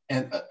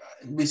 and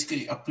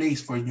basically a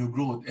place for new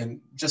growth.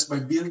 And just by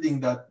building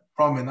that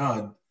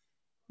promenade,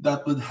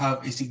 that would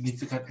have a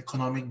significant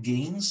economic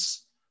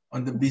gains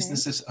on the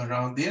businesses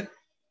around it.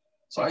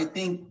 So I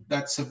think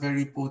that's a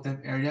very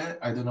potent area.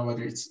 I don't know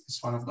whether it's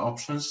one of the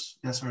options,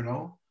 yes or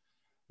no.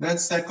 Then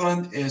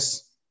second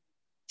is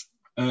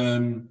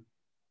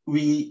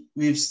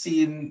we've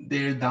seen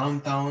their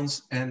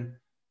downtowns, and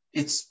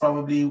it's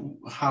probably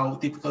how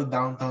typical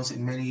downtowns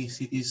in many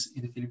cities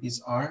in the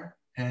Philippines are.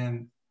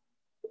 And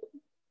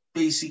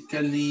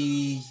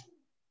basically,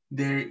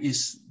 there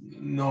is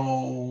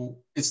no,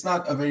 it's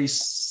not a very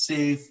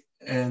safe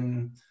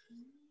and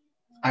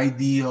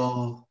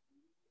ideal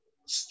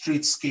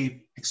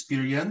streetscape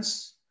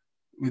experience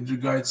with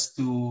regards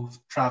to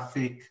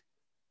traffic,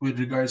 with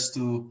regards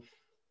to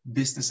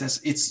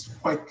businesses. It's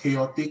quite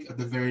chaotic at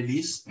the very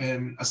least.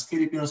 And as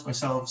Filipinos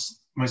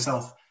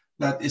myself,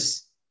 that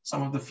is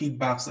some of the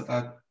feedbacks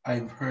that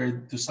I've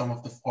heard to some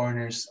of the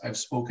foreigners I've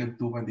spoken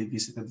to when they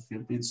visited the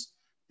Philippines.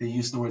 They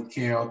use the word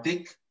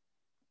chaotic.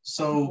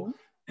 So,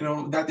 you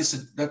know,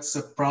 that's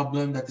a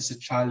problem, that is a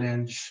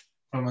challenge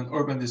from an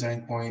urban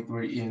design point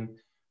wherein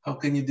how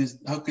can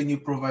you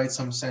provide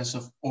some sense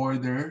of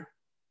order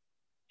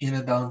in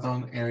a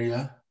downtown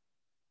area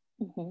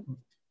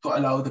to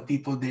allow the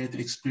people there to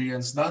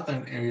experience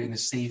downtown area in a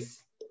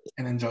safe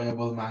and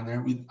enjoyable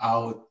manner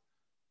without,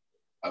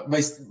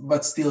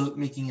 but still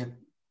making it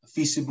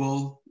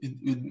feasible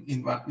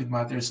with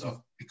matters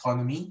of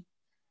economy.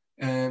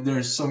 And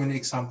there's so many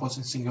examples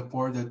in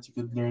Singapore that you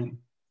could learn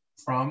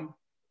from,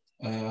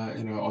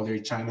 you know, all their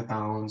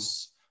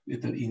Chinatowns,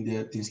 Little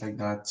India, things like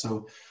that.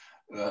 So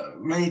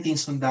many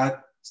things on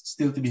that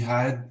still to be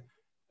had.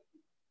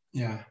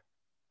 Yeah.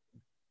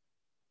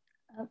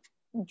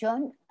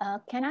 John,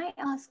 can I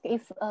ask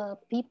if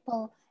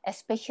people,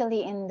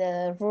 especially in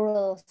the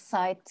rural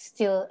side,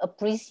 still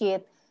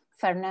appreciate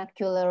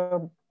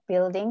vernacular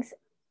buildings?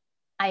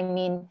 I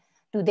mean,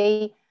 do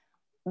they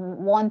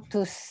want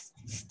to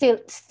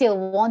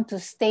still want to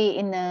stay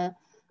in a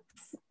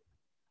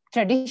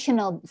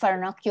traditional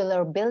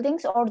vernacular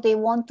buildings, or they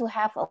want to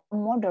have a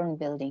modern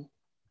building?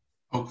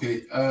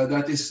 Okay,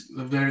 that is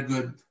a very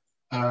good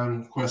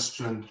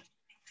question.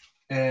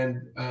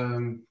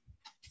 And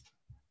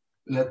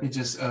let me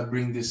just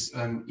bring this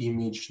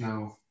image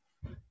now.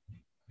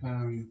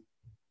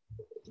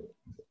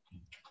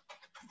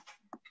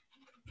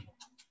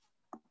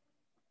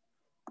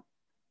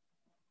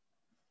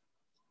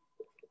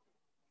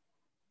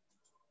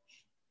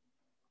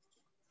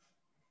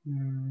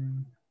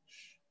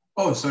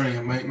 Oh, sorry,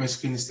 my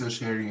screen is still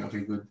sharing.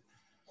 Okay, good.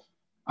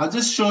 I'll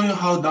just show you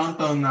how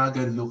downtown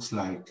Naga looks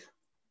like.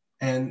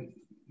 And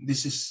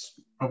this is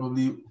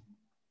probably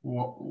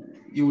what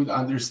you would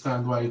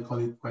understand why I call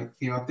it quite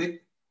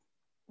chaotic.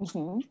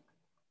 Okay,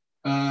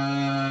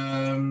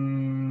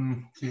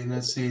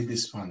 let's say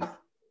this one.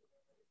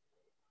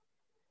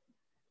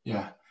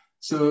 Yeah,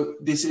 so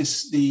this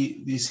is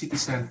the city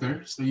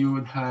center. So you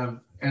would have,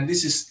 and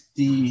this is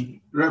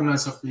the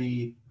remnants of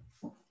the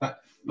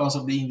laws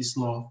of the Indies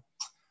law.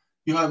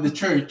 You have the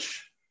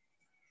church,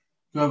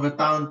 you have a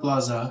town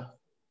plaza,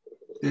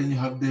 then you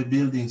have the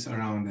buildings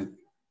around it.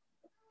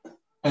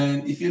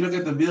 And if you look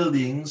at the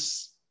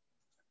buildings,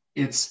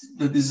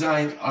 the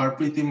design are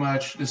pretty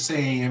much the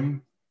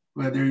same,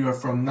 whether you're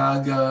from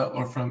Naga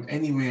or from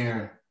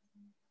anywhere,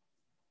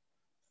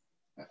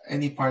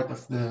 any part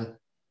of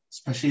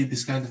especially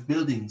this kind of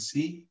building,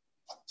 see?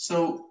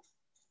 So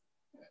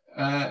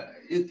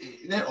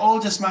they're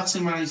all just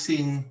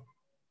maximizing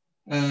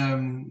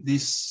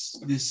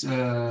this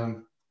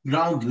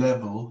ground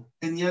level,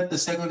 and yet the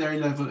secondary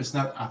level is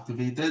not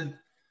activated.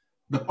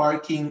 The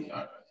parking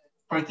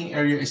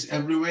area is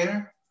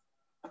everywhere.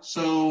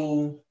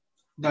 So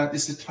that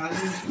is a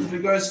challenge. With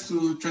regards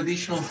to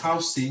traditional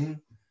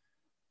housing,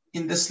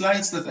 in the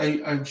slides that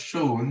I've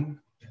shown,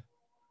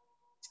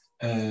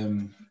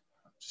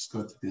 just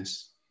go to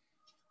this.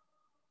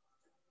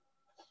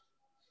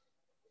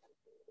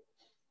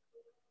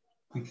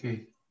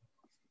 Okay.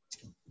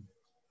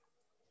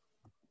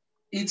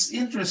 It's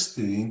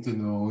interesting to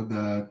know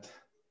that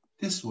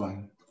this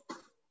one,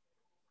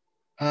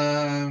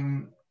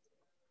 I've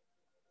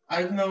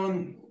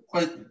known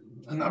quite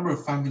a number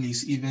of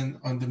families, even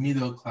on the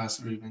middle class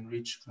or even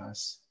rich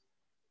class,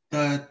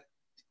 that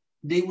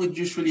they would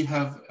usually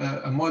have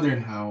a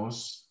modern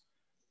house,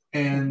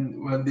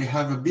 and when they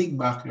have a big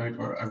backyard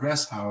or a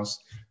rest house,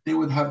 they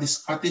would have these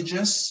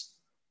cottages,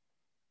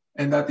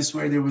 and that is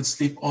where they would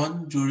sleep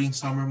on during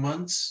summer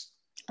months.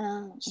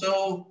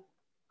 So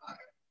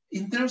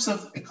in terms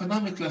of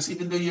economic class,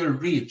 even though you're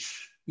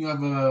rich, you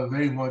have a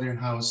very modern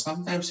house,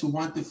 sometimes you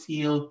want to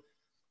feel,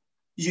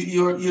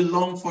 you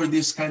long for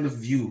this kind of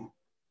view.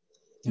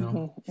 You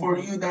know, for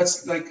you,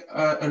 that's like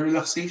a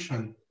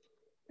relaxation.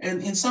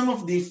 And in some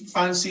of the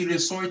fancy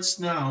resorts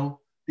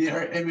now, they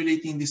are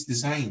emulating this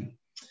design.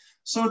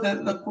 So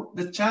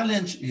the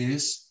challenge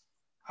is,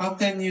 how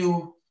can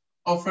you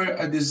offer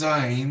a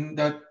design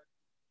that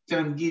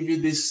can give you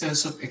this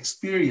sense of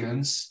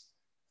experience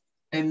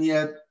and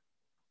yet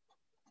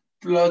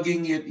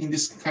plugging it in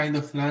this kind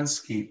of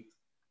landscape,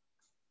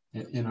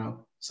 you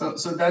know? So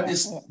that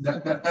is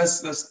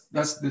that's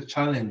the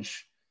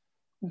challenge.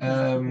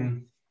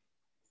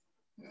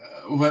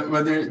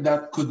 Whether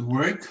that could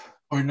work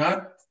or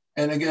not.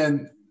 And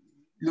again,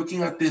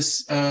 looking at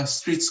this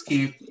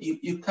streetscape,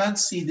 you can't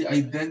see the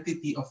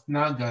identity of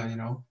Naga, you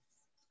know.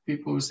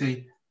 People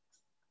say,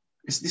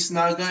 Is this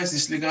Naga? Is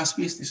this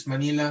Legazpi? Is this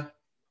Manila?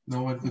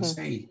 No one could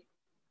say.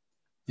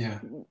 Yeah.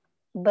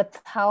 But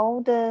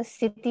how the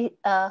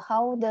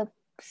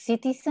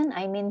citizen,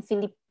 I mean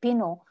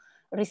Filipino,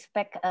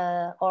 respect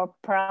or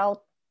proud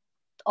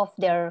of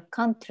their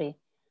country.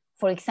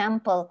 For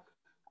example,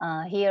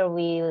 here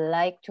we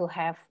like to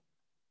have,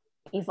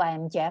 if I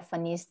am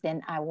Japanese,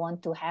 then I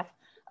want to have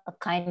a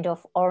kind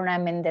of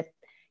ornament that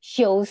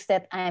shows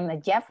that I'm a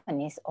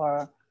Japanese.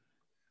 Or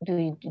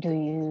do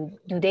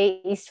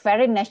they is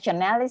very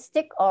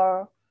nationalistic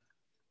or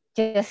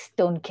just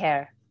don't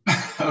care?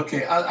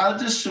 Okay, I'll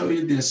just show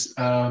you this.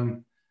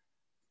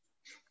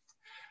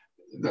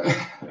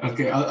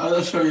 Okay,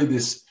 I'll show you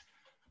this.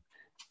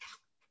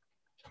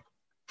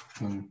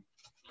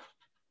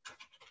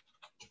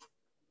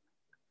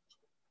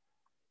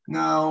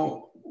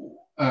 Now,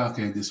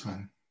 okay, this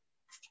one.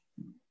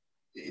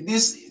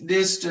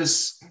 This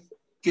just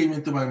came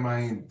into my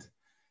mind.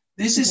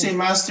 This is a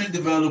master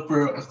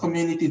developer, a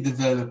community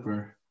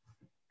developer,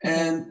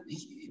 and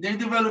they're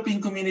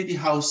developing community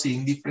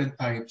housing, different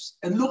types.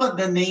 And look at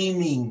the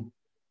naming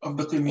of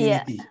the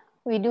community. Yeah,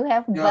 we do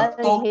have You have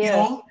Bali Tokyo,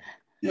 here.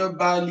 you have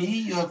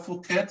Bali, you have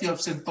Phuket, you have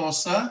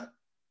Sentosa,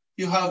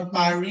 you have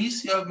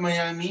Paris, you have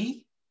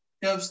Miami,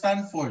 you have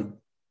Stanford.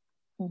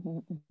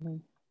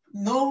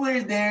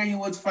 Nowhere there you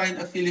would find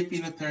a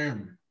Filipino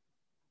term.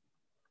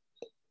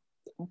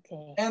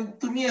 Okay. And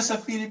to me as a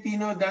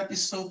Filipino, that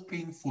is so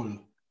painful.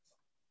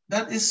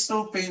 That is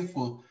so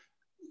painful.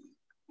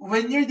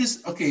 When you're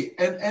this, okay,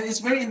 and it's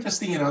very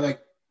interesting, you know,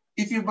 like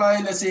if you buy,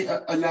 let's say,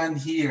 a land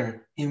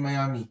here in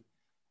Miami,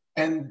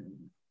 and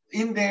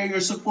in there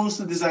you're supposed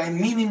to design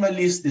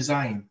minimalist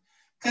design.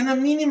 Can a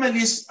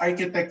minimalist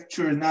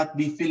architecture not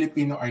be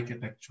Filipino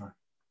architecture?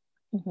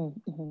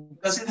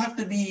 Does it have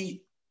to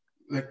be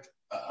like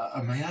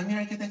a Miami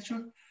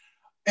architecture?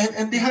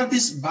 And they have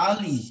this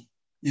Bali,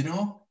 you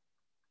know,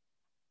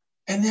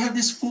 and they have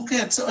this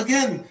Phuket. So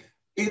again,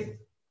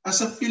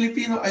 as a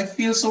Filipino, I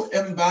feel so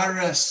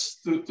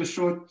embarrassed to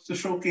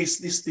showcase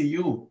this to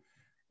you.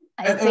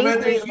 And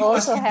whether you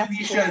as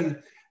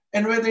Indonesian,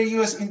 and whether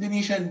you as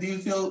Indonesian, do you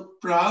feel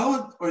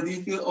proud or do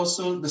you feel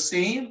also the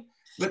same?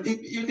 But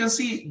you can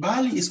see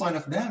Bali is one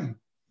of them.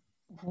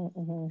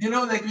 You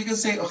know, like we can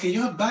say, okay,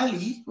 you have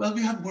Bali, well,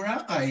 we have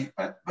Boracay,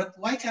 but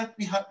why can't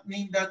we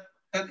name that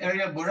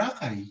area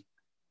Boracay?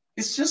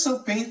 It's just so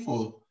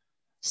painful.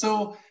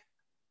 So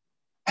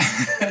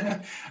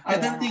I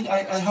don't think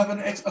I have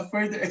a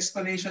further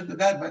explanation to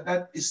that, but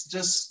that is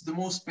just the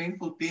most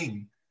painful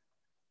thing.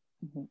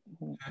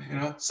 You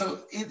know,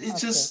 so it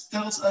just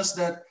tells us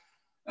that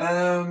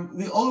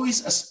we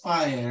always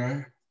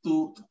aspire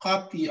to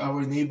copy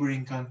our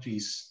neighboring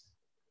countries,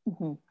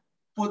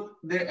 put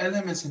their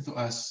elements into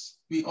us.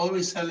 We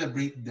always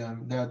celebrate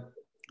them, that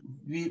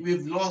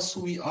we've lost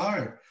who we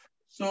are.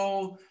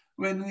 So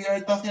when we are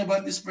talking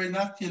about this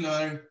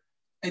vernacular,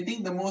 I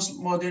think the most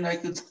modern I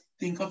could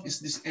think of is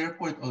this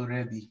airport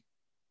already.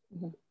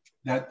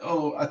 That,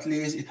 oh, at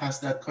least it has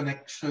that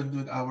connection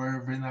with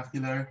our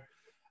vernacular.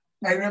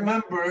 I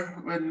remember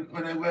when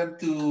I went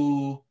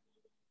to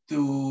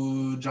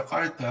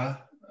Jakarta,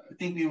 I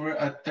think we were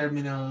at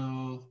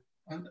Terminal,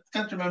 I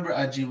can't remember,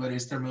 Aji, whether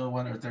it's Terminal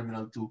 1 or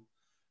Terminal 2.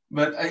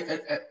 But I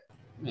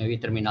maybe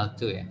Terminal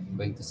 2, yeah,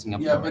 going to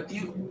Singapore. Yeah,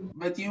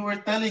 but you were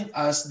telling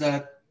us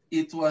that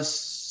it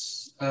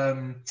was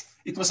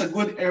a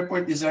good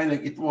airport design,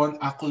 like it won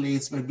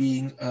accolades by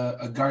being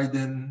a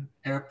garden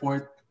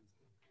airport.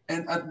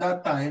 And at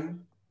that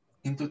time,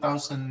 in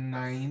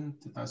 2009,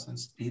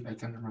 2008, I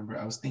can't remember,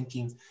 I was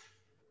thinking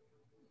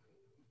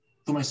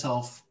to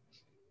myself,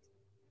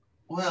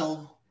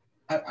 well,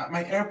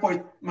 my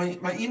airport, my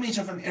image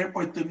of an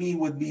airport to me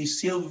would be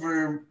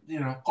silver, you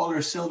know,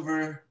 color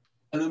silver,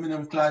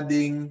 aluminum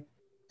cladding.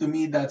 To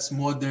me, that's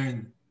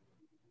modern.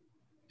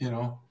 You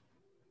know,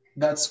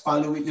 that's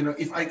following, you know,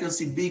 if I can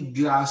see big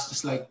glass,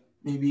 just like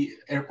maybe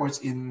airports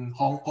in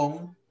Hong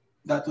Kong,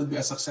 that would be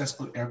a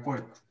successful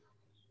airport.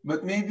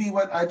 But maybe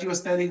what Aji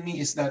was telling me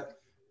is that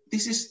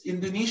this is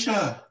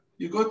Indonesia.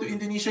 You go to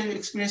Indonesia, you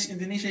experience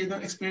Indonesia, you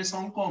don't experience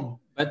Hong Kong.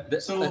 But the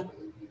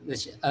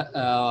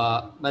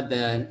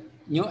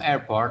new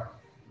airport,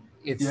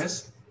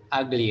 it's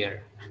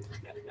uglier.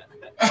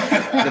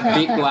 The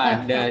big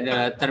one,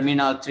 the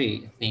Terminal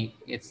 3, I think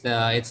it's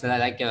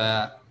like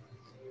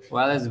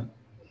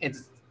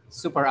it's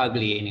super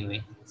ugly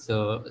anyway.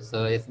 So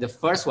it's the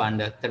first one,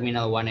 the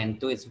Terminal 1 and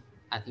 2.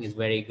 I think it's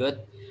very good,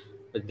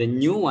 but the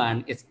new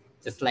one, it's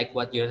just like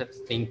what you're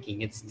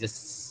thinking. It's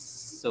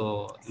just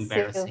so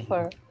embarrassing.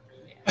 Yeah.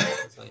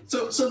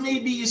 So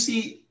maybe you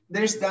see,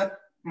 there's that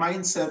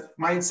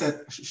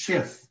mindset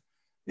shift.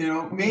 You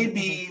know,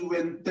 maybe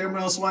when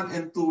Terminals 1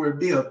 and 2 were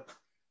built,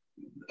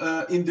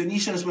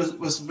 Indonesians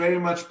was very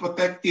much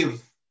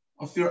protective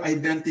of your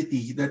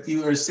identity, that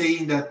you are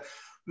saying that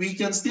we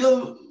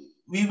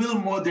will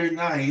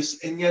modernize,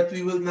 and yet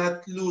we will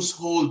not lose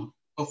hold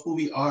of who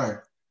we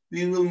are.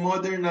 We will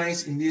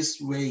modernize in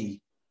this way.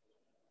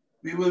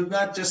 We will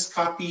not just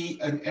copy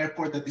an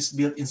airport that is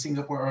built in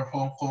Singapore or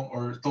Hong Kong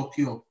or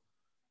Tokyo.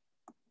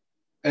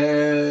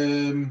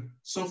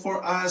 So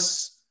for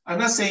us, I'm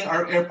not saying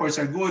our airports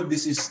are good.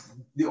 This is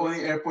the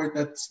only airport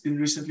that's been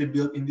recently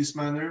built in this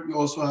manner. We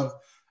also have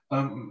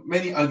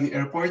many ugly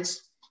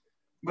airports,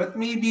 but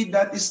maybe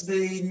that is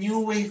the new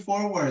way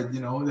forward.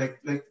 You know, like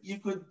you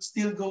could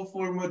still go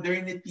for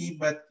modernity,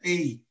 but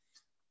hey,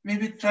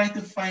 maybe try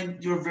to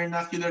find your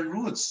vernacular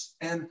roots.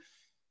 And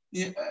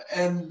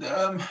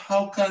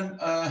how can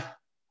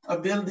a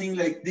building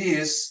like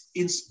this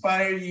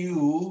inspire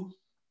you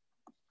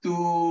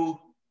to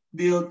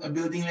build a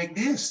building like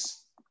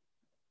this?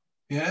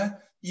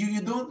 Yeah,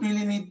 you don't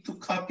really need to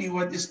copy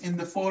what is in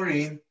the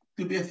foreign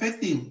to be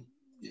effective.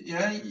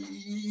 Yeah,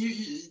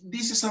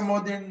 this is a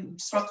modern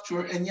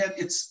structure, and yet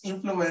it's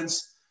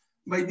influenced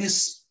by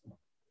this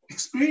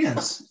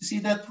experience. You see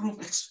that roof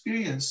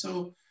experience.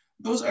 So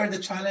those are the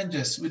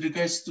challenges with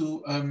regards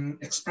to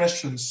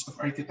expressions of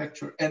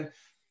architecture. And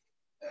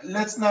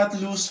let's not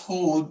lose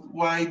hold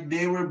why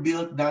they were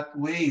built that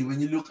way.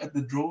 When you look at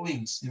the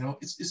drawings, you know,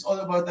 it's all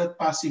about that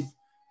passive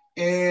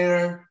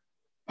air,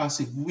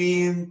 passive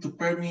wind to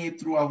permeate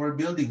through our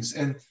buildings.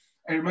 And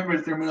I remember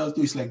Terminal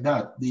 2 is like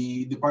that.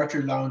 The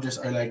departure lounges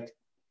are like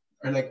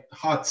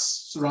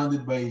huts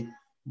surrounded by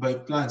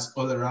plants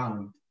all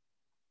around.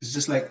 It's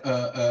just like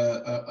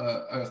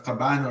a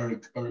cabana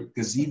or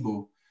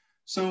gazebo.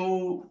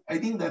 So I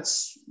think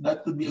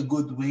that could be a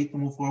good way to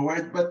move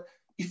forward. But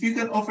if you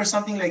can offer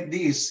something like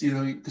this, you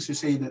know, because you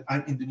say that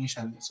I'm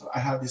Indonesian, so I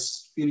have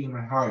this feeling in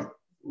my heart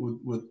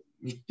would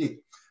make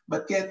it.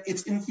 But yet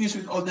it's infused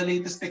with all the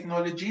latest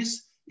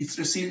technologies. It's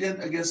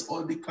resilient against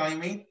all the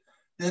climate.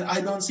 Then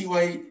I don't see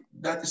why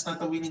that is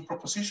not a winning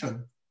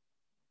proposition.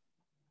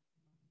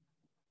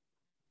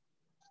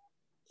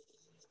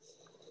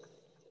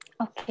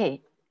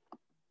 Okay.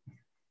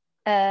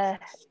 And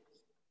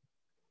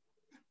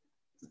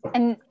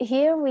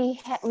here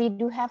we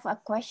do have a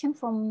question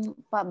from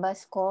Pak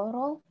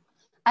Baskoro.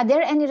 Are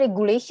there any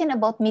regulation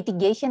about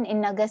mitigation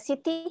in Naga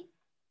City?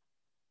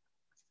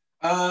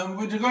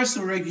 With regards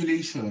to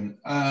regulation,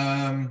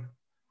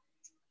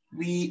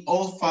 we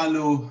all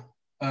follow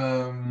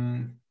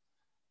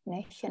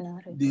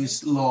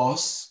these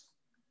laws.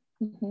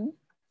 Mm-hmm.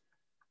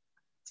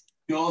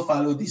 We all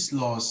follow these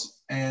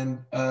laws, and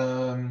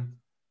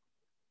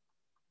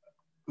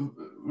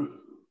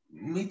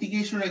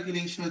mitigation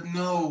regulation,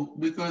 no,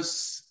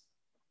 because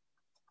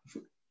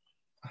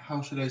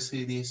how should I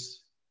say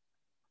this?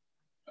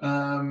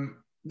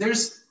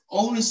 There's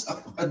always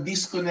a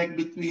disconnect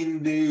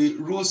between the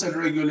rules and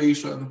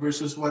regulation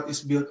versus what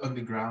is built on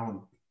the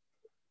ground.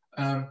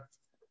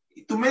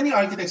 To many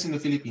architects in the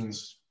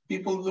Philippines,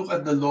 people look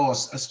at the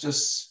laws as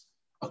just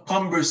a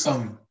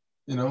cumbersome,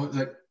 you know,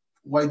 like,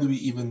 why do we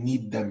even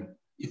need them?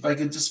 If I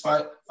can just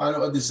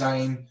follow a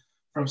design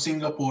from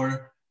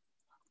Singapore,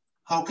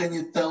 how can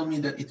you tell me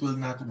that it will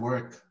not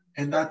work?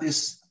 And that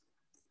is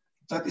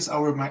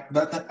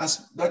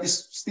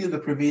still the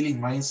prevailing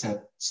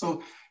mindset.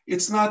 So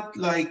it's not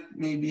like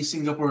maybe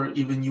Singapore or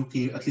even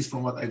UK, at least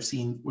from what I've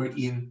seen,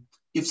 wherein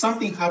if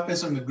something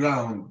happens on the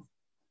ground,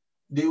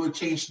 they will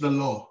change the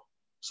law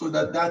so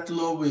that that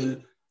law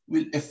will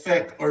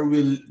affect or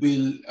will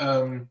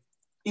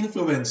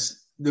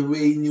influence the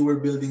way newer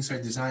buildings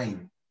are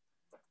designed.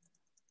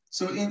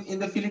 So in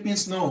the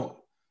Philippines, no.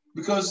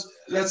 Because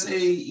let's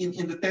say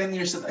in the 10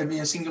 years that I've been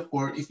in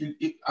Singapore, if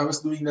I was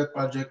doing that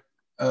project,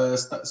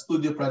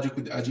 studio project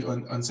with Aji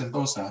on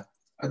Sentosa,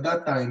 at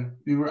that time,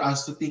 we were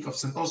asked to think of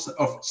Sentosa,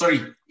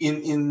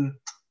 in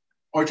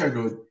Orchard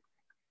Road.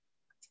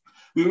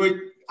 We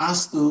were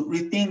asked to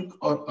rethink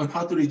on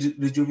how to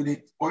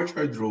rejuvenate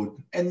Orchard Road.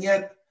 And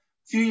yet,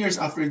 a few years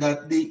after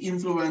that,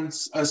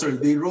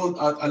 they rolled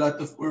out a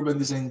lot of urban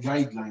design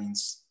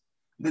guidelines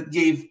that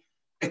gave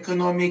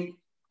economic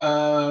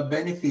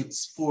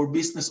benefits for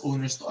business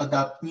owners to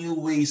adopt new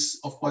ways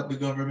of what the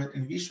government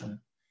envisioned.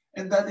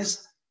 And that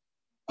is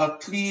a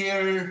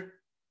clear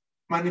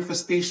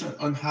manifestation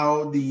on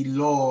how the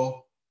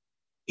law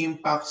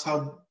impacts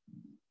how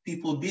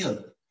people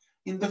build.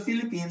 In the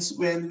Philippines,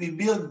 when we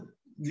build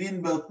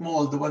Greenbelt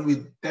Mall, the one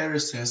with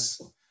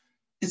terraces,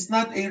 it's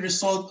not a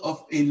result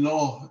of a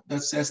law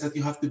that says that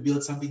you have to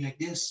build something like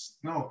this.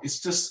 No,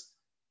 it's just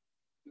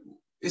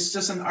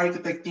an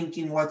architect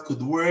thinking what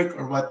could work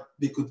or what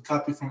they could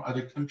copy from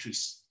other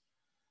countries.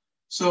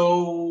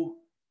 So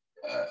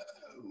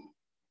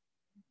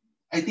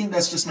I think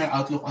that's just my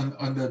outlook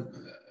on the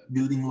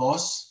building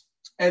laws.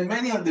 And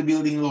many of the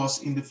building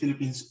laws in the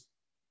Philippines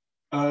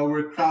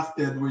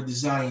were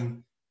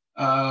designed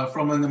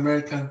from an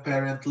American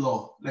parent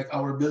law, like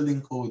our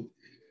building code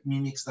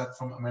mimics that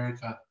from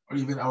America, or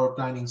even our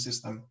planning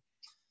system.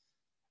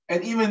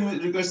 And even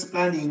with regards to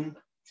planning,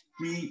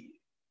 we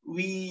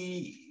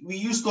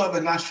used to have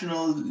a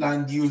national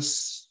land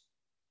use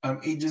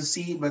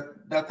agency,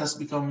 but that has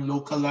become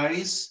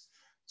localized.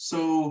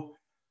 So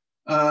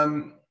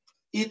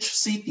each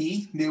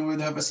city, they would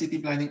have a city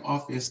planning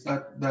office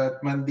that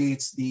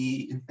mandates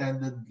the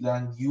intended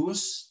land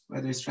use,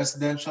 whether it's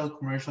residential,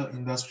 commercial,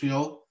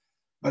 industrial,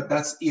 but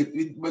that's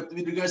it. But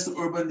with regards to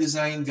urban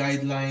design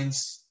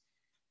guidelines,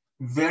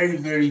 very,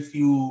 very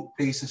few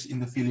places in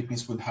the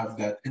Philippines would have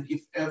that. And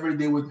if ever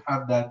they would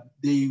have that,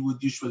 they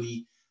would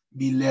usually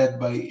be led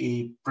by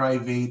a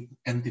private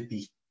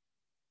entity.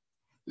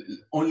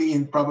 Only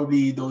in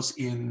probably those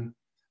in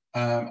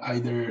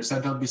either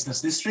Central Business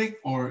District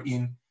or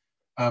in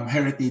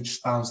heritage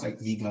towns like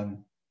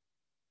Vigan.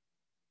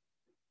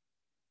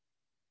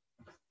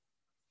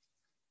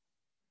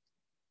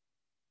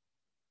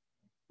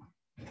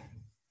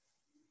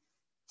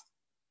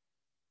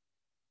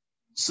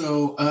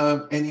 So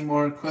any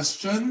more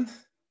question?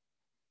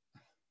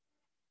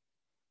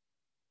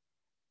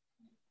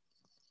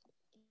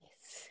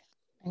 Yes.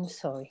 I'm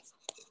sorry.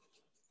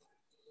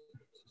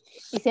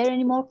 Is there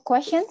any more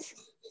questions?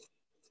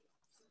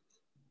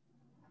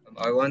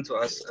 I want to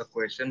ask a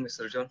question,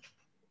 Mr. John.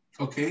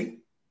 Okay.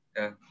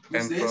 Yeah,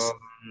 Who's I'm this?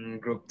 from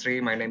group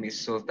 3. My name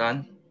is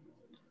Sultan.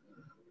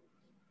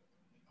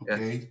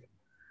 Okay. Yeah.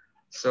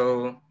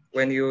 So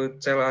when you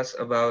tell us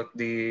about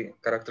the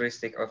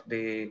characteristic of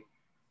the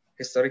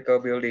historical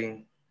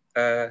building,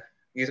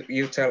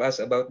 you tell us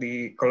about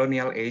the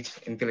colonial age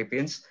in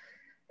Philippines,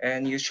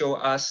 and you show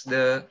us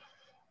the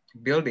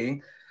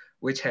building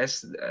which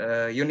has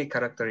a unique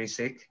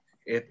characteristic.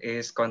 It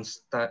is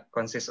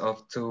consists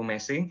of two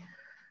mesing.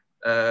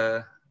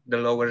 The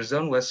lower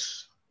zone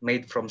was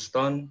made from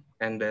stone,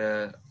 and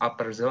the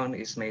upper zone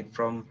is made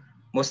from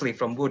mostly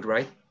from wood,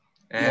 right?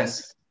 And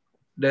Yes.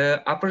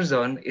 the upper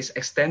zone is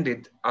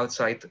extended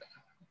outside.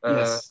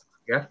 Yes.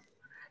 Yeah.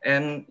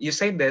 And you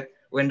said that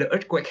when the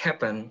earthquake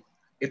happened,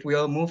 it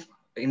will move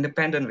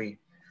independently.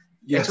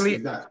 Yes,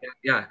 Actually, like that.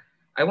 yeah.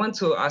 I want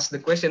to ask the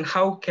question: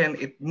 how can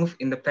it move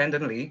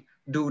independently?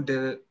 Do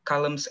the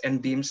columns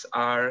and beams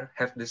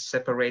have the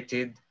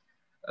separated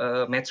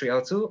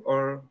material too,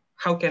 or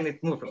how can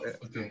it move?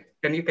 Okay.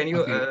 Can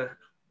you Okay.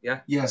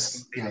 yeah?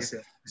 Yes. Yes.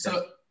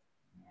 So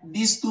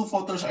these two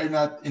photos are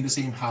not in the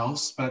same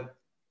house, but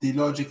the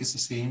logic is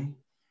the same.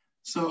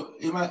 So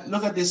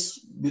look at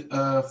this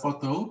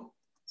photo.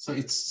 So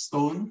it's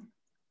stone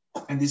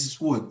and this is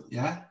wood,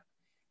 yeah?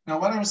 Now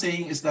what I'm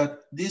saying is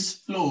that this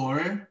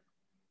floor,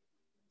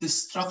 the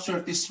structure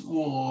of this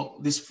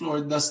wall, this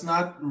floor does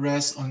not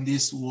rest on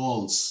these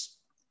walls.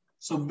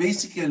 So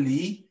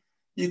basically,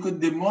 you could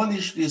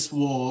demolish these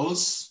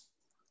walls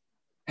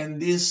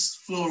and this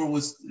floor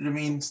would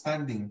remain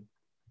standing,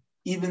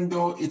 even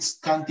though it's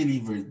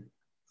cantilevered.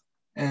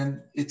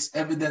 And it's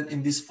evident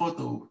in this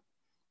photo.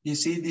 You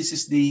see, this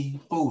is the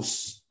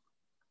post.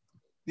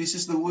 This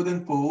is the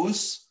wooden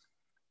post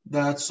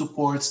that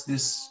supports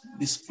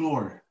this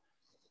floor.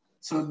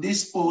 So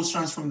this post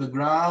runs from the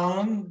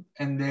ground,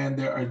 and then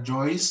there are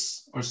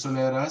joists or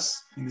soleras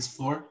in this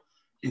floor.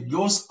 It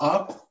goes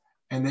up,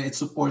 and then it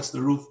supports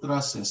the roof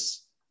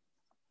trusses.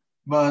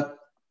 But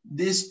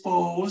this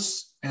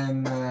post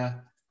and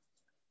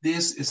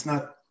this is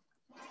not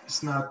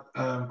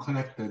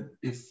connected.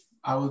 If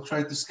I will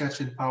try to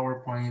sketch in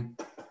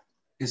PowerPoint,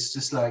 it's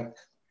just like,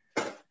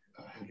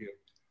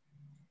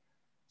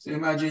 so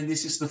imagine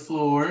this is the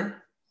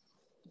floor,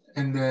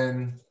 and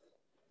then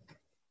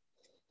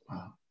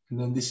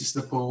this is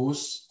the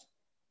post.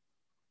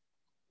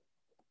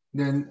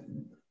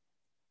 Then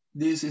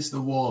this is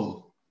the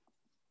wall.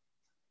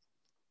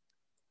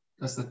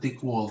 That's the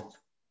thick wall.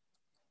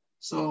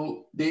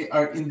 So they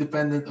are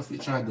independent of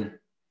each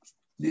other.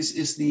 This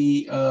is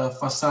the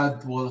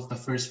facade wall of the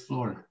first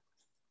floor.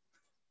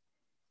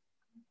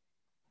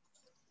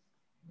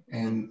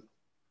 And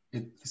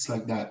it's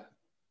like that.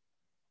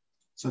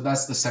 So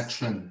that's the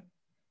section.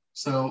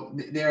 So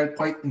they are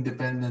quite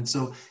independent.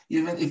 So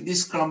even if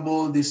this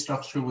crumble, this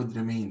structure would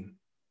remain.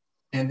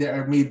 And they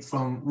are made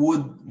from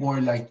wood more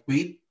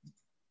lightweight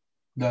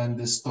than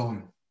the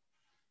stone.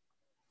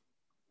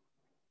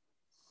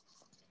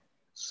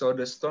 So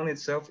the stone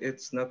itself,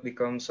 it's not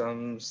become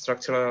some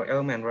structural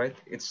element, right?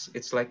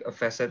 It's like a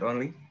facade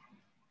only.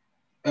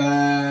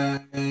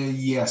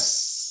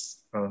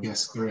 Yes. Oh.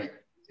 Yes, correct.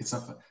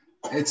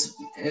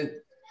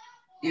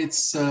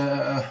 It's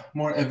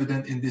more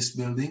evident in this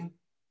building.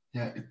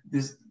 Yeah,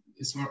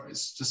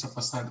 it's just a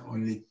facade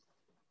only.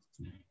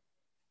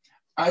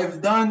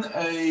 I've done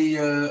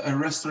a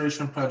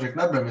restoration project,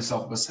 not by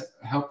myself, but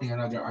helping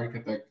another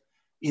architect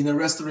in a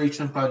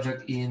restoration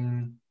project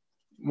in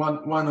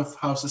one of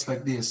houses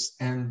like this,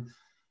 and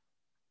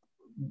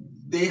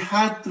they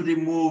had to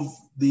remove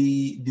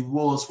the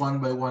walls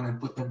one by one and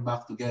put them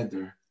back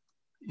together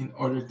in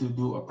order to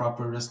do a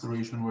proper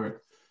restoration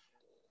work.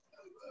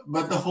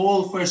 But the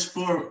whole first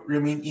floor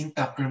remained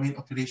intact, remained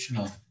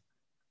operational.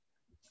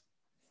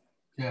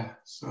 Yeah,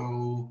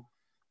 so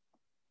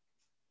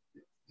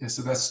yeah,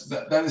 so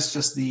that is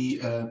just the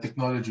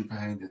technology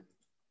behind it.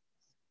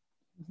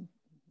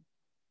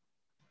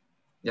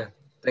 Yeah,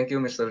 thank you,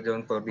 Mr.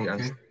 John, for the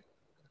answer.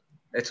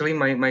 Actually,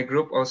 my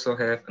group also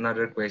have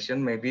another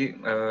question. Maybe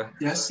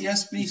yes,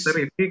 please. Mr.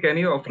 Ricky, can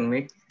you open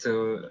mic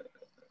to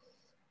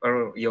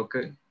or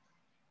Yoke?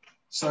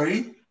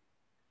 Sorry?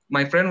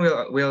 My friend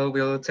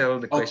will tell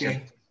the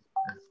question.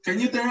 Can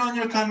you turn on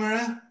your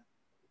camera?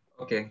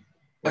 Okay.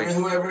 Wait. I mean,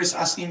 whoever is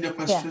asking the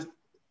question.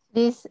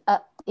 Please,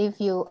 if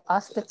you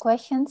ask the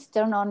questions,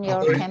 turn on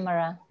your Okay.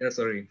 camera. Yeah,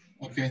 sorry.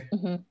 Okay.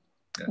 Yeah.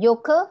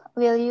 Yoke,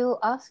 will you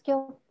ask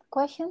your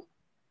question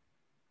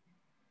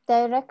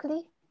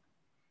directly?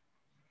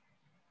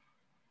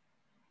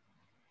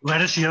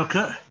 Where is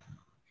Yoke?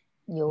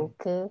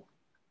 Yoke,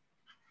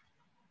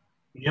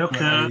 Yoke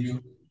Where are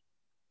you?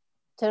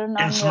 turn in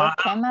on your Semarang.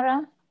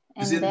 camera.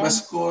 Is And it then,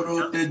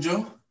 Baskoro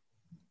Tejo?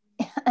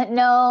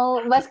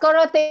 no,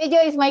 Baskoro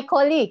Tejo is my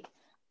colleague.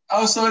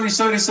 Oh, sorry,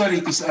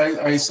 because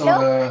I saw,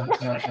 No.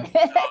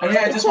 I mean,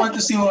 I just want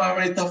to see who am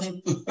I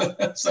talking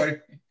to. Sorry.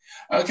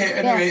 Okay,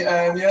 anyway,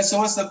 yeah, so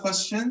what's the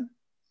question?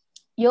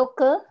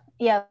 Yoke,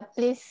 yeah,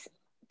 please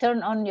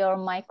turn on your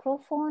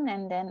microphone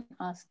and then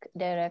ask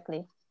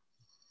directly.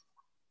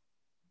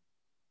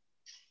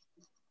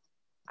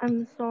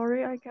 I'm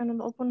sorry, I cannot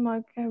open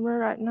my camera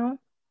right now.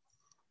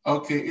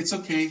 Okay, it's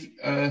okay.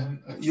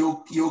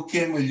 Yoke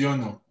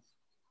Milyono.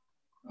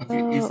 Okay,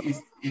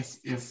 if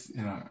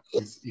you know,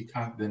 if you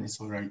can't, then it's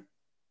all right.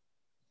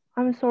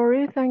 I'm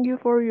sorry. Thank you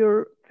for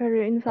your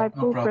very No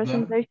insightful problem.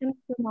 presentation,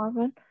 Mr.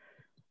 Marvin.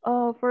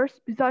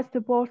 First, besides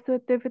the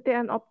positivity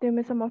and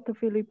optimism of the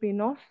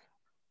Filipinos,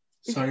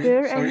 is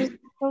there any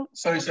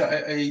Sorry,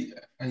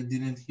 I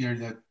didn't hear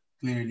that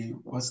clearly.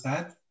 What's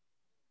that?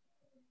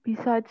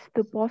 besides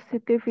the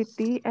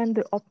positivity and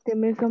the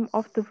optimism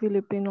of the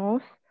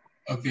Filipinos,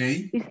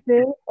 okay, is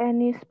there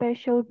any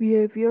special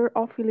behavior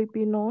of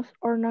Filipinos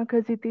or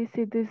Naga City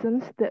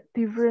citizens that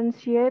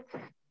differentiates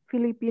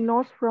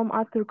Filipinos from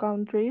other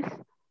countries?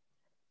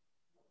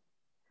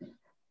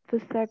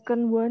 The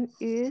second one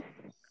is,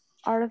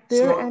 are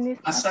there any...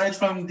 aside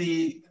from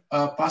the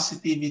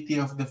positivity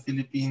of the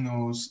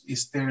Filipinos,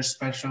 is there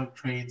special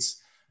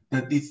traits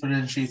that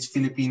differentiates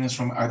Filipinos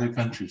from other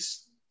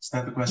countries? Is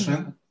that the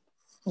question?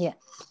 Yeah.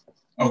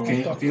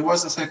 Okay, okay.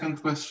 What's the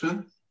second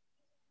question?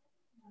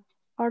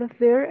 Are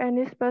there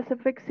any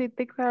specific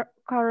city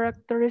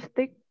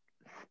characteristics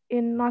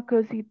in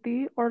Naga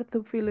City or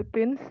the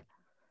Philippines?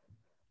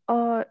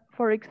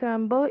 For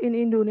example, in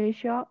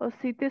Indonesia, a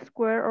city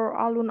square or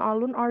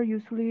alun-alun are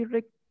usually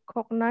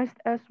recognized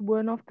as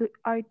one of the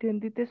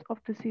identities of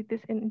the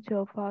cities in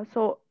Java.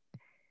 So,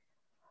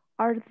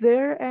 are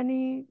there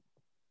any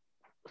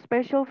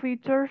special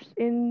features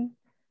in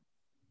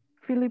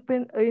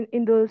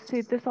the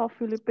cities of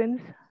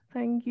Philippines?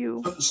 Thank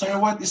you. Sir,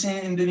 what is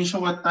in Indonesia?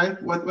 What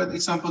type? What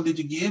example did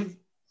you give?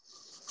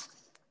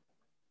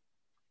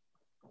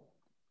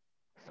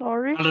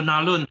 Sorry?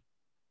 Alun-alun.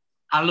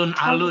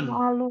 Alun-alun.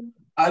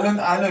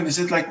 Alun-alun. Is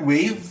it like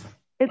wave?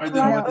 It's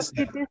like a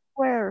city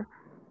square.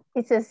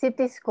 It's a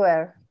city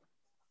square.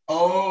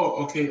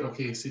 Oh, okay,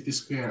 okay. City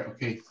square.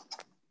 Okay.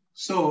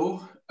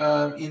 So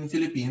in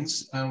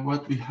Philippines,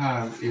 what we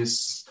have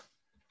is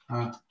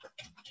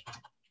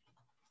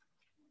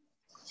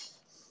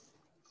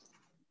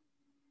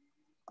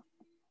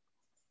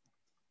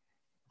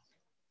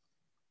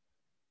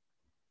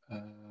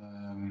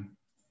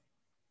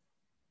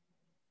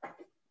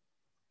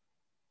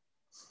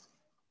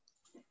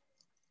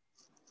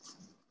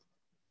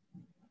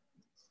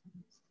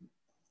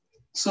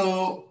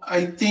so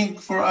I think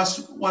for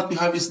us, what we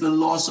have is the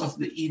loss of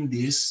the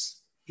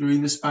Indies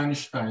during the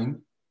Spanish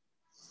time.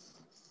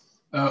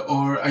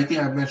 Or I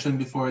think I've mentioned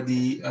before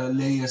the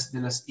Leyes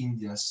de las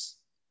Indias.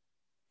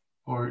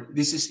 Or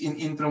this is in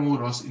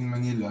Intramuros in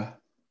Manila.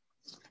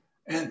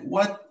 And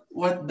what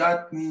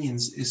that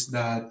means is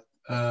that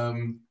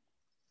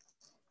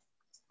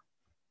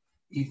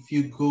if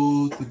you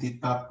go to the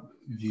top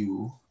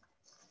view,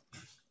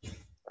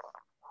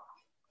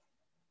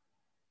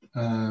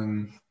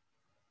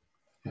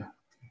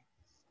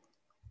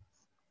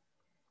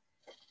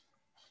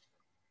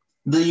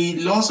 the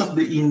loss of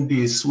the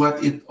Indies,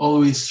 what it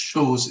always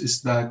shows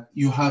is that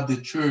you have the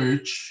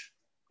church,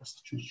 what's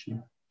the church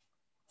here?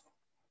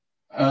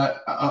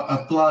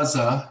 A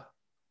plaza,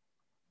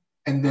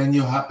 and then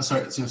you have,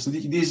 so this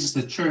is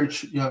the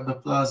church, you have the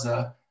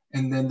plaza,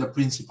 and then the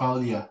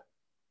Principalia.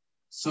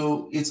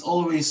 So it's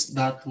always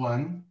that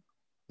one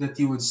that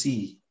you would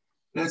see.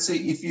 Let's say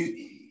if you,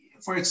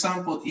 for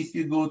example, if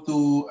you go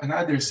to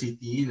another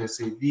city, let's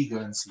say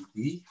Vegan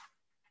City,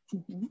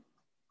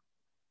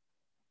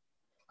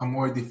 a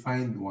more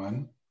defined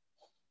one.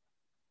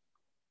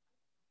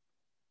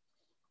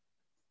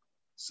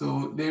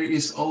 So there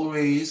is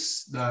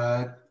always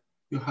that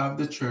you have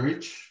the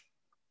church,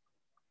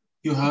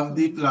 you have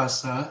the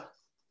plaza,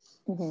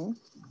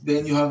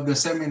 then you have the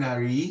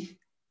seminary,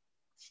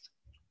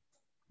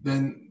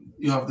 then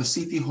you have the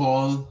city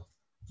hall,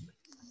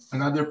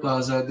 another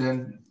plaza,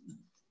 then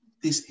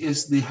this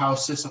is the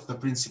houses of the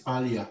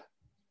Principalia.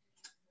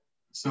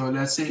 So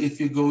let's say if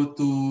you go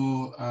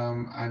to,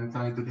 I'm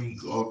trying to think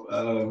of,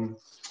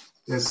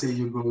 let's say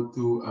you go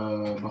to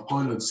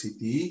Bacolod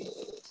City.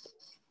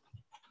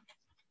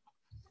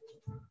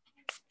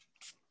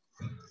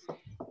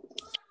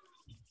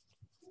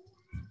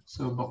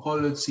 So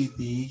Bacolod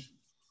City,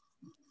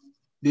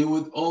 they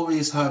would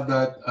always have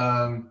that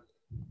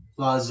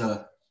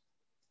plaza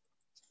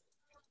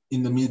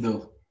in the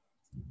middle.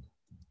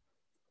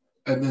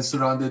 and then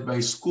surrounded by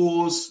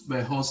schools,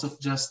 by halls of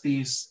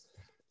justice.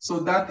 So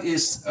that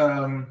is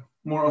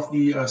more of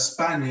the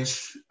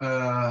Spanish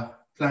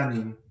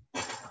planning.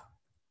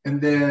 And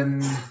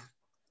then,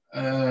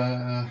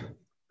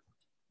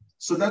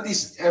 so that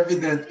is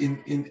evident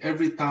in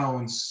every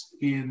towns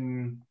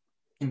in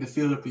the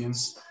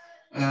Philippines.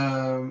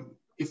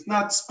 If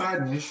not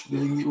Spanish,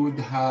 then you would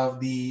have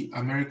the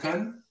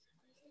American.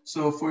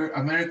 So for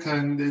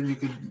American, then you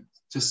could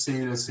just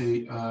say, let's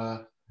say,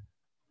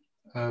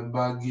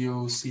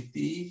 Baguio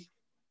City.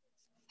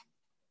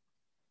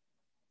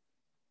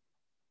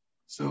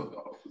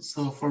 So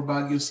for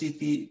Baguio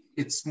City,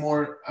 it's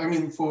more, I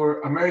mean,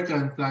 for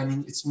American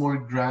planning, it's more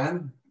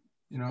grand.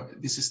 You know,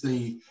 this is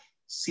the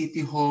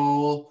city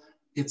hall.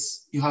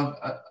 It's, you have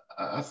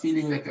a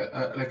feeling like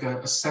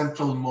a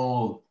central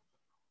mall.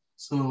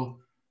 So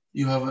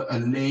you have a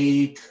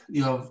lake,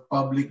 you have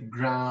public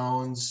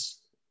grounds,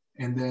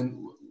 and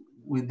then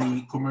with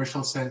the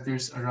commercial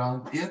centers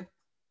around it.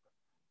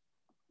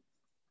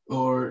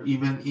 Or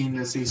even in,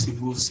 let's say,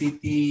 Cebu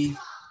City.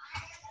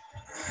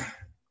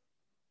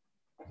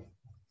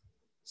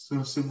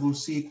 So Cebu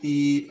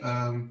City,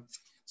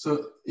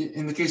 so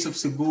in the case of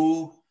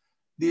Cebu,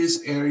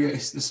 this area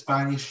is the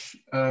Spanish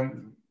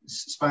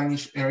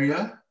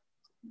area,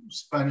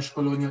 Spanish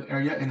colonial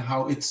area, and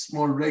how it's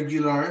more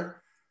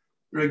regular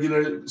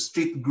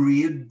street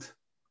grid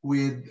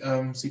with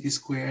city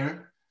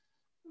square.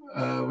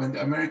 When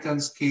the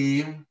Americans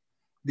came,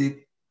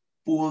 they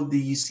pulled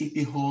the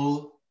city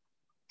hall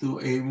to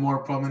a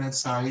more prominent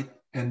site,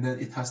 and then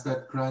it has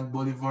that grand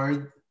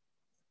boulevard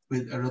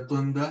with a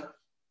rotunda.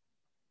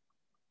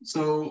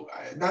 So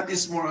that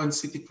is more on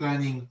city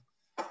planning.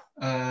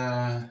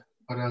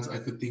 What else I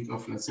could think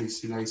of? Let's say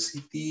Silay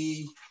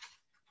City.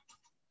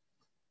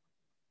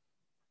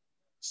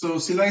 So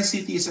Silay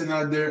City is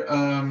another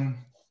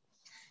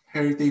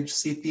heritage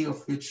city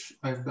of which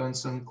I've done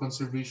some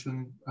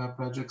conservation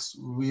projects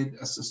with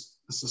as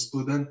a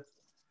student.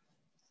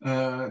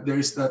 There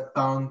is that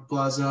town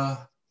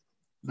plaza,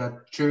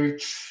 that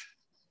church,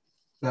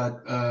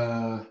 that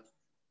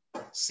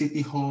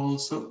city hall.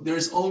 So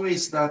there's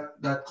always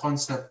that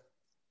concept,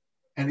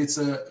 and it's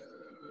a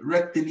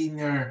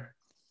rectilinear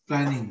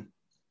planning.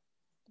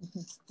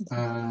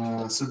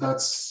 So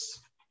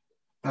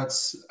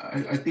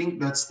I think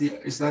that's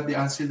is that the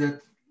answer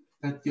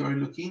that you are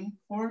looking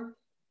for?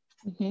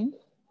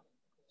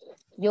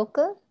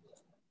 Joke,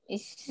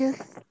 Yes.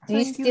 Do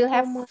you still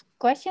have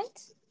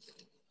questions?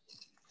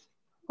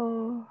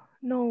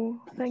 No,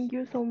 thank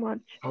you so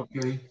much.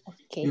 Okay.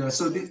 Yeah.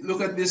 So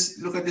look at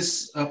this. Look at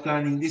this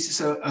planning. This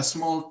is a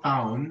small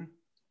town,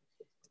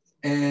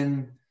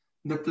 and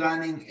the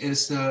planning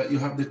is you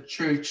have the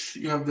church,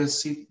 you have the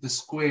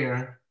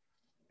square,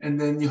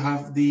 and then you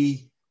have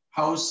the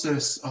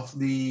houses of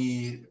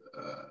the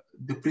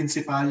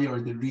principality or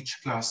the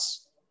rich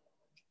class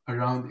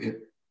around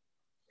it,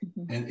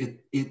 and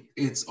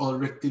it's all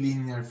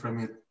rectilinear from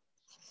it.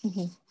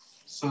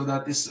 So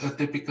that is a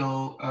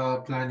typical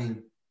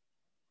planning.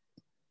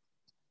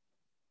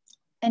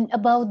 And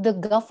about the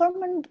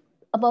government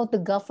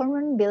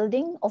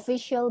building,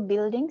 official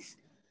buildings,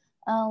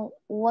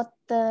 what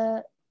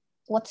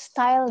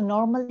style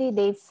normally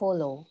they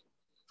follow?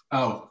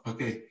 Oh,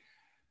 okay.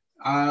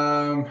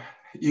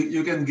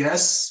 You can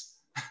guess.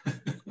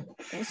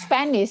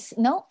 Spanish,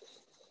 no?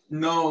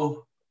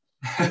 No.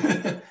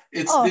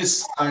 It's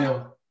this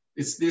style.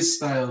 It's this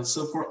style.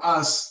 So for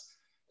us,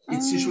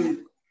 it's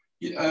usually.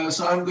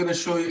 So I'm gonna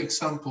show you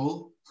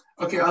example.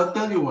 Okay, I'll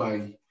tell you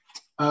why.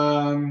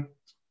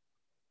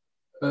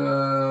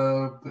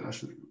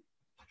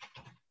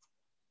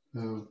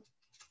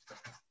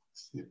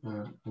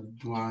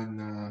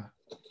 Aduana,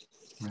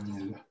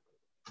 Manila.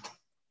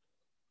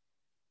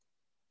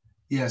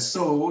 Yeah,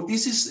 so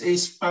this is a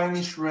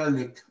Spanish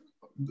relic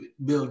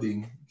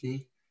building,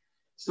 okay?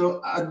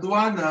 So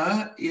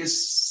Aduana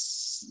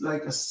is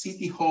like a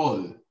city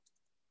hall.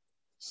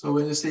 So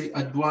when you say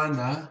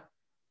Aduana,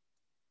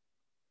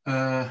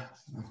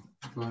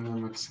 Aduana,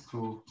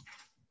 Mexico,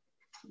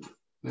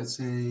 let's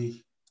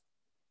say,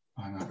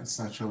 oh no, it's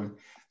not showing.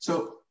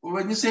 So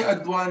when you say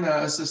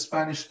aduana as a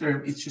Spanish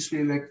term, it's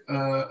usually like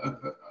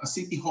a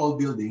city hall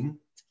building.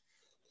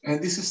 And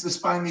this is the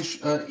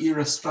Spanish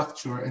era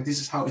structure, and this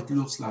is how it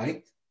looks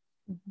like.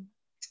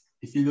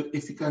 If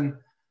you can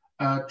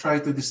try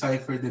to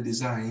decipher the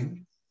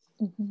design.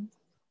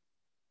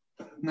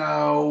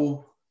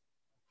 Now,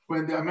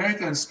 when the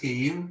Americans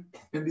came,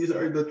 and these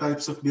are the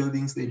types of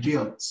buildings they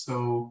built.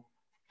 So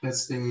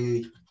let's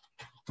say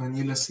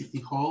Manila City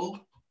Hall.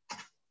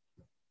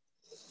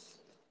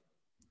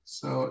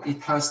 So it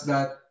has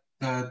that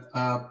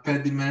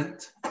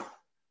pediment.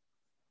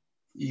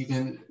 You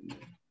can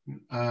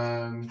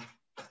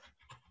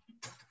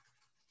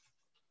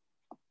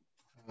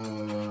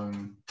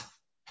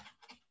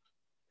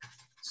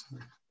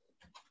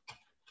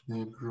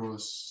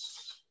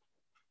Negros.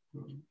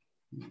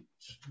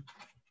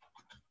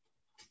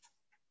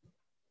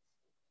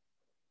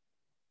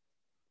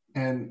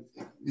 And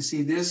you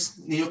see this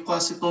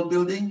neoclassical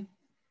building?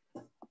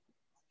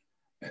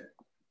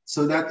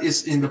 So that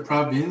is in the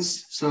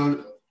province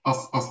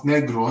of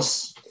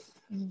Negros.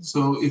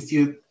 So if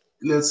you,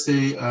 let's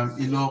say,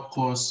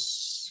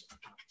 Ilocos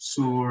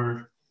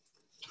Sur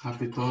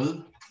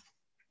capital.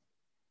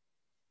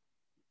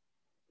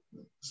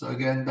 So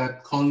again,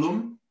 that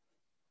column.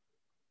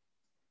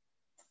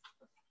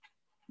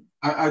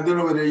 I don't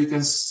know whether you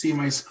can see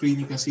my screen.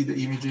 You can see the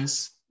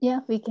images. Yeah,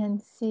 we can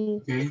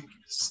see. Okay,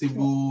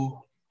 Cebu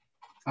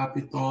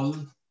capital.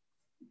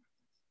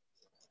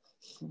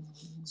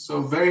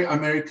 So very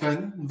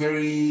American,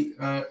 very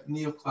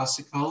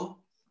neoclassical.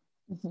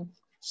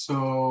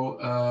 So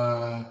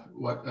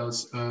what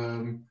else?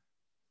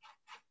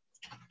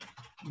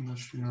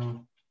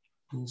 National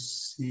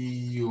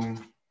Museum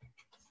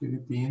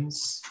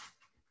Philippines.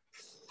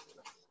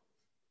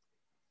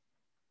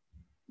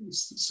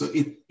 So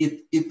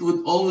it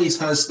would always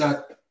has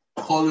that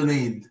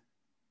colonnade.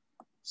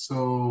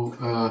 So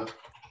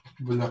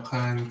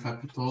Bulacan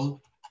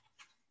capital.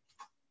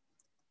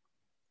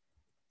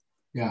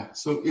 Yeah,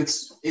 so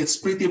it's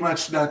pretty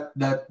much that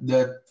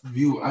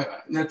view.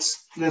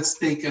 Let's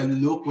take a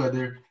look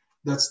whether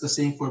that's the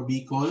same for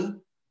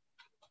Bicol.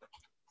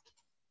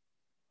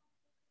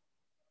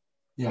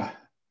 Yeah.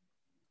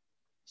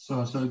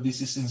 So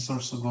this is in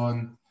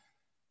Sorsogon.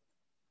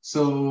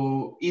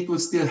 So it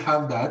would still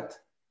have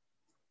that.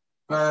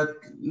 But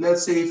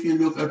let's say if you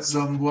look at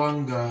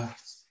Zamboanga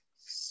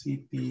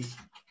City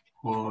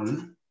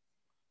Hall.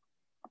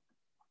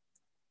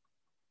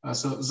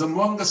 So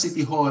Zamboanga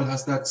City Hall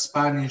has that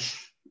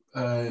Spanish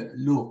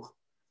look.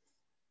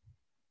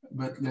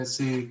 But let's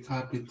say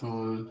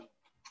Capitol.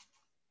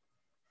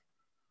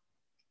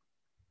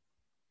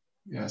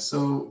 Yeah,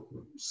 so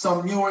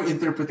some newer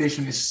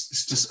interpretation is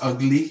just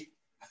ugly,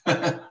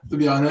 to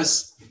be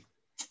honest.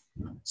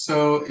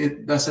 So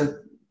it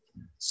doesn't,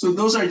 so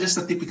those are just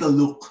a typical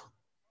look.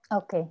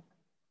 Okay.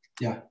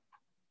 Yeah.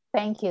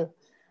 Thank you.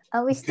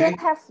 We still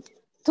have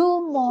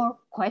two more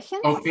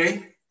questions.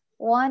 Okay.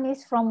 One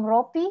is from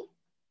Ropi.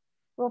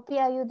 Ropi,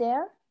 are you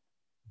there?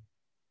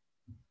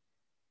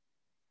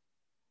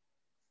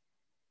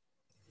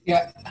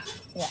 Yeah.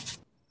 Yeah.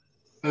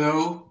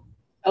 Hello.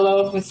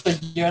 Hello, Mr.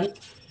 John.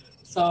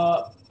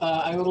 So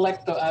I would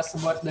like to ask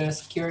about the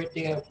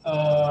security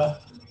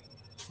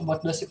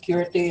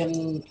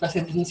in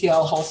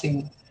residential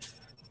housing.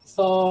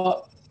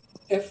 So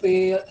if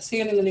we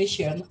see in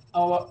Indonesia, in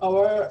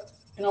our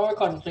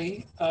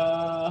country,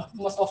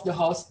 most of the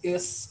house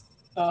is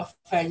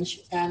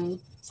fenced and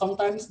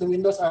sometimes the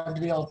windows are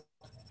drilled.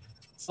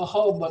 So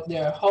how about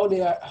there? How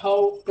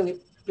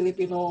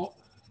Filipino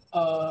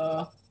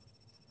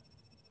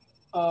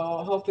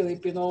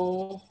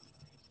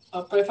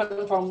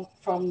prevent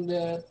from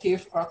the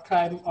thief or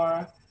crime,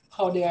 or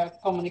how they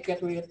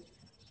communicate with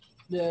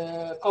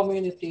the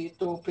community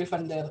to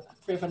prevent that.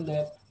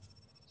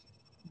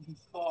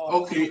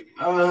 Okay.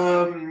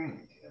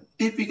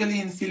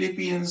 Typically in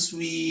Philippines,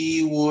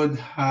 we would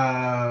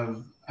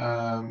have,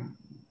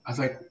 as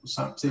like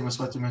same as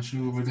what you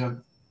mentioned, we would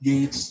have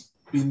gates,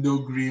 window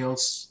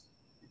grills.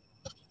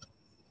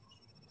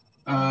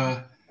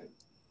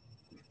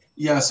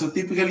 Yeah. So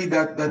typically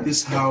that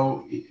is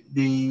how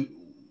they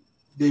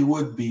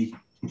would be.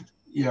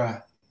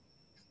 Yeah.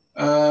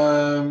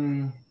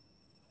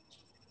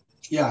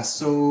 Yeah.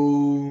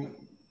 So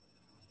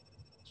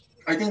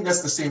I think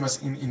that's the same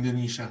as in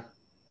Indonesia.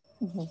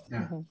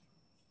 Yeah.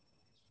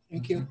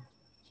 Thank you.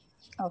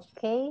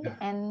 Okay, yeah.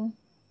 And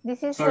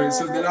this is sorry.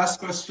 So the last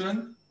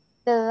question.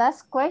 The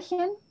last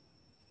question,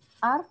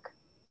 Ark.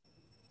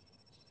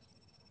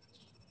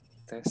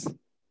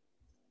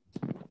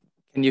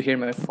 Can you hear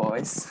my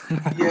voice?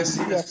 Yes,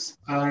 yes.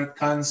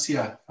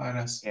 Arkansas,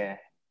 Aras. Yeah,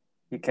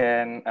 you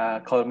can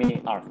call me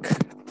Ark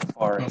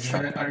for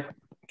short.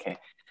 Okay.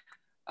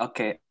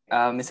 Okay,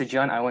 Mr.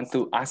 John, I want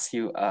to ask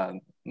you.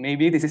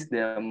 Maybe this is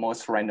the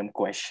most random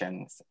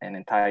questions in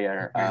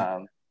entire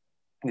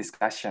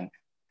discussion.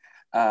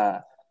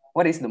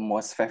 What is the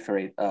most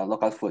favorite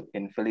local food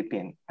in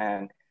Philippines?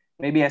 And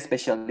maybe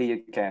especially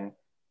you can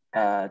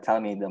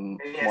tell me the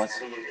most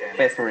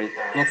favorite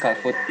local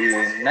food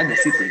in Naga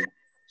City.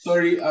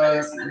 Sorry,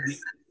 if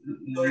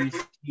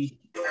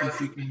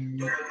you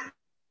can.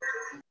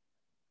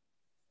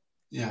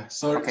 Yeah,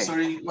 sorry. Okay.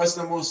 Sorry. What's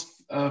the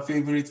most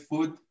favorite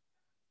food?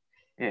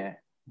 Yeah,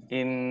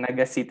 in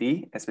Naga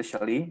City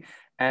especially.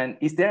 And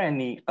is there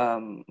any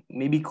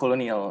maybe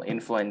colonial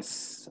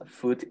influence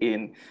food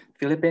in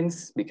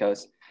Philippines?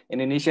 Because in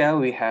Indonesia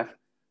we have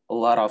a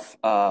lot of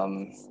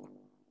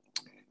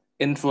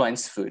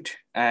influence food,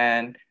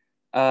 and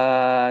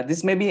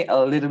this may be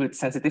a little bit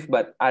sensitive,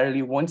 but I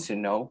really want to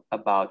know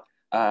about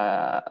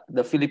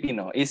the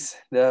Filipino. Is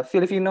the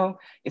Filipino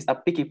is a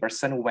picky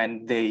person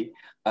when they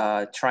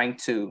trying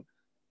to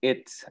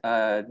eat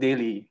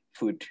daily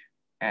food?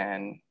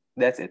 And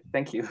that's it.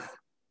 Thank you.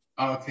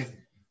 Okay.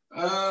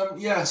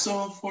 Yeah,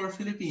 so for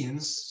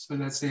Philippines, so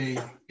let's say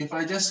if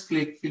I just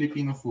click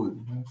Filipino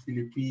food,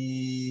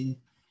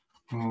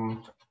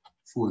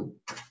 food,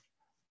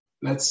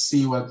 let's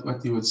see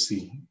what you would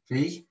see.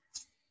 Okay.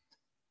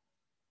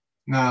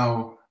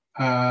 Now,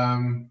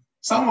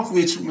 some of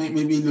which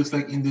maybe looks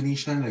like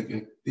Indonesian,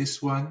 like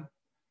this one.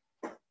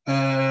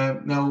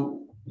 Now,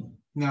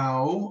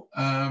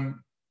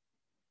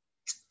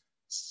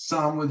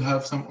 some would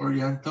have some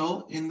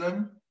Oriental in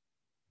them,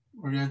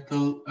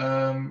 Oriental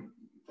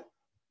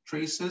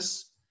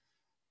traces.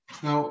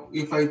 Now,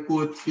 if I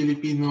put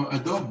Filipino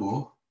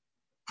adobo,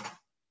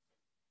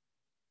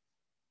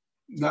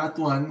 that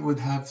one would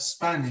have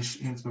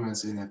Spanish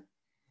influence in it.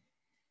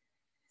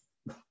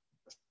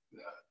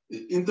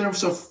 In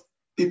terms of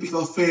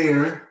typical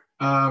fare,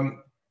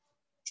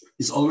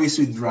 it's always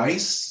with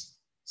rice.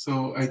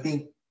 So I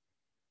think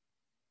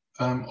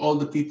all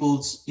the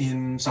peoples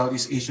in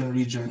Southeast Asian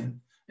region,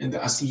 in the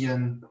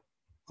ASEAN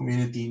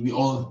community, we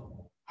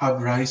all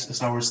have rice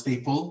as our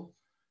staple.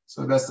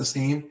 So that's the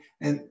same.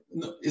 And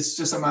it's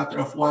just a matter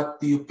of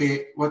what do you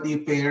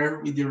pair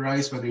with your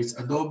rice, whether it's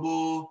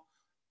adobo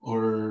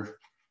or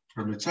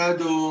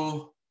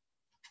machado.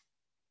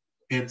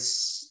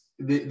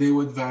 They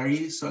would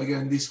vary. So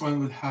again, this one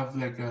would have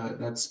like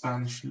that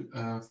Spanish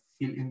feel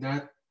in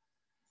that.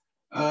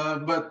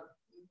 But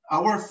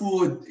our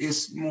food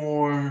is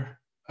more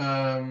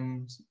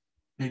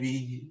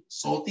maybe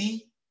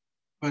salty,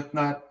 but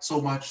not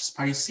so much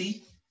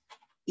spicy.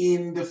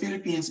 In the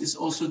Philippines, it's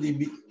also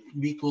the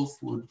Bicol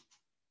food.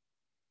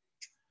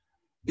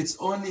 It's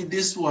only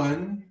this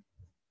one,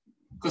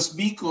 because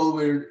Bicol,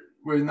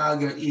 where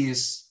Naga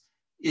is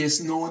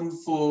known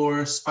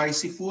for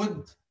spicy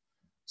food.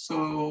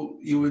 So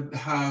you would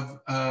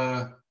have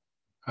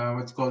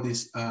what's called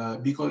this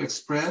Bicol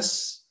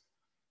Express,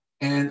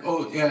 and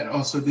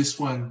also this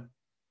one.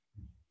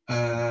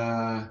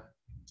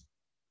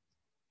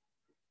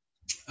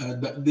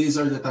 These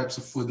are the types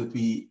of food that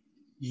we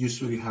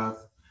usually have.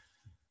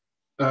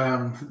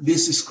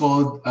 This is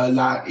called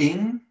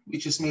laing,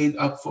 which is made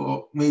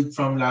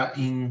from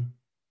laing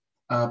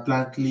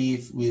plant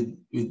leaf with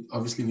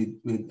obviously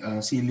with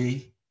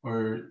sili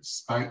or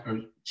spike or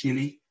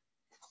chili.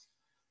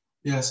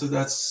 Yeah, so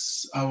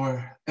that's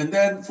our, and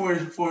then for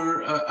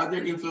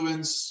other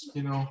influence,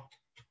 you know,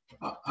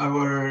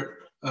 our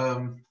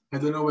I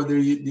don't know whether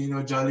do you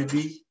know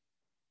Jollibee,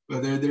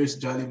 whether there's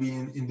Jollibee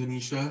in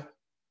Indonesia,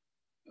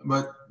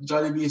 but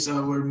Jollibee is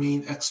our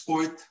main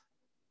export,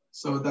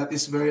 so that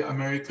is very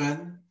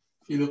American.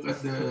 If you look at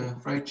the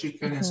fried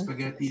chicken and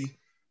spaghetti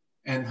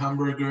and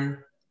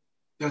hamburger,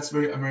 that's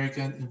very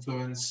American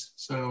influence.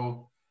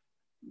 So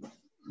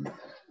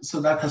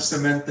that has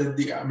cemented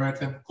the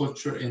American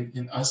culture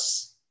in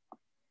us.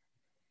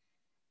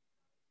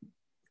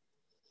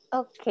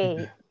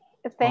 Okay,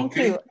 thank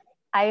you.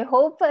 I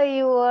hope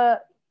the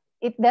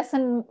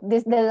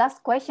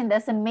last question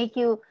doesn't make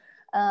you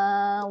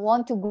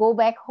want to go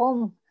back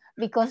home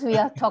because we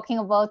are talking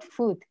about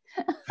food.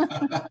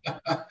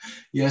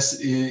 Yes,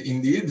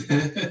 indeed.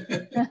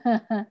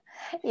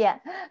 Yeah.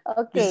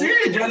 Okay. Is there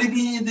a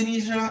Jollibee in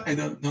Indonesia? I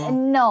don't know.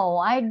 No,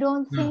 I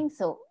don't think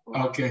so.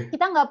 Okay.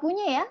 Kita nggak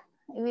punya ya.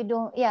 We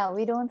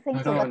don't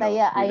think so. But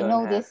I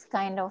know this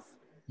kind of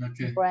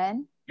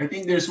brand. I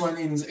think there's one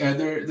in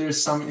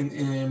there's some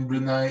in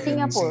Brunei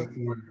Singapore.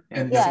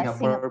 And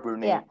Singapore,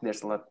 Brunei. Yeah.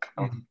 There's a lot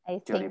of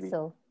I think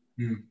so.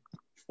 Mm.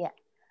 Yeah.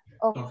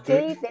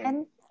 Okay,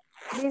 then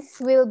this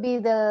will be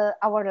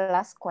our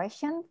last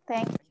question.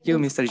 Thank you,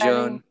 Mr.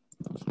 John.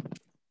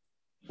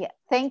 Yeah,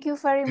 thank you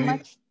very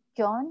much,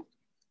 John,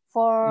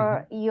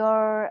 for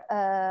your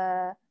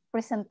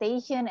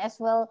presentation as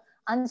well,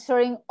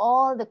 answering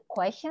all the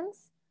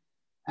questions,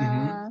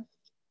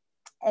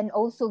 and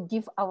also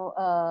give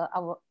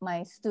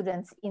my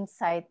students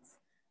insights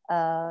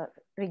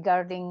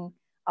regarding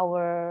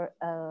our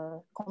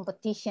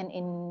competition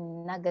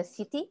in Naga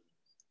City.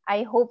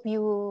 I hope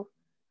you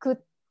could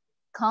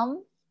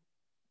come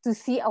to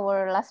see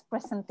our last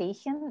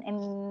presentation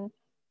in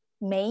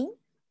May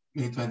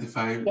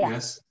 25,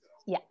 yes.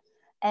 Yeah.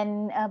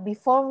 And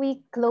before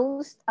we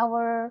close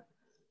our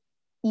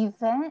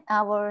event,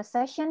 our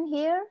session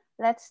here,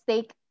 let's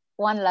take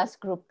one last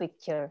group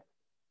picture.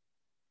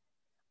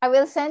 I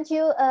will send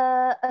you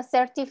a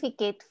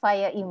certificate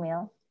via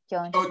email,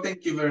 John. Oh,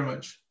 thank you very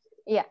much.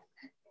 Yeah.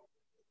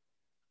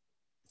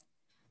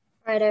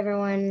 All right,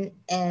 everyone,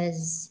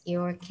 is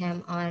your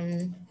cam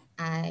on?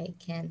 I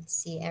can't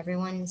see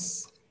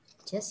everyone's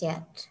just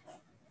yet.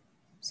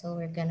 So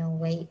we're gonna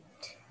wait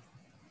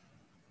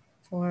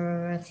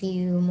for a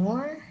few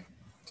more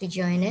to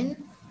join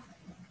in.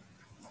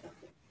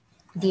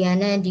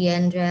 Diana,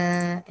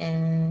 Deandra,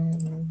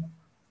 and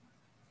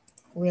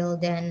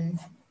Wilden,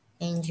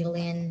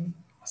 Angeline,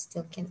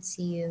 still can't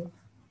see you.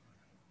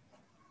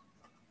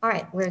 All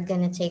right, we're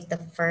gonna take the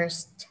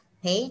first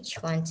page.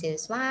 1, 2,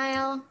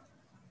 smile.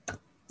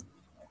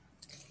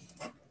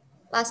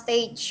 Last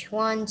page,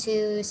 1,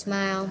 2,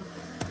 smile.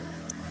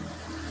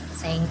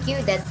 Thank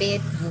you, that's it,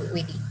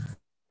 Widdy.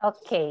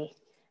 Okay,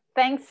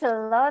 thanks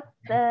a lot.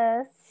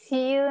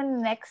 See you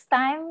next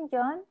time,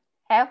 John.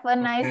 Have a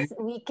nice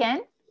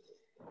weekend.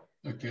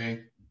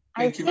 Okay.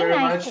 Thank you very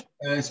much.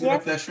 It's been a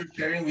pleasure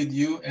sharing with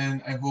you,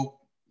 and I hope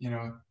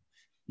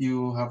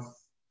you have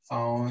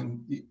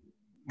found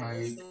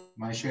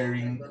my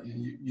sharing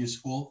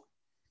useful.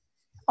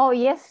 Oh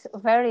yes,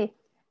 very.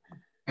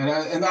 And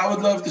I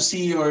would love to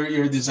see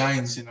your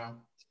designs, you know,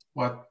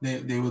 what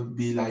they would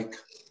be like.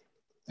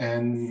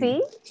 And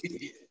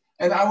see?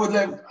 And I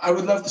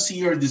would love to see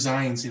your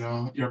designs, you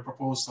know, your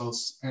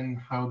proposals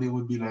and how they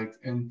would be like.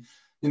 And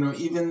you know,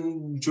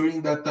 even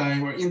during that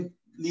time or in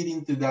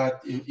leading to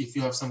that, if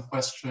you have some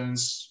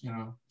questions, you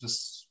know,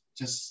 just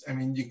I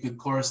mean, you could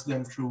course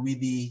them through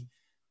Widi.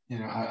 You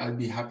know, I'd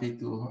be happy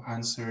to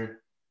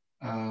answer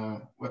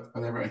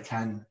whatever I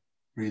can,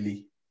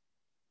 really.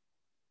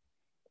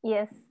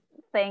 Yes,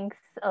 thanks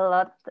a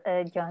lot,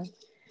 John.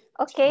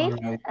 Okay. All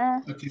right.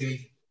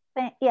 Okay.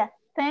 Yeah,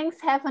 thanks.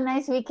 Have a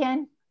nice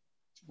weekend.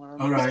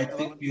 All right.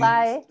 Thank you.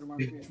 Bye.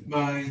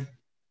 Bye.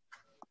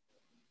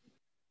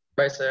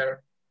 Bye,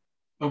 sir.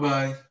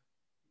 Bye-bye.